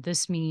piece. So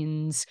this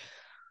means,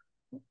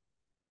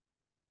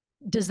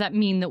 does that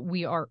mean that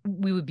we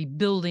would be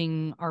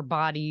building our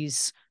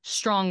bodies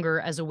stronger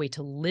as a way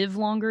to live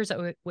longer? Is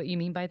that what you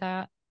mean by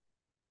that?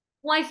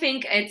 Well, I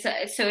think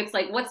it's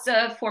like, what's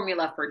the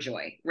formula for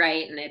joy,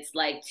 right? And it's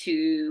like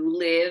to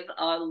live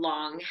a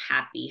long,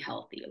 happy,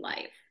 healthy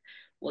life.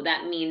 Well,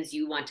 that means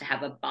you want to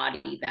have a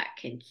body that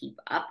can keep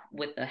up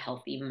with a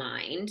healthy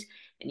mind,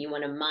 and you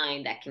want a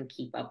mind that can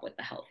keep up with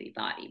a healthy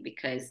body,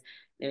 because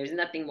there's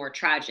nothing more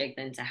tragic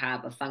than to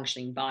have a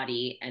functioning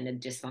body and a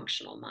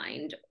dysfunctional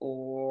mind,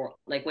 or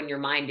like when your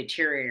mind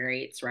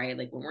deteriorates, right?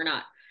 Like when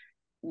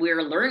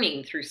we're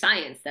learning through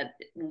science that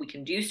we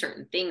can do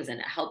certain things and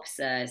it helps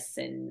us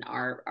and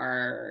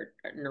our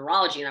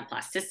neurology and our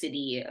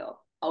plasticity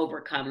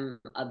overcome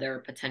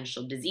other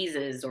potential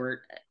diseases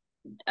or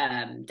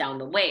down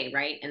the way,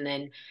 right? And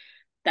then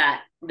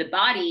that the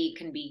body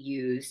can be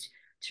used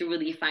to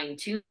really fine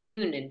tune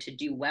and to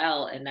do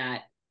well. And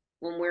that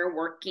when we're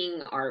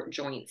working our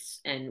joints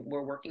and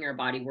we're working our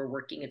body, we're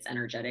working its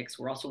energetics.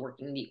 We're also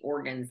working the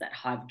organs that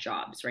have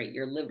jobs, right?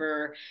 Your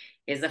liver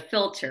is a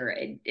filter.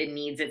 It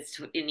needs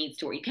to,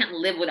 you can't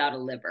live without a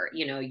liver.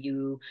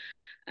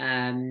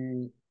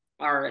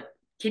 Our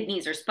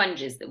kidneys are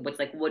sponges. What's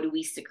like, what do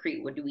we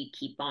secrete? What do we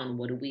keep on?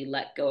 What do we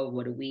let go of?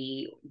 What do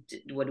we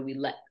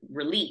let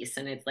release?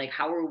 And it's like,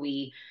 how are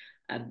we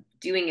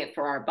doing it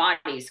for our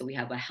body so we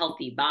have a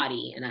healthy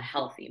body and a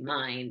healthy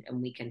mind,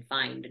 and we can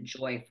find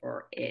joy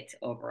for it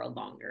over a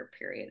longer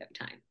period of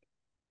time.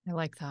 I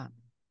like that.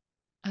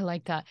 I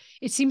like that.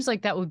 It seems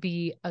like that would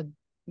be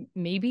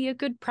maybe a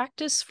good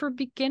practice for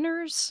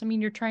beginners. I mean,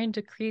 you're trying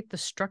to create the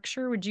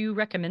structure. Would you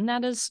recommend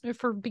that as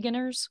for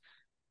beginners?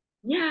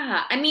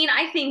 Yeah. I mean,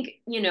 I think,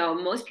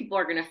 most people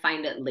are going to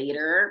find it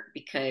later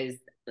because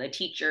the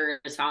teacher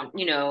has found,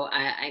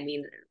 I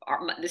mean,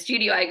 the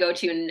studio I go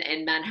to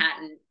in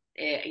Manhattan,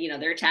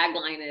 their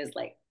tagline is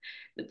like,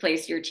 the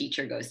place your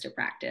teacher goes to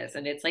practice.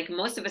 And it's like,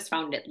 most of us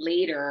found it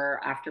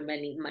later after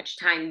much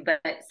time,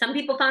 but some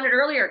people found it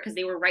earlier because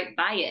they were right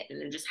by it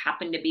and it just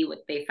happened to be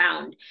what they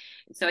found.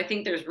 So I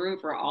think there's room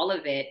for all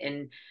of it.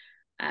 And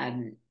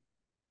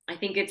I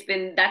think that's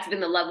been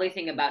the lovely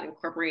thing about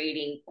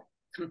incorporating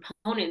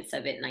components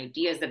of it and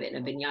ideas of it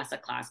in a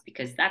vinyasa class,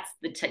 because that's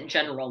the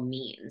general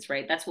means,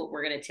 right? That's what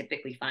we're going to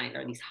typically find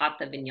are these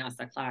hatha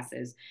vinyasa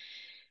classes,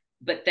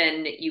 but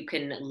then you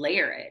can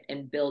layer it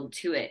and build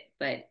to it.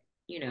 But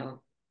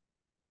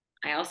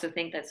I also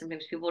think that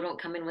sometimes people don't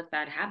come in with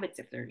bad habits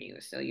if they're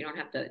new, so you don't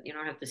have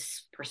to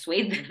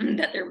persuade them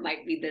that there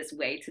might be this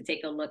way to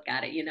take a look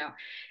at it.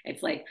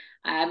 It's like,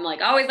 I'm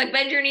like always like,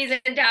 bend your knees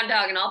in down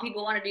dog, and all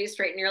people want to do is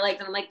straighten your legs,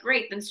 and I'm like,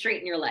 great, then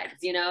straighten your legs.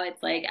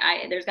 It's like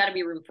there's got to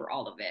be room for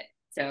all of it.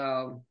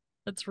 So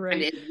that's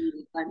right. It is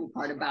the funny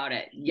part about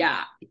it.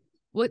 Yeah.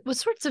 What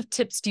sorts of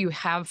tips do you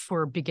have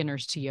for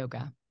beginners to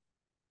yoga?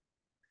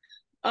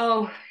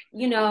 Oh,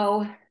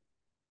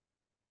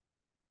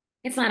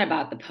 it's not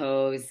about the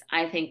pose.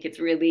 I think it's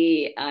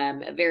really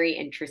a very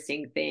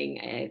interesting thing.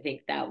 I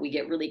think that we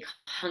get really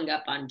hung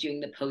up on doing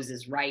the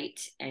poses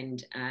right.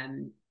 And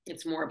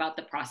it's more about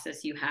the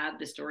process you have,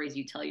 the stories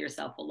you tell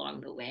yourself along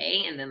the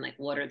way. And then, like,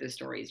 what are the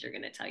stories you're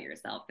going to tell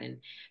yourself? And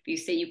if you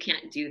say you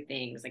can't do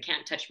things, I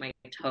can't touch my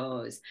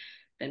toes,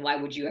 then why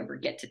would you ever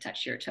get to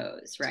touch your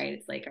toes, right?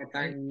 It's like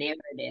our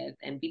narrative,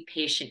 and be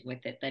patient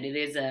with it, that it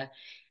is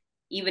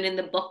even in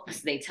the books,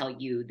 they tell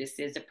you this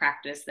is a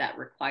practice that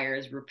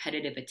requires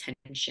repetitive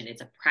attention. It's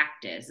a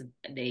practice.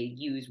 They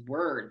use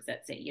words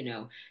that say,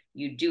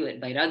 you do it,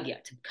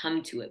 vairagya, to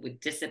come to it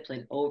with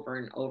discipline over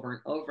and over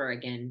and over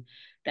again.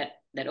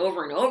 That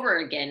over and over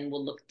again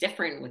will look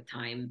different with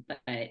time, but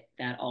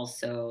that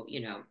also,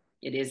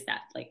 it is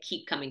that, like,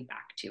 keep coming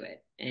back to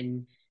it.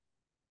 And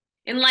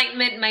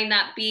enlightenment might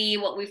not be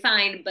what we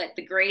find, but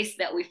the grace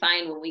that we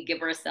find when we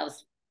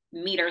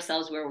meet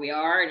ourselves where we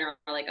are and are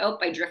like, oh,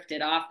 I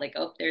drifted off, like,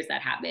 oh, there's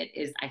that habit,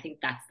 I think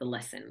that's the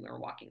lesson we're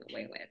walking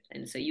away with.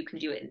 And so you can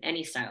do it in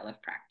any style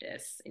of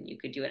practice, and you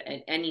could do it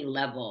at any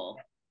level,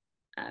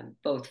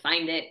 both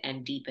find it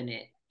and deepen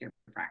it, your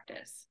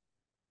practice.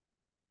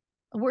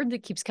 A word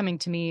that keeps coming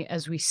to me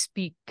as we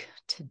speak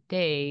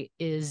today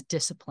is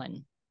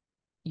discipline.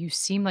 You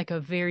seem like a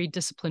very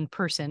disciplined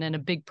person and a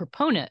big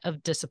proponent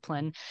of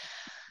discipline.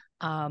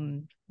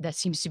 That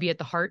seems to be at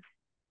the heart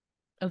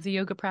of the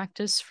yoga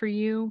practice for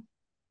you.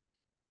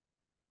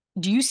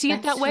 Do you see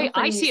it that way?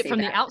 I see it from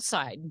the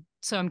outside,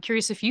 so I'm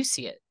curious if you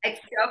see it. It's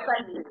so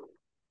funny.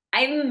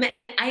 I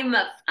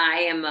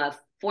am a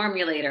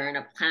formulator and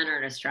a planner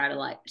and a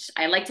strategist.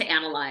 I like to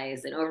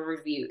analyze and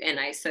overview, and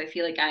I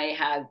feel like I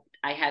have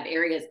I have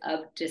areas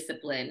of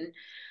discipline,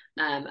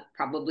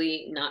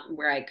 probably not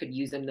where I could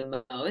use them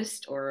the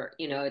most, or,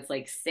 it's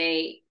like,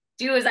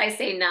 do as I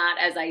say, not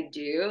as I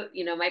do.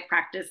 My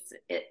practice,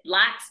 it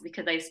lacks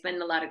because I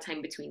spend a lot of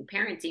time between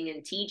parenting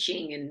and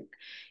teaching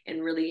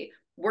and really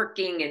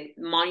working, and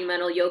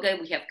Monumental Yoga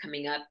we have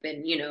coming up,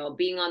 and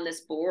being on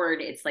this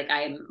board, it's like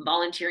I'm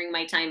volunteering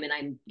my time, and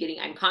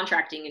I'm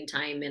contracting in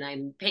time, and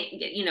I'm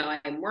paying,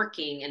 I'm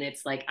working, and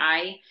it's like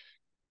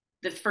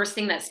the first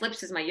thing that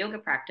slips is my yoga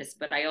practice,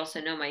 but I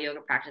also know my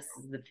yoga practice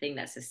is the thing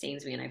that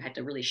sustains me, and I've had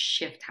to really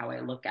shift how I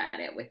look at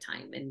it with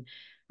time. And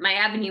my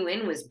avenue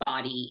in was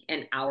body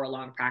and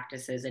hour-long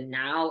practices, and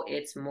now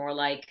it's more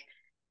like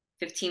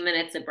 15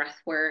 minutes of breath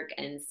work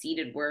and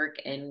seated work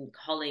and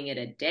calling it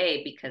a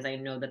day, because I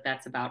know that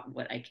that's about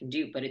what I can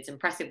do. But it's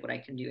impressive what I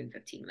can do in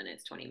 15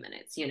 minutes, 20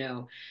 minutes,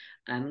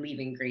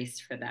 leaving grace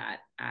for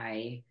that.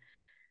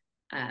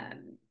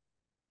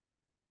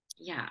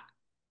 Yeah,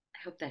 I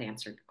hope that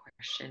answered the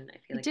question. I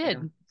feel It like I did.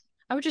 don't.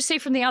 I would just say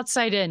from the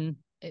outside in,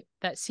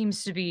 that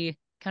seems to be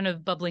kind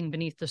of bubbling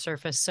beneath the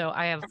surface. So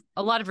I have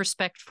a lot of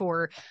respect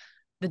for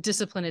the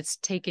discipline it's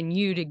taken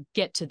you to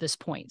get to this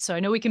point. So I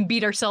know we can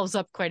beat ourselves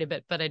up quite a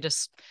bit, but I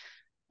just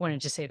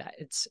wanted to say that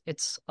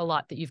it's a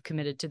lot that you've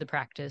committed to the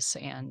practice,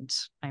 and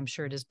I'm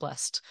sure it has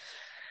blessed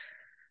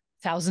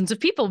thousands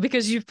of people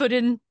because you've put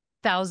in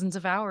thousands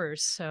of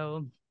hours.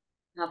 So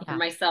Well, for yeah.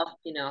 myself,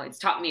 it's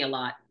taught me a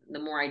lot. The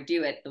more I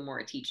do it, the more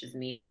it teaches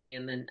me.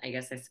 And then I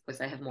suppose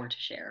I have more to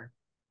share.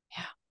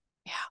 Yeah.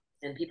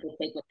 Yeah. And people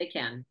take what they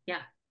can.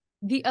 Yeah.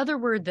 The other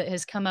word that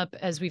has come up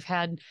as we've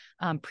had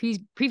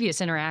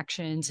previous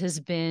interactions has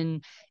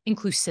been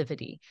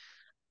inclusivity.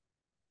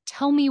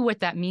 Tell me what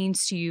that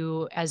means to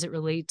you as it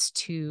relates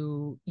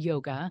to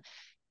yoga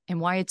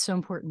and why it's so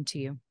important to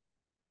you.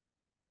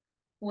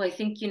 Well, I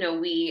think,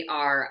 we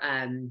are,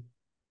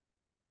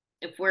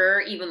 if we're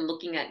even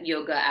looking at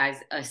yoga as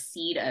a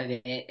seed of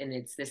it, and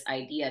it's this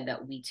idea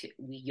that we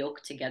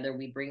yoke together,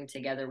 we bring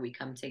together, we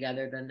come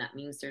together, then that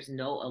means there's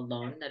no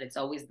alone, that it's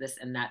always this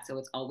and that. So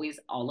it's always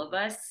all of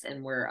us,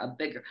 and we're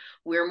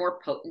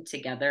more potent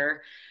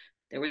together.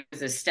 There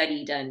was a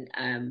study done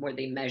where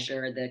they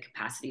measure the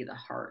capacity of the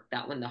heart,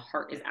 that when the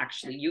heart is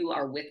actually, you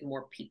are with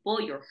more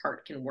people, your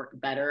heart can work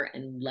better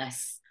and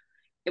less.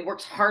 It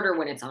works harder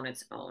when it's on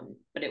its own,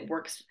 but it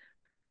works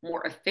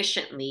more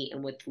efficiently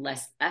and with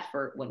less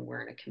effort when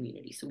we're in a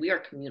community. So we are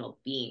communal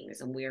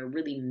beings, and we are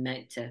really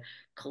meant to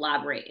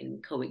collaborate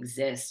and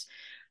coexist.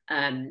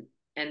 And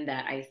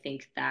that I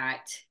think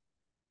that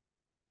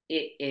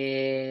it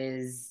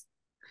is,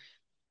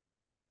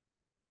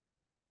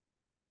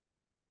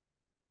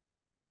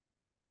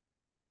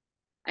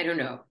 I don't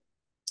know.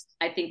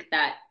 I think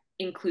that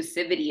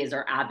inclusivity is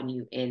our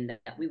avenue in,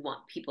 that we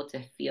want people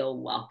to feel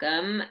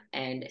welcome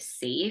and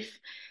safe,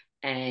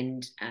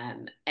 and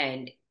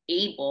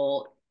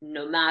able,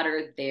 no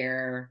matter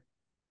their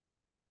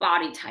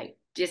body type,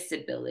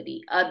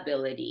 disability,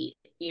 ability,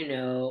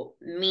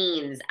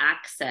 means,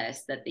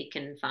 access, that they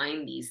can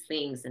find these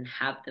things and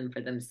have them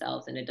for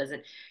themselves. And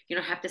you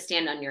don't have to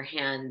stand on your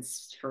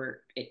hands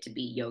for it to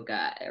be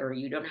yoga, or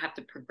you don't have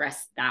to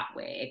progress that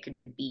way. It could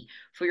be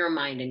for your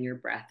mind and your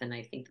breath. And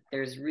I think that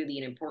there's really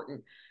an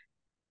important,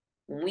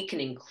 when we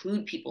can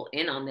include people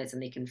in on this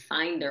and they can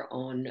find their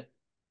own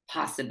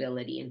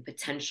possibility and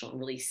potential and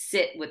really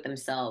sit with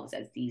themselves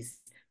as these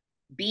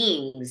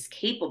beings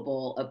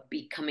capable of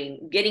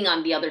getting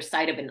on the other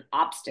side of an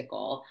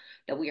obstacle,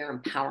 that we are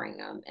empowering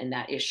them, and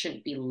that it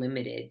shouldn't be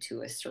limited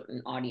to a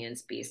certain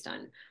audience based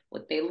on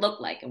what they look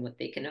like and what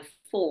they can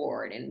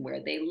afford and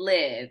where they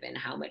live and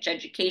how much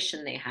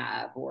education they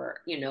have,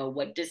 or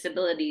what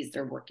disabilities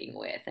they're working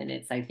with. And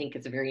I think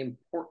it's very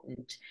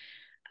important,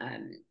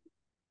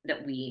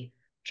 that we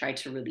try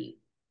to really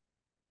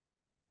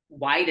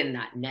widen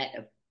that net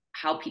of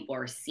how people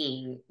are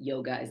seeing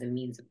yoga as a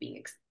means of being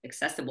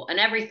accessible, and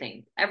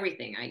everything. I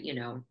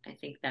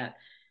think that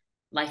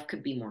life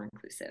could be more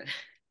inclusive.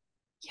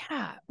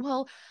 Yeah.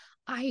 Well,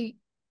 I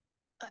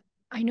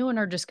I know in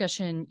our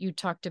discussion you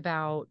talked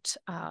about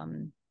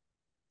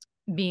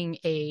being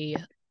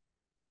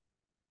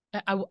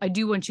I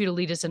do want you to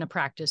lead us in a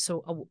practice.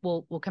 So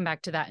we'll come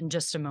back to that in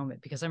just a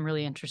moment, because I'm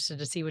really interested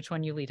to see which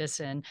one you lead us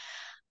in.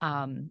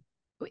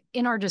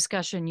 In our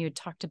discussion, you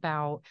talked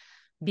about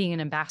being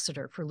an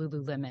ambassador for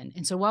Lululemon.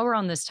 And so while we're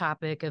on this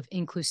topic of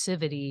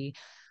inclusivity,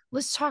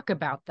 let's talk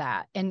about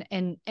that and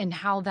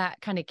how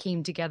that kind of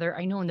came together.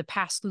 I know in the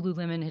past,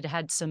 Lululemon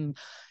had some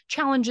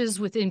challenges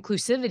with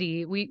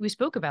inclusivity. We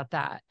spoke about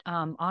that,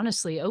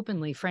 honestly,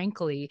 openly,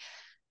 frankly.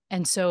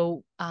 And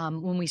so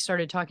when we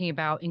started talking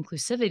about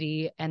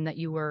inclusivity and that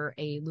you were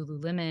a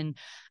Lululemon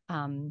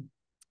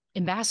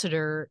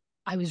ambassador,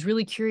 I was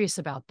really curious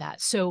about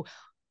that. So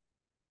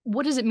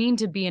what does it mean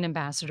to be an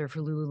ambassador for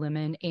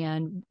Lululemon,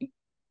 and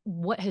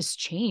what has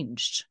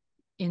changed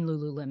in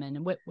Lululemon,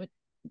 and what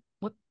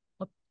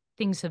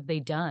things have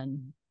they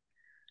done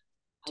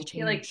to I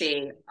feel like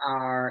change? they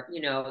are,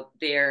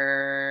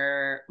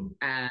 there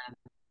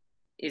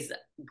is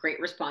great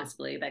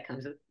responsibility that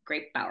comes with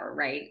great power,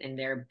 right? And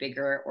they're a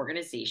bigger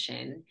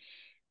organization.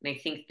 And I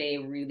think they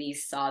really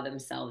saw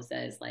themselves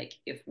as like,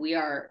 if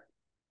we're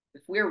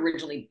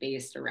originally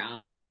based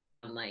around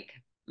like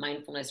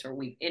mindfulness, or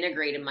we've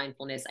integrated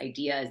mindfulness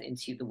ideas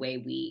into the way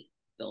we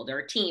build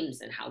our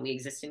teams and how we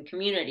exist in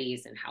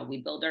communities and how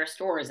we build our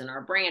stores and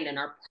our brand and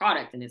our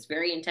product. And it's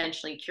very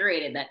intentionally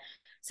curated, that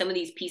some of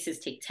these pieces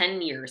take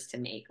 10 years to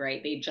make,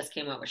 right? They just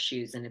came out with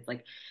shoes, and it's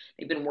like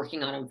they've been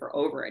working on them for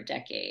over a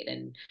decade.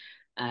 And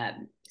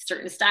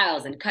certain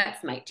styles and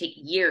cuts might take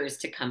years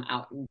to come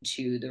out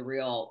into the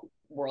real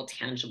world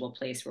tangible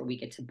place where we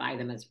get to buy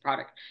them as a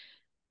product.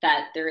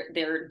 That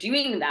they're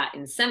doing that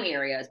in some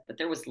areas, but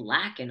there was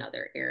lack in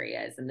other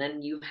areas. And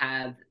then you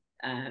have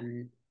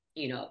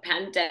a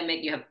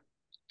pandemic, you have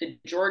the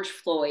George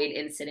Floyd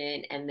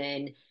incident, and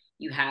then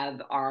you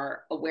have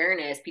our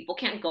awareness. People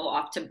can't go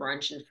off to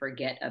brunch and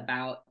forget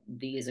about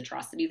these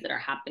atrocities that are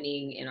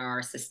happening in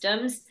our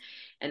systems.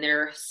 And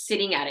they're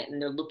sitting at it and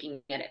they're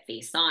looking at it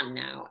face on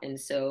now. And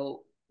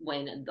so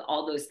when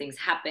all those things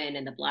happened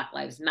and the Black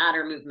Lives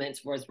Matter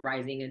movements was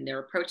rising and there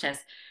were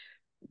protests,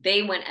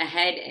 they went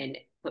ahead and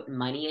put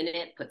money in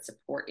it, put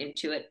support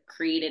into it,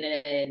 created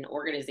an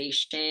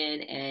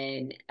organization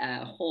and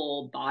a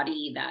whole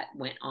body that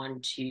went on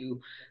to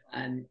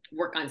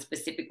work on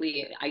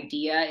specifically,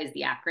 IDEA is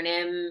the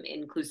acronym,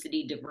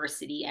 inclusivity,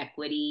 diversity,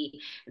 equity,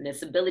 and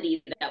this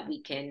ability that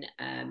we can,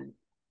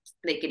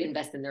 they could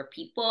invest in their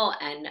people.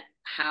 And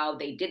how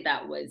they did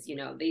that was,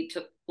 they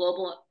took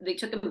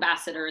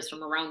ambassadors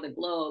from around the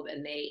globe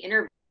and they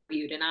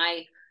interviewed, and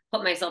I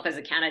put myself as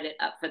a candidate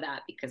up for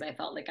that because I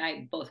felt like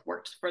I both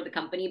worked for the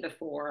company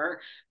before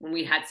when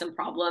we had some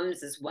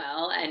problems as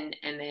well. And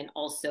then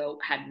also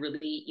had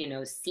really,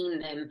 seen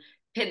them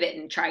pivot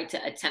and try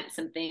to attempt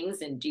some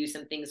things and do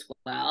some things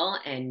well.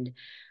 And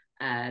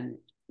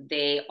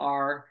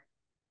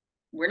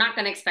we're not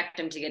going to expect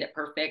them to get it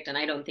perfect. And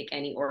I don't think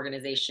any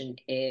organization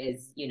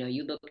is,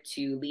 you look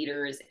to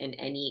leaders in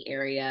any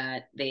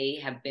area, they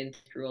have been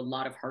through a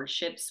lot of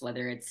hardships,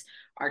 whether it's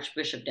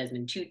Archbishop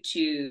Desmond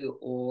Tutu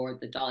or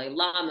the Dalai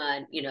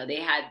Lama.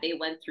 They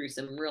went through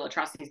some real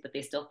atrocities, but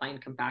they still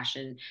find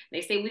compassion.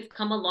 They say we've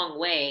come a long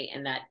way,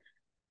 and that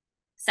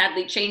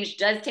sadly change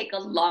does take a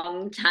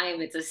long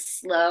time. It's a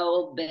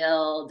slow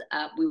build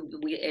up.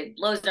 It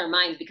blows our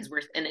minds because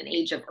we're in an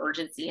age of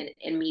urgency and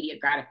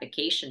immediate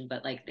gratification,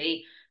 but like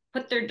they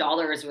put their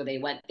dollars where they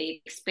went.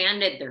 They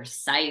expanded their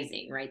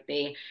sizing, right?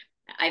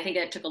 I think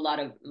it took a lot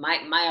of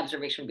my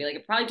observation would be like,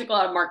 it probably took a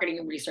lot of marketing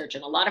and research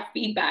and a lot of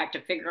feedback to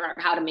figure out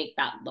how to make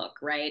that look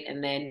right.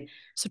 And then,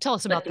 so tell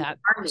us about that.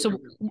 So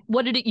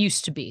what did it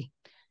used to be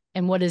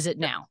and what is it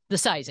now? The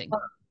sizing.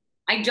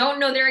 I don't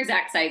know their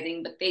exact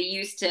sizing, but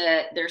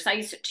their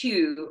size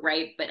 2,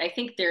 right? But I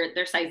think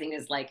their sizing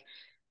is like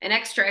an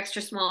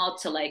extra small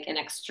to like an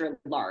extra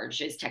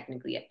large is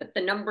technically it, but the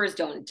numbers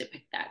don't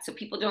depict that. So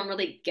people don't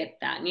really get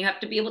that. And you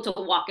have to be able to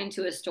walk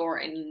into a store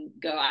and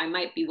go, I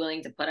might be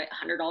willing to put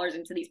 $100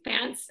 into these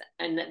pants,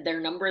 and their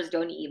numbers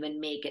don't even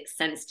make it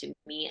sense to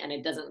me. And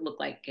it doesn't look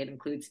like it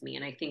includes me.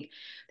 And I think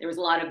there was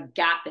a lot of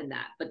gap in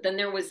that, but then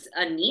there was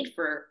a need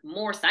for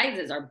more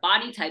sizes. Our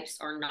body types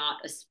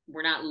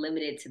we're not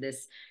limited to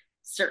this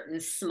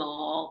certain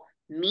small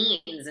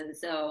means. And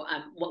so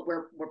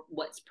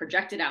what's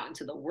projected out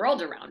into the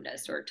world around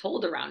us or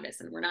told around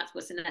us, and we're not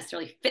supposed to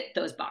necessarily fit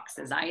those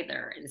boxes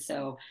either. And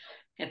so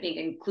I think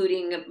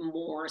including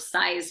more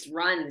size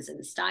runs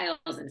and styles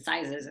and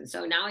sizes. And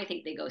so now I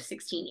think they go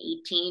 16,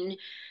 18.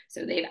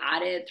 So they've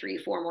added 3,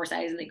 4 more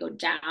sizes, and they go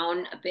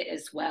down a bit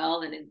as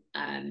well. And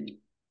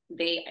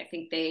I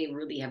think they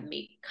really have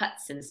made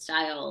cuts and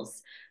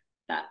styles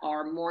that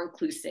are more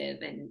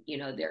inclusive. And,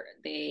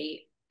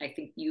 I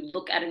think you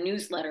look at a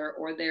newsletter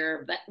or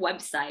their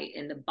website,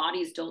 and the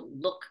bodies don't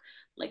look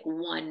like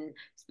one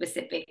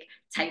specific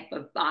type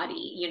of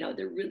body.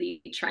 They're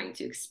really trying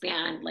to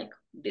expand, like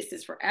this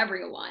is for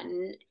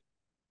everyone.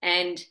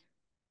 And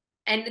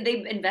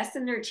they invest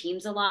in their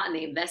teams a lot, and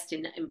they invest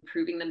in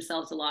improving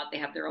themselves a lot. They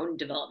have their own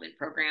development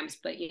programs.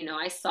 But,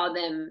 I saw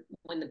them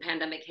when the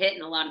pandemic hit,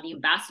 and a lot of the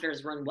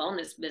ambassadors run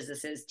wellness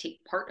businesses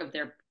take part of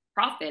their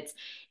profits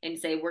and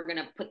say, we're going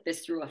to put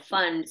this through a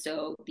fund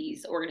so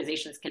these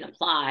organizations can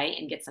apply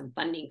and get some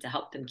funding to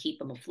help them keep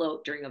them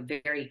afloat during a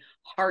very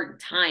hard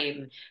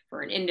time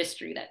for an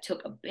industry that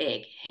took a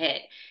big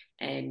hit.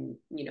 And,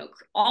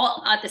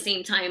 all at the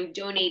same time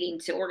donating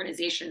to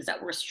organizations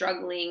that were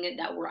struggling,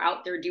 that were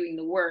out there doing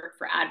the work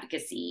for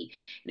advocacy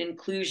and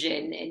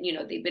inclusion. And,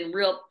 they've been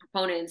real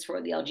proponents for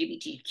the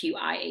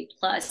LGBTQIA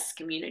plus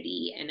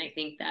community. And I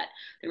think that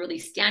they're really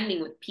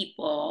standing with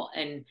people.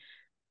 And,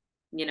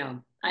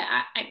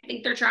 I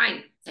think they're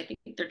trying.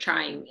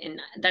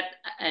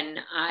 And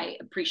I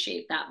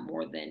appreciate that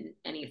more than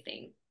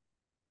anything.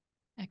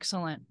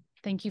 Excellent.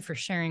 Thank you for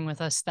sharing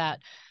with us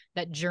that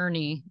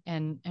journey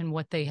and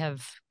what they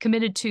have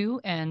committed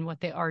to and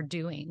what they are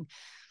doing.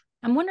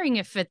 I'm wondering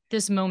if at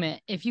this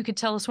moment, if you could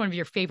tell us one of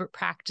your favorite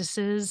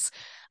practices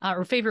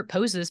or favorite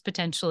poses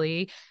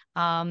potentially,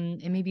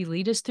 and maybe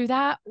lead us through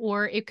that,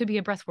 or it could be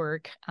a breath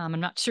work. I'm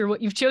not sure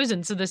what you've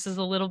chosen. So this is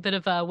a little bit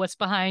of what's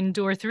behind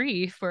door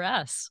 3 for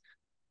us.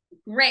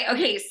 Great.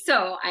 Okay,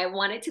 so I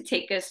wanted to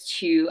take us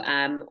to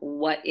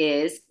what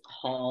is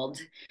called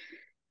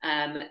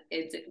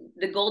it's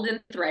the golden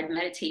thread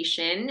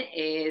meditation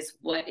is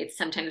what it's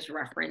sometimes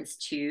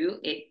referenced to.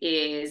 It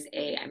is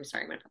I'm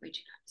sorry, I'm gonna probably do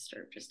not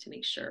disturb just to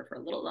make sure for a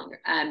little longer.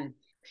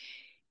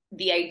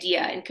 The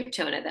idea in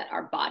Katona that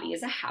our body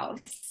is a house.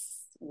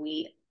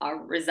 We are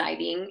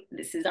residing,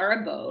 this is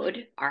our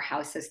abode. Our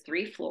house has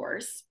 3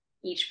 floors.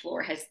 Each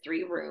floor has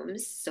 3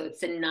 rooms. So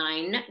it's a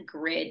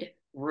 9-grid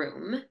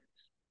room.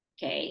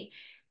 Okay.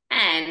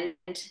 And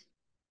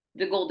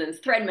the golden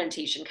thread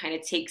meditation kind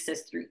of takes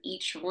us through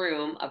each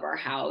room of our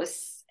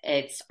house,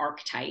 its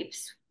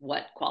archetypes,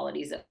 what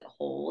qualities it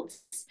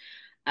holds,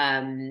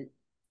 and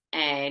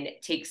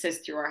takes us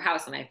through our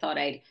house. And I thought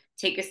I'd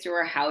take us through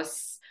our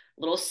house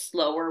a little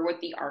slower with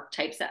the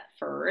archetypes at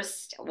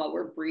first while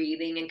we're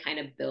breathing and kind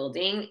of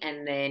building,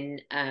 and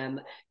then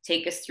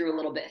take us through a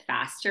little bit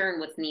faster. And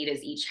what's neat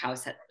is each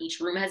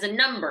room has a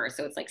number.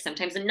 So it's like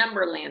sometimes a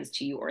number lands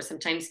to you, or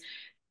sometimes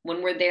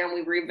when we're there and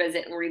we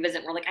revisit,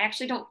 we're like, I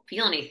actually don't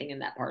feel anything in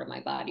that part of my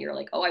body. Or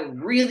like, oh, I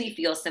really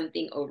feel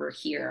something over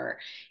here.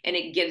 And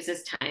it gives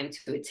us time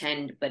to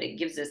attend, but it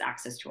gives us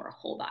access to our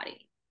whole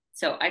body.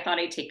 So I thought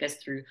I'd take us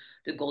through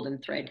the golden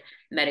thread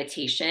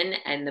meditation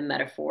and the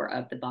metaphor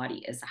of the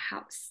body as a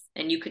house.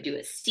 And you could do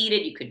it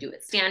seated, you could do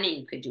it standing,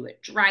 you could do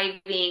it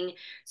driving.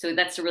 So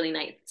that's a really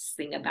nice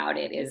thing about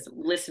it is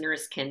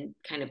listeners can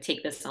kind of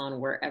take this on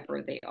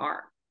wherever they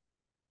are.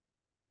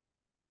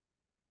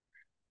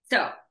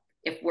 So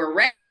if we're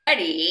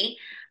ready,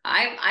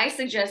 I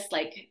suggest,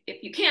 like,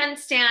 if you can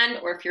stand,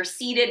 or if you're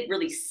seated,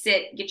 really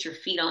sit, get your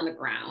feet on the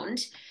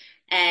ground.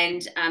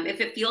 And if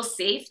it feels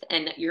safe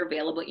and you're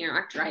available, you're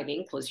not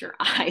driving, close your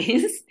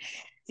eyes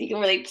so you can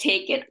really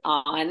take it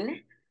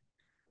on.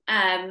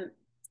 And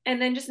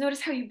then just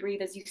notice how you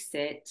breathe as you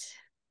sit.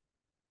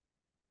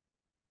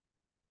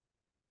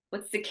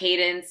 What's the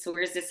cadence?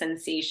 Where's the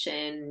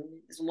sensation?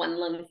 Does one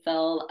lung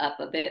fill up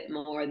a bit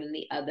more than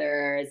the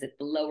other? Is it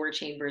the lower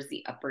chambers,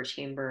 the upper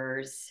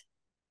chambers?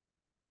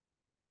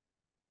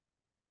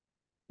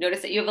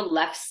 Notice that you have a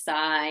left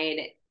side.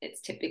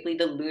 It's typically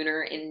the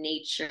lunar in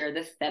nature,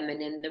 the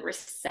feminine, the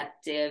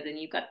receptive. Then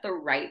you've got the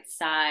right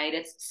side.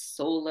 It's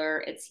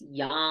solar, it's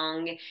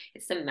yang,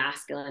 it's the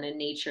masculine in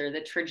nature, the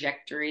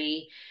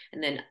trajectory.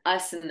 And then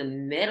us in the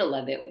middle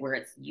of it, where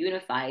it's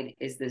unified,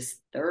 is this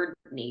third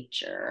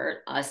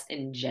nature, us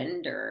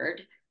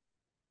engendered,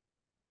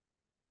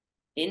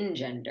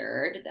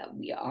 that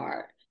we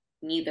are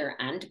neither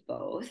and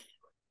both.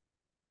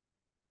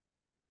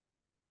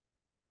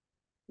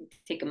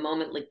 Take a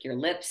moment, lick your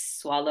lips,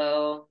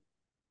 swallow.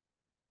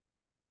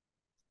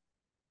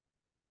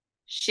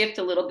 Shift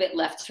a little bit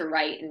left to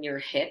right in your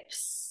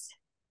hips.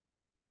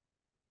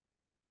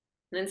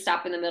 And then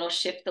stop in the middle,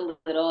 shift a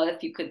little.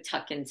 If you could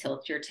tuck and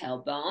tilt your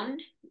tailbone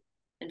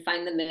and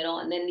find the middle.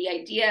 And then the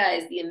idea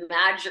is the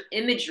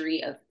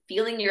imagery of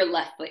feeling your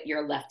left foot,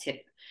 your left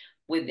hip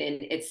within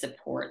its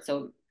support.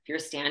 So if you're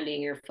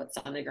standing, your foot's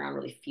on the ground,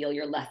 really feel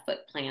your left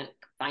foot plant,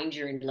 find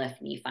your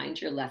left knee, find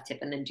your left hip,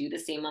 and then do the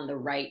same on the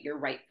right, your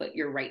right foot,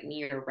 your right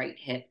knee, your right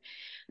hip.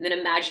 And then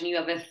imagine you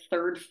have a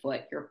third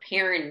foot, your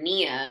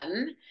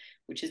perineum,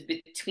 which is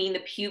between the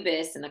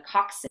pubis and the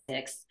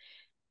coccyx,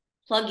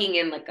 plugging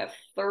in like a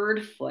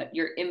third foot,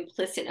 your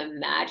implicit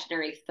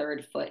imaginary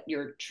third foot,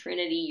 your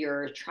trinity,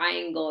 your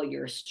triangle,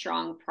 your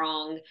strong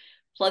prong,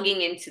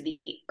 plugging into the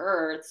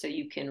earth so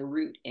you can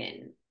root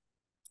in.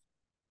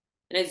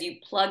 And as you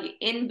plug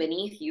in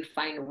beneath you,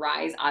 find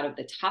rise out of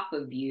the top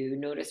of you.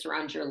 Notice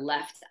around your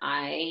left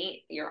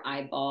eye, your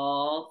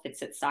eyeball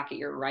fits its socket,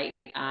 your right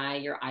eye,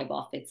 your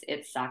eyeball fits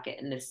its socket.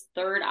 And this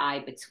third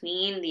eye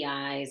between the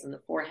eyes and the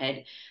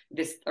forehead,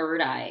 this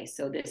third eye.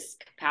 So this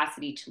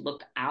capacity to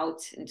look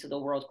out into the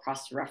world,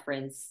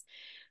 cross-reference,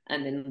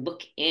 and then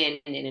look in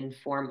and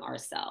inform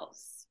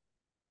ourselves.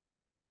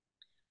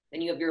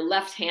 Then you have your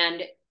left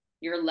hand,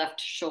 your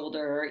left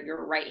shoulder,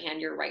 your right hand,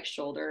 your right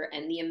shoulder,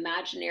 and the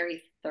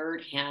imaginary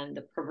third hand,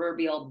 the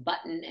proverbial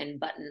button and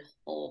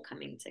buttonhole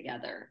coming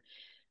together.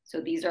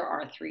 So these are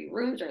our 3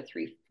 rooms, our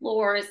 3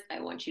 floors. I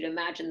want you to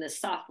imagine the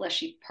soft,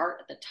 fleshy part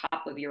at the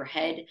top of your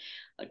head,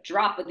 a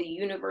drop of the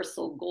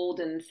universal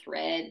golden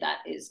thread that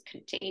is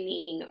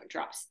containing,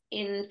 drops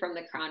in from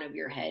the crown of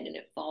your head, and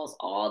it falls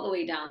all the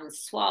way down.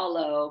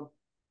 Swallow.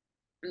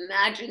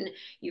 Imagine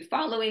you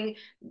following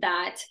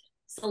that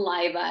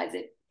saliva as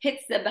it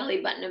hits the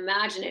belly button.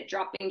 Imagine it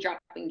dropping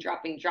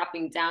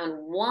down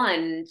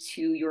one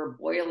to your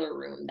boiler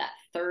room, that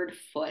third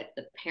foot,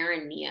 the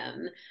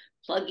perineum,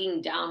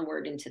 plugging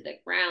downward into the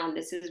ground.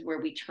 This is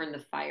where we turn the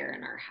fire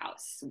in our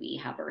house. We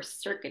have our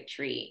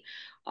circuitry,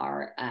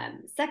 our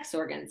sex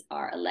organs,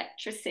 our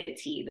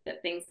electricity, the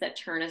things that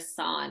turn us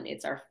on.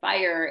 It's our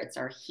fire, it's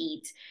our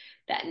heat,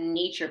 that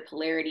nature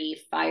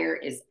polarity. Fire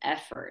is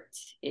effort.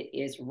 It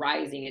is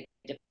rising.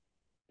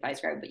 I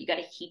describe, but you got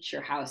to heat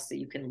your house so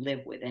you can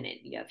live within it.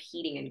 You have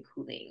heating and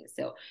cooling.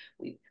 So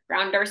we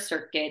ground our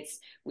circuits,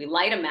 we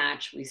light a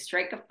match, we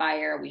strike a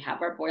fire, we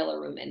have our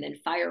boiler room, and then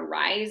fire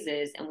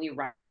rises and we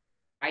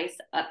rise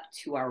up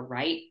to our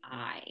right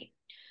eye.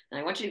 And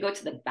I want you to go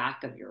to the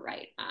back of your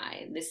right eye.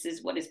 And this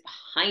is what is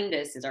behind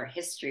us is our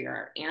history,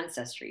 our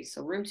ancestry.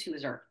 So room 2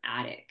 is our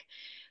attic.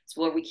 It's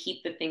where we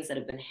keep the things that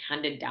have been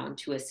handed down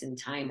to us in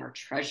time, our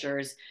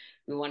treasures.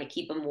 We want to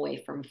keep them away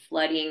from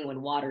flooding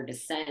when water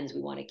descends.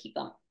 We want to keep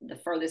them the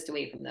furthest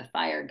away from the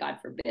fire. God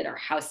forbid our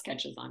house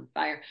catches on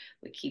fire.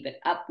 We keep it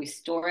up, we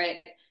store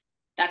it.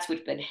 That's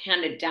what's been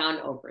handed down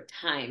over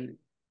time.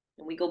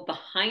 And we go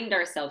behind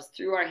ourselves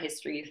through our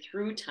history,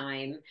 through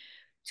time,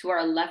 to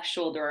our left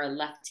shoulder, our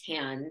left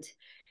hand.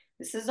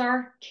 This is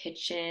our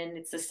kitchen.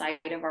 It's the side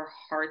of our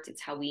heart.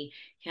 It's how we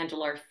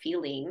handle our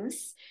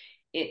feelings.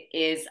 It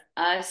is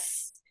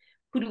us.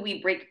 Who do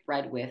we break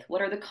bread with?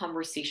 What are the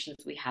conversations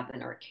we have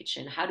in our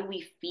kitchen? How do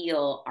we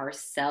feel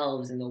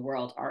ourselves in the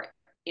world, our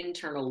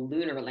internal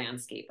lunar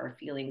landscape, our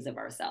feelings of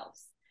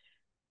ourselves?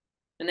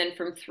 And then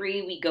from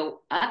 3, we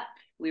go up.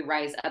 We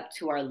rise up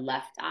to our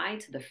left eye,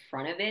 to the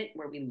front of it,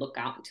 where we look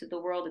out into the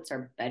world. It's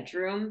our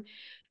bedroom.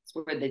 It's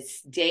where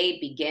this day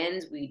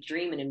begins. We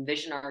dream and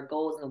envision our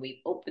goals, and then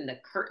we open the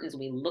curtains,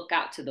 and we look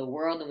out to the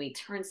world, and we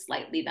turn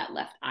slightly that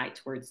left eye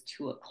towards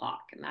 2:00.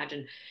 Imagine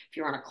if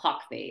you're on a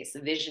clock face,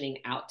 visioning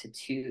out to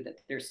 2,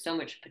 that there's so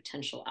much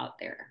potential out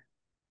there.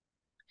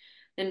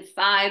 Then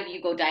 5, you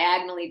go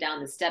diagonally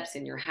down the steps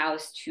in your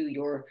house to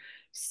your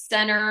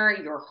center,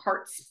 your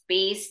heart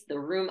space, the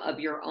room of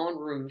your own,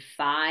 room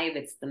 5.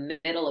 It's the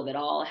middle of it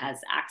all,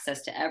 has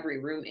access to every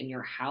room in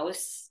your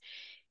house.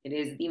 It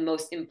is the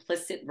most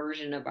implicit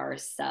version of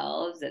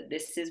ourselves, that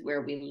this is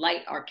where we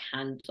light our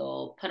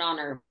candle, put on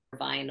our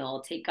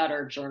vinyl, take out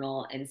our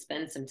journal, and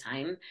spend some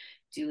time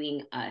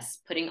doing us,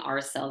 putting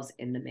ourselves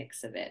in the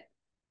mix of it.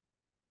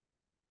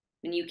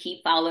 And you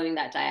keep following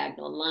that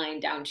diagonal line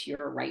down to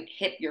your right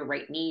hip, your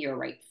right knee, your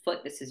right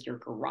foot. This is your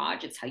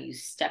garage. It's how you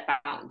step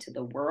out into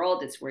the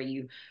world. It's where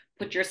you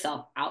put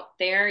yourself out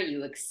there.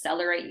 You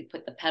accelerate. You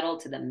put the pedal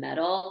to the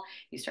metal.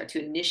 You start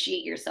to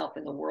initiate yourself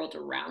in the world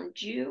around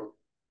you.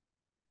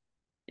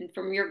 And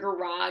from your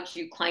garage,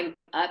 you climb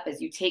up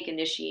as you take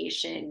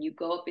initiation. You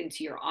go up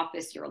into your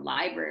office, your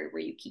library,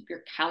 where you keep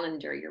your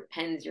calendar, your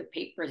pens, your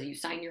papers. You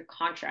sign your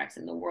contracts.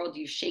 In the world,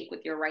 you shake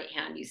with your right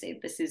hand. You say,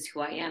 this is who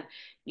I am.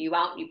 You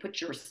out and you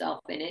put yourself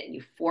in it, and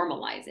you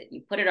formalize it.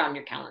 You put it on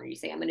your calendar. You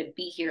say, I'm going to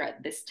be here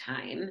at this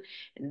time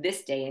and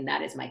this day, and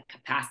that is my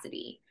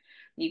capacity.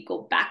 You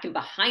go back and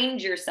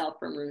behind yourself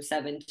from room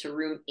 7 to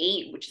room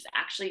 8, which is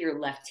actually your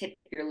left hip,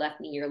 your left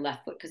knee, your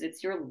left foot, because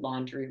it's your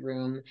laundry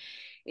room.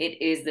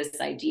 It is this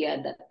idea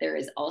that there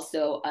is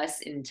also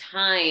us in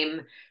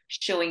time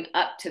showing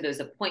up to those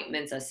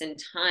appointments, us in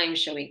time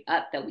showing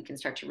up, that we can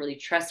start to really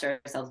trust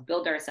ourselves,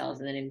 build ourselves.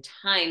 And then in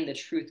time, the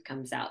truth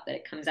comes out, that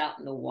it comes out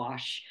in the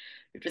wash.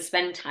 You have to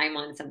spend time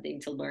on something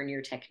to learn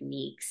your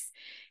techniques.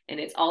 And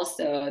it's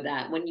also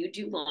that when you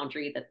do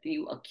laundry, that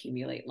you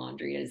accumulate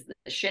laundry. It is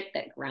the shit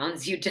that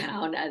grounds you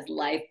down as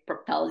life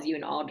propels you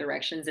in all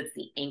directions. It's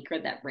the anchor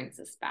that brings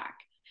us back.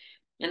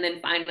 And then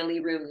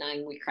finally, room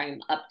 9, we climb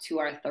up to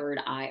our third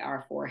eye,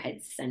 our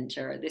forehead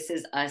center. This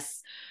is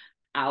us,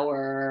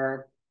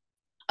 our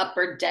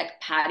upper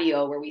deck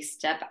patio, where we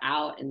step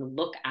out and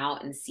look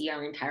out and see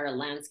our entire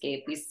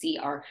landscape. We see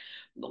our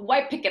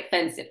white picket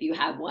fence, if you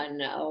have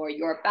one, or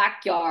your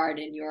backyard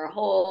and your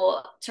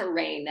whole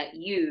terrain that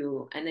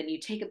you, and then you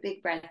take a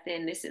big breath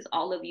in. This is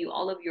all of you,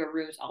 all of your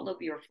rooms, all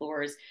of your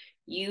floors.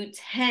 You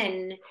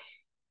 10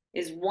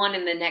 is 1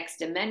 in the next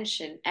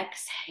dimension.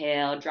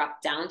 Exhale,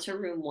 drop down to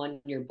room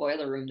 1, your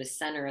boiler room, the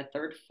center, a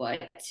third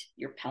foot,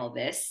 your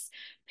pelvis,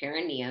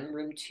 perineum.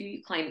 Room 2,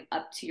 you climb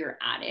up to your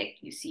attic.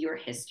 You see your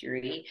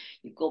history.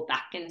 You go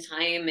back in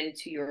time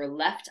into your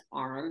left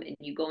arm, and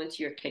you go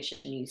into your kitchen,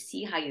 and you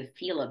see how you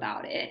feel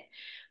about it.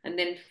 And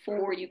then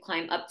 4, you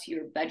climb up to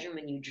your bedroom,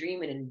 and you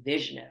dream and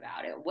envision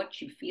about it, what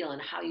you feel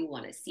and how you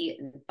want to see it.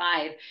 And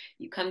 5,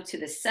 you come to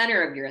the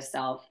center of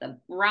yourself,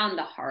 around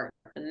the heart,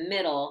 the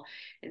middle,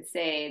 and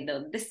say,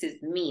 this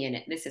is me in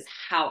it. This is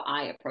how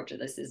I approach it.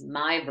 This is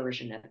my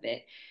version of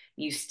it.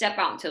 You step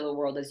out into the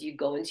world as you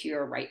go into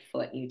your right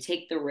foot, and you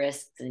take the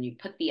risks, and you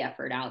put the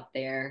effort out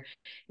there.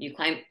 You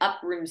climb up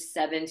room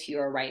 7 to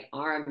your right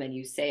arm, and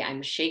you say,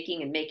 I'm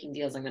shaking and making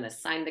deals. I'm going to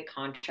sign the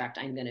contract.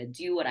 I'm going to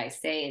do what I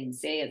say and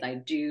say as I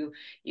do.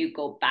 You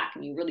go back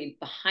and you really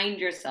behind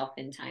yourself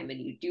in time, and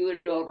you do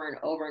it over and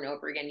over and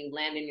over again. You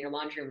land in your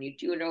laundry room, you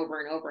do it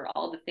over and over.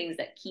 All the things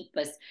that keep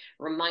us,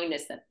 remind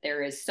us that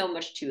there is so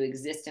much to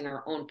exist in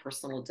our own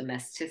personal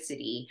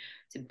domesticity,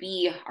 to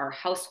be our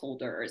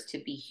householders, to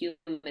be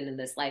human in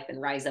this life. And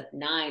rise up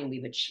 9,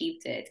 we've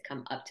achieved it.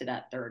 Come up to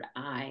that third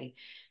eye.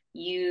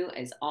 You,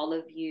 as all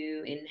of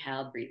you,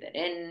 inhale, breathe it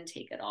in,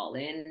 take it all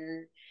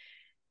in,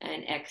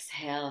 and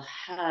exhale,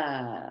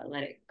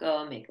 let it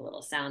go, make a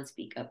little sound,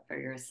 speak up for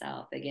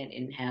yourself. Again,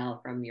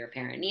 inhale from your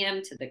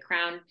perineum to the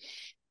crown,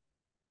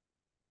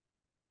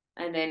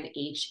 and then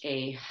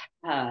HA,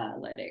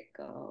 let it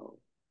go.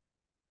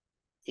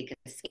 Take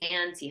a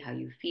scan, see how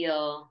you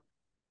feel.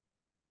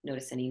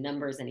 Notice any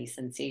numbers, any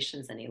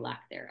sensations, any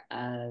lack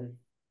thereof.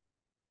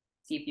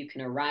 See if you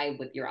can arrive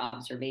with your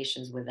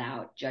observations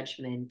without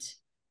judgment.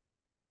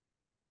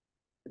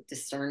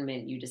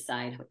 discernment, you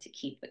decide what to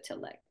keep, what to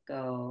let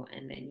go,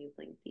 and then you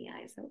blink the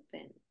eyes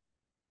open.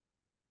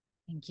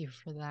 Thank you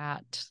for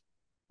that.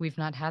 We've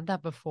not had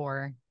that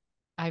before.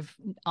 I've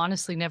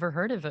honestly never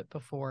heard of it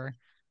before.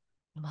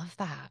 I love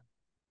that.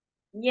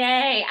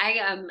 Yay.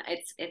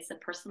 It's a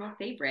personal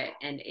favorite,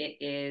 and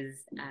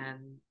it's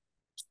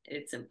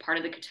a part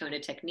of the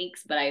Katona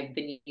techniques, but I've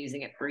been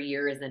using it for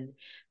years, and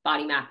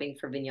body mapping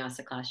for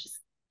vinyasa class, just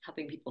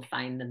helping people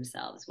find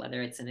themselves,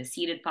 whether it's in a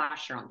seated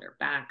posture, on their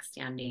back,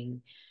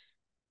 standing.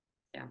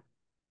 Yeah.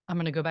 I'm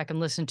going to go back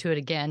and listen to it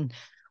again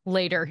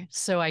later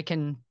so I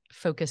can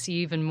focus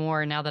even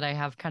more now that I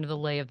have kind of the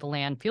lay of the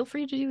land. Feel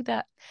free to do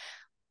that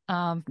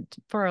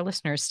for our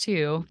listeners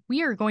too.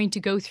 We are going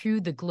to go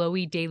through the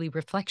glowy daily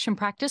reflection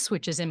practice,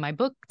 which is in my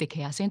book, The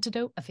Chaos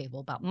Antidote, a fable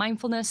about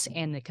mindfulness,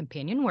 and the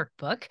companion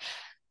workbook.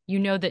 You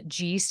know that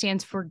G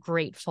stands for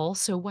grateful.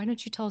 So why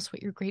don't you tell us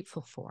what you're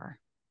grateful for?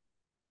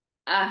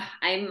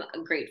 I'm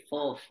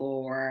grateful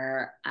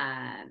for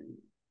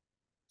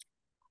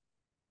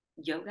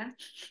yoga.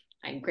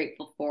 I'm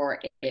grateful for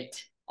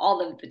it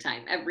all of the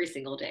time, every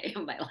single day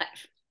of my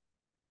life.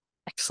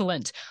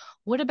 Excellent.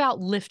 What about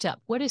lift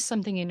up? What is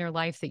something in your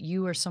life that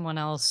you or someone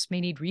else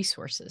may need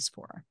resources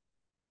for?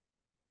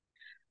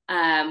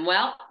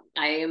 Well,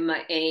 I'm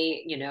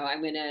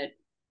going to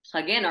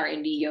plug in our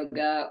Indy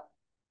yoga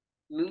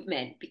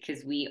movement,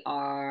 because we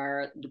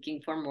are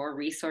looking for more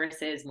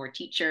resources, more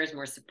teachers,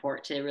 more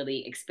support to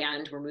really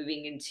expand. We're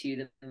moving into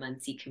the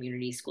Muncie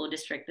Community School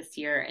District this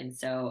year, and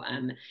so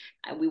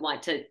we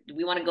want to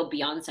go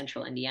beyond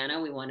Central Indiana.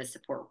 We want to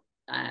support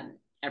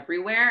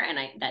everywhere, and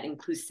that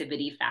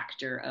inclusivity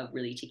factor of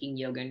really taking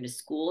yoga into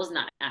schools,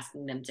 not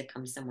asking them to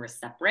come somewhere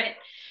separate,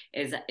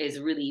 is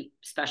a really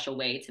special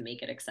way to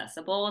make it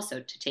accessible. So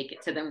to take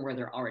it to them where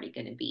they're already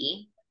going to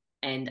be.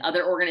 And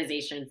other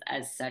organizations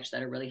as such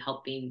that are really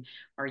helping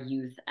our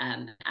youth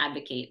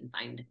advocate and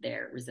find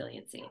their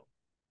resiliency.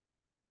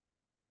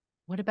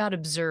 What about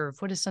observe?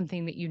 What is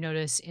something that you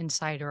notice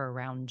inside or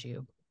around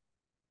you?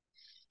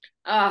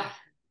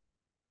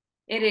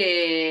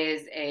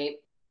 It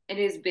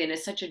has been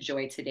such a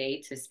joy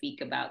today to speak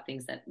about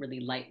things that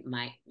really light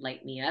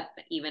me up.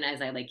 Even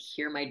as I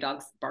hear my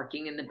dogs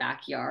barking in the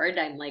backyard,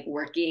 I'm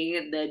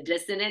working the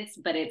dissonance,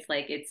 but it's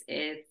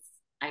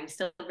I'm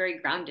still very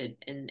grounded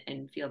and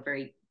feel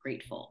very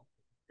grateful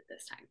at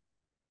this time.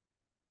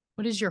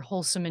 What is your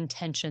wholesome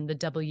intention, the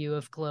W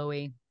of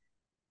glowy?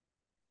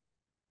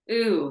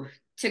 Ooh,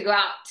 to go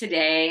out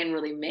today and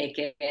really make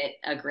it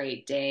a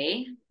great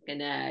day. I'm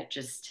gonna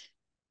just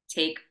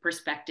take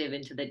perspective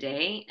into the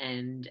day,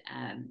 and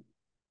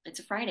it's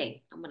a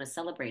Friday. I'm gonna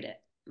celebrate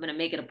it. I'm gonna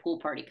make it a pool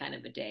party kind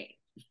of a day.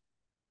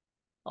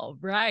 All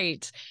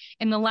right.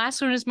 And the last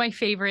one is my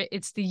favorite.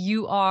 It's the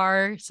you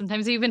are.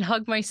 Sometimes I even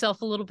hug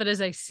myself a little bit as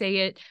I say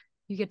it.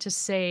 You get to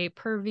say,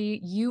 Purvi,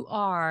 you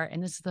are.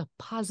 And this is the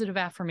positive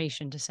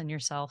affirmation to send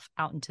yourself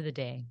out into the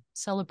day.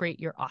 Celebrate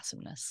your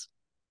awesomeness.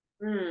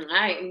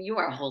 You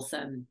are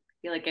wholesome.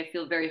 I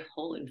feel very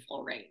whole and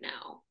full right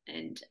now.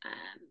 And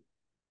I'm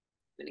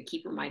going to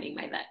keep reminding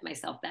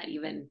myself that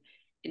even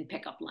in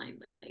pickup line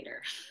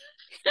later.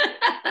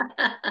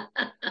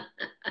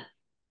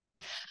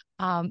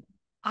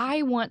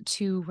 I want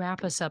to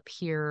wrap us up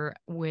here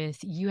with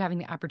you having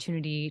the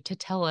opportunity to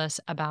tell us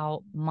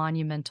about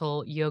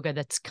Monumental Yoga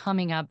that's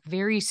coming up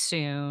very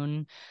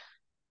soon.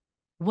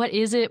 What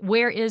is it?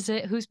 Where is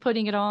it? Who's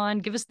putting it on?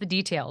 Give us the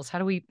details. How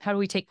do we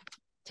take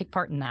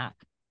part in that?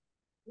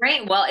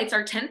 Right. Well, it's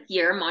our 10th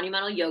year,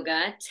 Monumental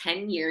Yoga,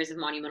 10 years of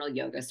Monumental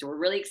Yoga. So we're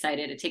really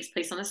excited. It takes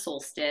place on the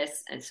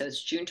solstice. And so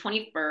it's June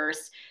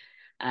 21st.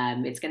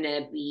 It's going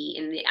to be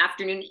in the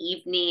afternoon,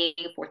 evening,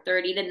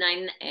 4:30 to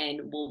 9,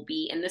 and we'll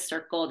be in the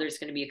circle. There's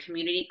going to be a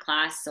community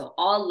class, so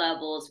all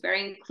levels,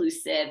 very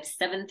inclusive,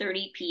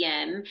 7:30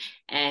 p.m.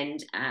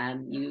 And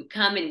you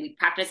come and we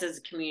practice as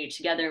a community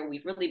together.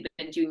 We've really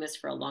been doing this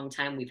for a long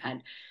time. We've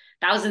had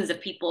thousands of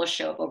people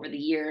show up over the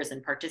years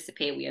and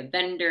participate. We have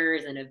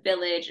vendors and a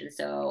village, and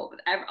so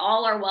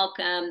all are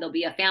welcome. There'll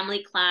be a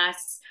family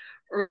class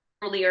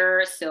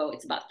earlier, so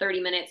it's about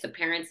 30 minutes, so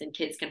parents and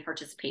kids can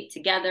participate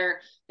together.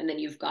 And then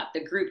you've got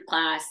the group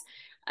class.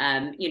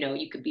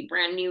 You could be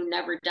brand new,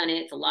 never done it.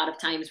 It's a lot of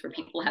times where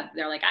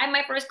they're like,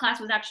 my first class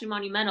was actually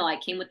Monumental. I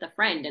came with a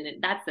friend.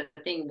 And that's the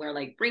thing where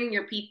bring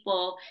your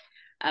people.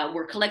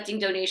 We're collecting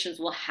donations.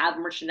 We'll have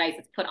merchandise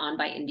that's put on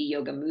by Indy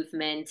Yoga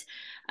Movement.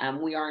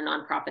 We are a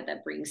nonprofit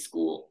that brings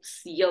school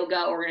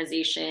yoga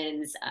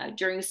organizations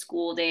during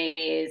school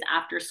days,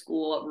 after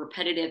school,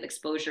 repetitive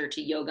exposure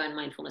to yoga and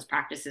mindfulness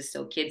practices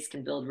so kids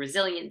can build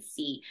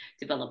resiliency,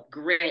 develop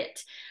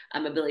grit,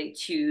 ability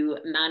to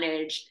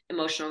manage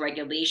emotional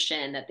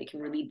regulation, that they can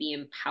really be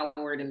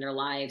empowered in their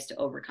lives to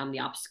overcome the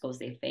obstacles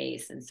they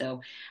face. And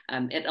so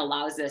it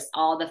allows us,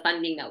 all the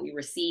funding that we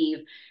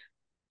receive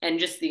and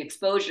just the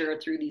exposure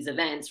through these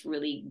events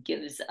really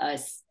gives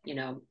us,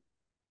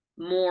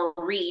 more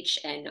reach.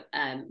 And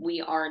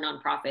we are a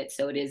nonprofit,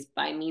 so it is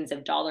by means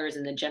of dollars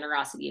and the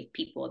generosity of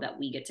people that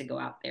we get to go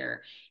out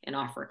there and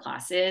offer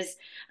classes,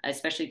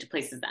 especially to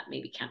places that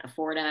maybe can't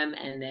afford them.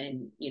 And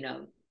then,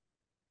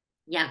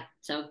 Yeah.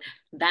 So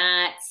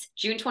that's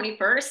June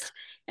 21st.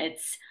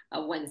 It's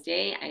a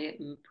Wednesday,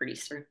 I'm pretty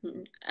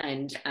certain.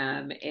 And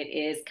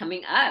it is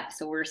coming up.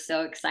 So we're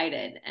so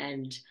excited.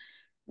 And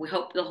we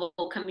hope the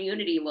whole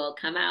community will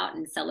come out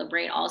and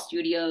celebrate all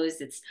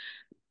studios.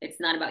 It's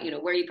not about,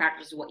 where you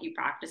practice, what you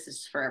practice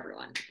is for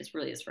everyone. This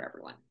really is for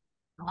everyone.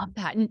 I love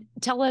that. And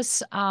tell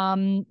us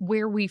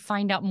where we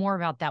find out more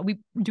about that.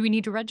 Do we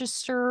need to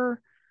register?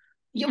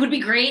 It would be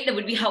great. That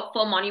would be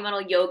helpful.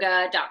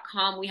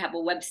 MonumentalYoga.com. We have a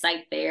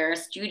website there.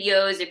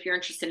 Studios, if you're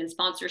interested in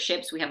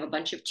sponsorships, we have a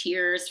bunch of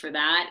tiers for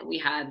that. We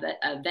have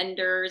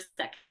vendors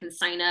that can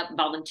sign up,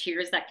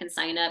 volunteers that can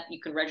sign up.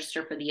 You can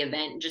register for the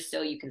event just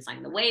so you can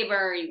sign the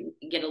waiver. You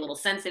get a little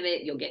sense of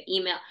it. You'll get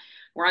email.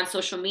 We're on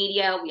social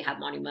media. We have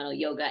Monumental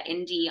Yoga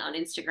Indy on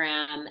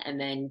Instagram, and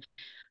then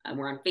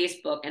we're on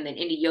Facebook, and then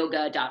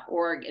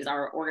indyyoga.org is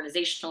our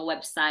organizational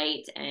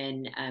website.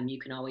 And you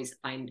can always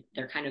find,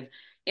 they're kind of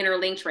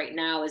interlinked right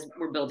now as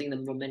we're building the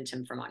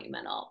momentum for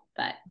Monumental.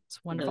 But it's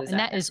wonderful. And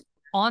that is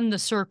on the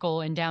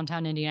Circle in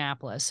downtown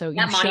Indianapolis. So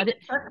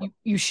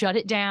you shut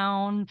it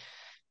down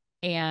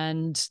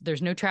and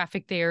there's no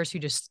traffic there. So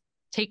you just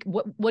take,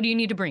 what do you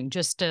need to bring?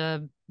 Just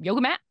a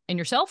yoga mat and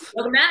yourself?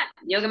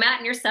 Yoga mat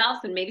and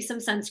yourself, and maybe some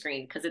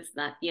sunscreen, because it's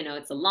not,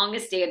 it's the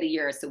longest day of the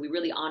year. So we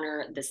really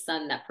honor the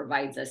sun that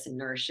provides us and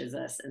nourishes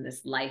us in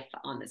this life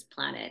on this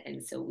planet.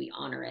 And so we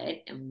honor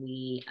it, and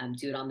we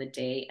do it on the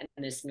day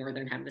in this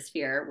northern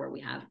hemisphere where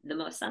we have the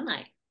most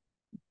sunlight.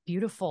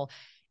 Beautiful.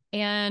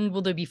 And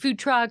will there be food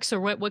trucks,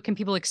 or what can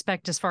people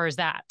expect as far as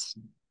that?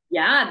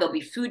 Yeah, there'll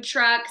be food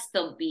trucks.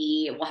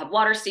 We'll have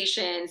water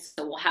stations.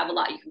 So we'll have a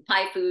lot. You can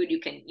buy food.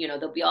 You can,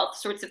 there'll be all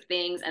sorts of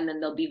things. And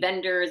then there'll be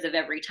vendors of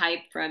every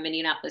type from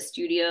Indianapolis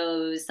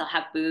studios. They'll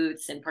have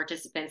booths and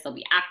participants. There'll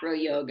be acro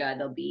yoga.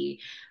 There'll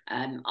be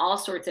all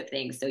sorts of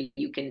things. So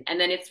you can, and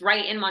then it's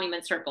right in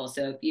Monument Circle.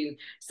 So if you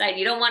decide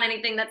you don't want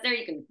anything that's there,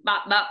 you can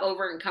bop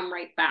over and come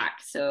right back.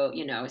 So,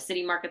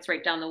 City Market's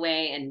right down the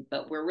way,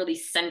 but we're really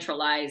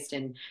centralized,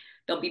 and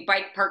there'll be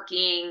bike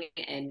parking,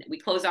 and we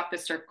close off the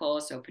circle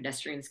so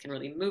pedestrians can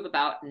really move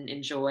about and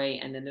enjoy.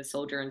 And then the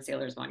Soldier and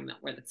Sailors Monument,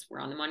 we're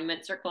on the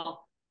Monument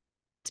Circle.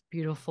 It's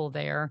beautiful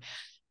there.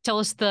 Tell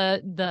us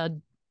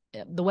the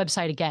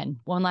website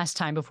again, one last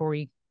time before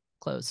we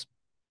close.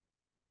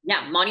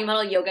 Yeah,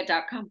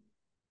 monumentalyoga.com.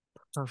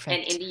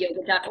 Perfect. And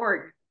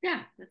indyyoga.org.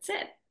 Yeah, that's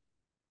it.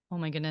 Oh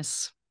my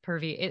goodness.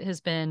 Purvi, it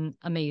has been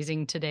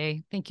amazing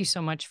today. Thank you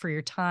so much for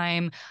your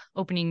time,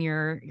 opening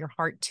your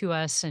heart to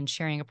us and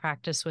sharing a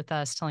practice with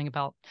us, telling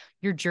about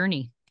your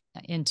journey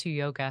into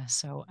yoga.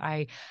 So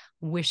I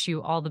wish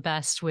you all the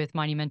best with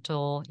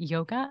Monumental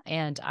Yoga,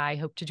 and I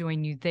hope to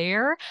join you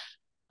there.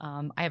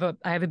 I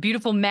have a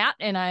beautiful mat,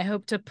 and I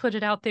hope to put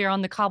it out there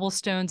on the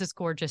cobblestones. It's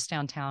gorgeous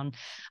downtown.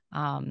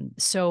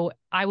 So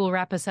I will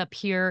wrap us up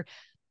here.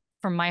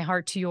 From my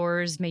heart to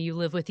yours, may you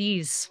live with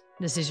ease.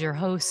 This is your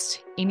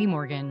host, Amy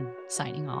Morgan, signing off.